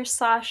 oh, there's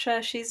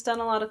Sasha. She's done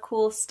a lot of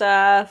cool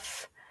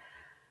stuff.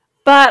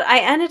 But I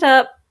ended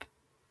up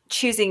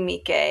choosing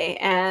Mike,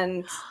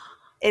 and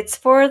it's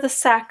for the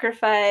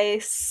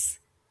sacrifice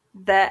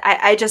that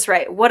I just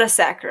write, what a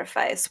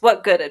sacrifice.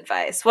 What good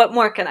advice. What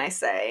more can I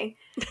say?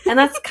 And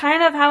that's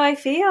kind of how I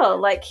feel.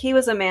 Like he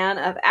was a man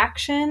of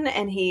action,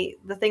 and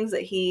the things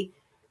that he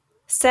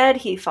said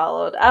he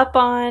followed up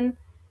on.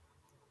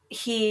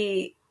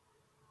 He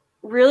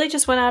really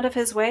just went out of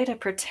his way to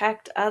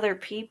protect other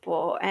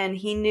people, and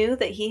he knew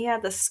that he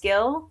had the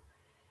skill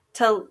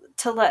to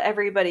let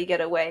everybody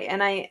get away.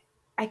 And I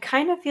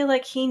kind of feel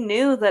like he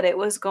knew that it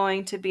was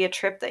going to be a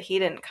trip that he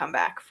didn't come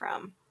back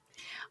from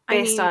I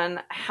based mean,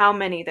 on how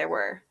many there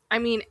were.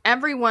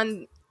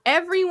 everyone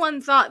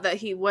thought that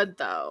he would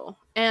though.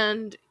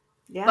 But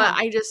Yeah.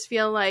 I just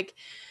feel like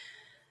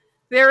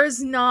there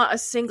is not a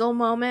single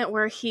moment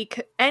where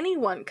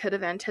anyone could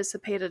have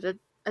anticipated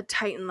a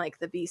Titan like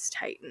the Beast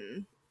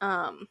Titan.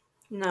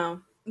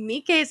 No.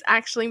 Mike is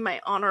actually my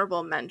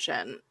honorable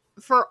mention.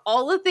 For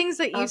all the things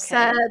that you Okay.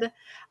 said,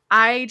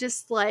 I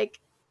just like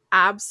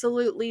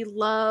absolutely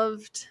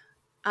loved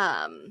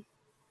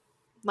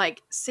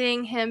like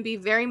seeing him be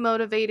very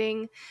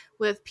motivating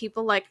with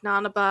people like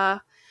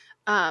Nanaba,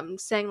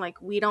 saying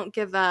like we don't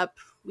give up,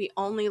 we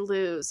only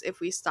lose if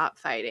we stop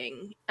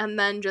fighting, and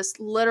then just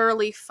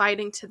literally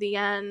fighting to the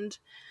end.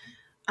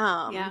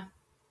 Yeah.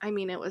 I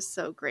mean, it was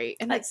so great,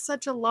 and Like, it's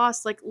such a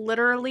loss, like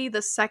literally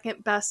the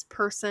second best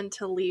person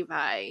to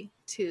Levi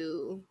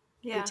to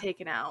be yeah.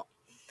 taken out.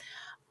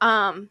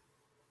 um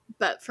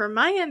but for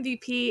my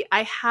MVP,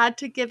 I had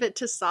to give it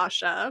to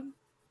Sasha.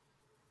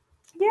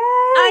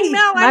 I Yay!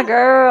 know, My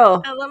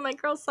girl. I love my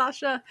girl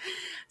Sasha.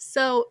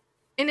 So,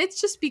 and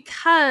it's just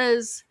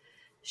because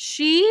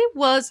she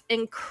was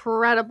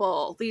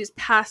incredible these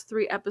past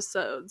 3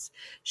 episodes.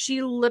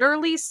 She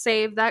literally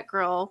saved that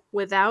girl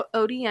without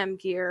ODM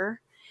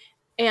gear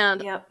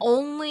and Yep.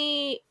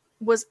 only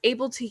was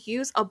able to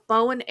use a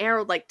bow and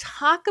arrow. Like,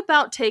 talk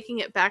about taking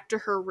it back to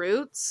her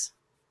roots.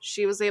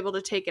 She was able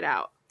to take it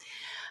out.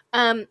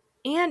 Um,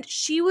 and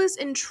she was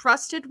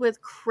entrusted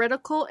with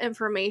critical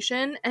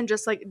information and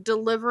just like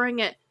delivering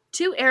it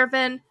to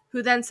Ervin,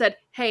 who then said,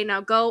 "Hey, now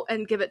go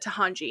and give it to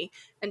Hanji,"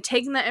 and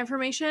taking that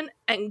information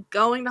and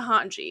going to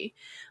Hanji.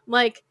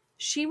 Like,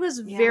 she was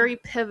Yeah. very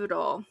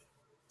pivotal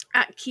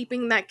at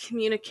keeping that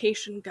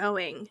communication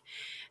going.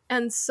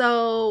 And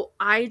so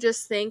I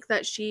just think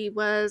that she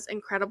was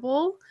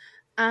incredible.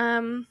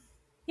 Um,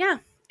 yeah.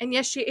 And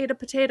yes, she ate a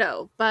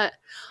potato, but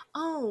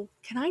oh,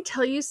 can I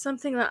tell you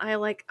something that I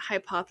like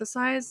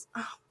hypothesize?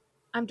 Oh,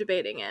 I'm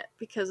debating it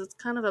because it's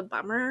kind of a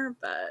bummer,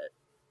 but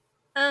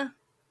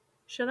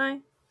should I?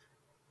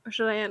 Or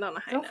should I end on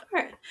a high Go note? for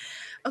it.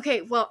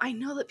 Okay, well, I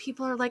know that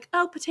people are like,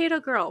 "Oh, potato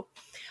girl."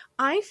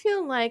 I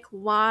feel like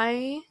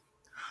why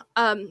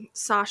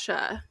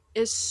Sasha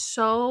is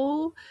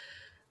so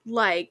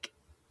like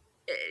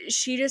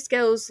she just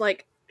goes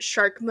like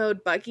shark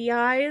mode buggy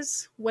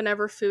eyes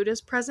whenever food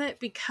is present,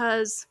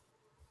 because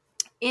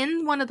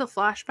in one of the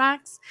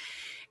flashbacks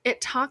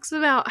it talks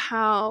about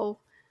how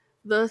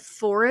the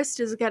forest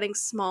is getting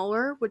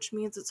smaller, which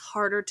means it's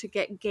harder to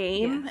get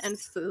game and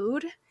Yes.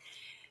 food.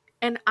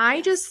 And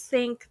I just Yes.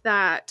 think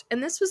that,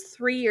 and this was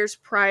 3 years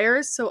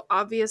prior, so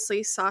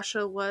obviously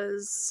Sasha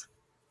was,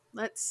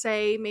 let's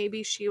say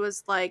maybe she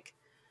was like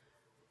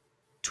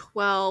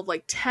 12,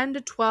 like 10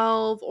 to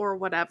 12 or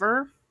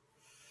whatever.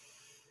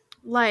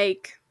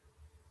 Like,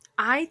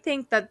 I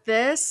think that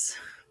this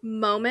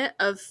moment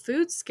of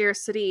food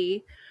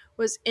scarcity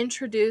was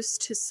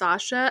introduced to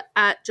Sasha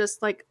at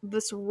just like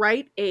this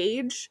right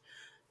age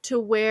to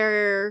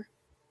where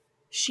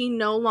she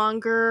no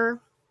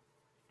longer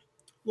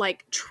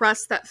like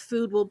trusts that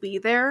food will be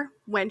there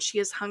when she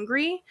is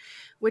hungry,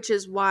 which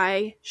is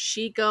why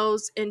she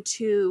goes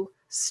into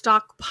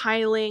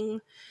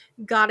stockpiling,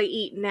 gotta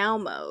eat now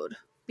mode,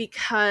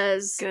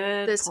 because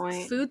Good this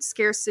point. food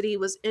scarcity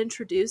was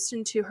introduced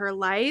into her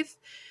life,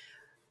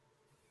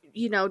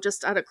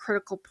 just at a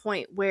critical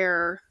point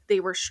where they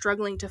were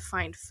struggling to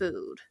find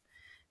food.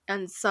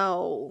 And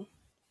so,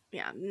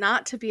 yeah,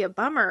 not to be a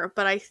bummer,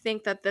 but I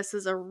think that this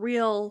is a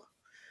real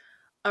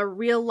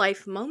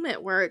life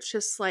moment where it's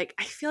just like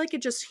I feel like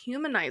it just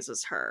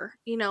humanizes her.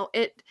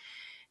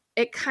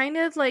 It kind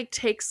of like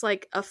takes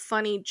like a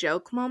funny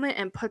joke moment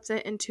and puts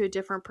it into a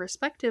different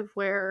perspective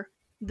where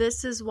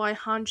this is why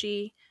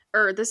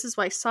this is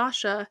why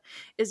Sasha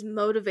is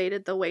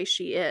motivated the way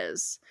she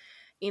is.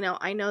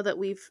 I know that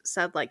we've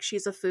said like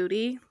she's a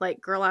foodie,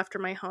 like girl after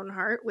my own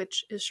heart,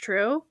 which is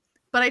true.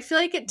 But I feel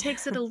like it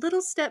takes it a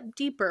little step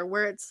deeper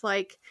where it's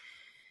like,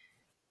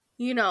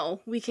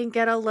 we can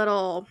get a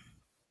little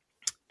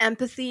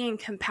empathy and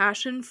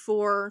compassion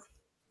for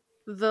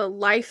the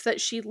life that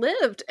she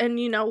lived and,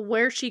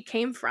 where she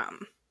came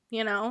from,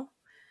 you know?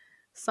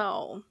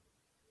 So,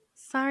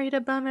 sorry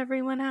to bum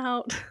everyone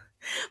out.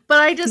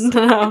 But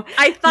No.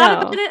 I thought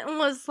about No. it and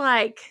was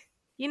like,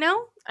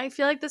 I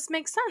feel like this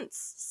makes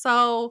sense.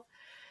 So,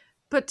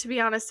 but to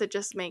be honest, it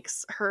just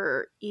makes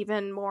her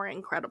even more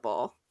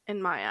incredible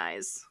in my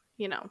eyes.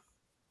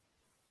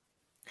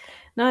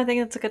 No, I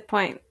think that's a good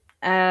point.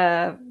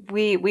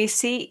 We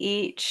see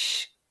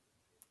each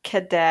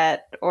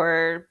cadet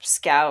or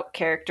scout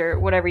character,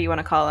 whatever you want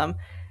to call them,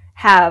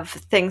 have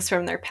things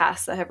from their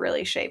past that have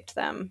really shaped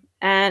them,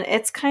 and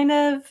it's kind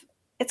of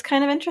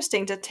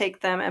interesting to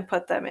take them and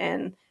put them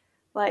in,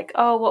 like,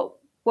 oh,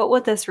 what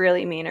would this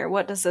really mean, or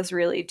what does this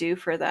really do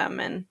for them?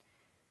 And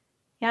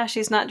yeah,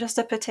 she's not just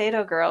a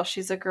potato girl;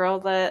 she's a girl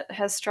that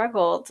has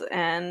struggled,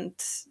 and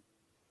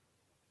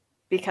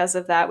because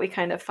of that, we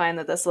kind of find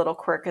that this little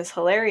quirk is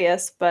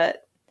hilarious,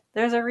 but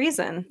there's a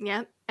reason.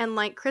 Yeah. And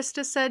like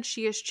Krista said,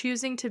 she is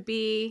choosing to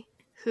be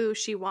who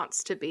she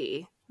wants to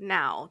be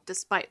now,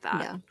 despite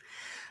that. Yeah.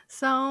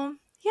 So,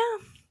 yeah.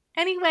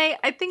 Anyway,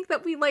 I think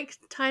that we like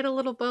tied a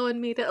little bow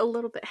and made it a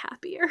little bit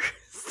happier.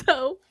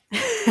 So,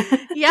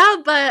 yeah,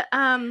 but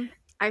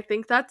I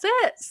think that's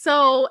it.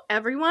 So,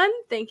 everyone,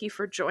 thank you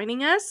for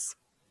joining us.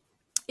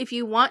 If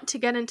you want to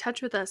get in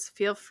touch with us,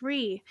 feel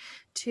free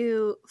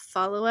to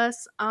follow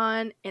us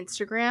on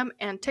Instagram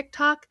and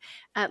TikTok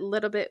at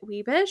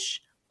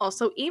littlebitweebish.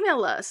 Also,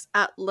 email us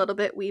at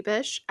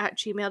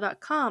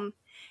littlebitweebish@gmail.com.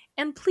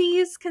 And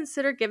please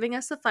consider giving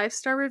us a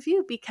 5-star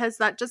review, because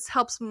that just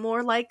helps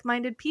more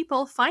like-minded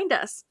people find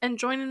us and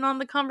join in on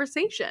the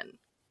conversation.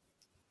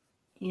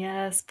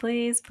 Yes,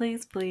 please,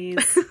 please,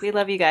 please. We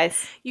love you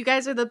guys. You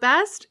guys are the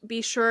best.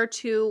 Be sure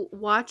to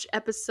watch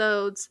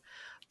episodes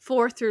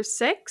 4 through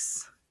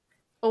 6,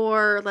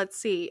 or let's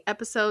see,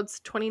 episodes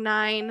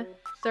 29,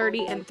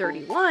 30, and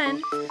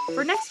 31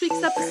 for next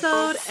week's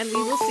episode, and we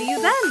will see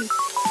you then.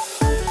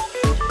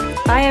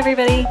 Bye,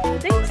 everybody.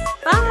 Thanks.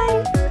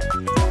 Bye.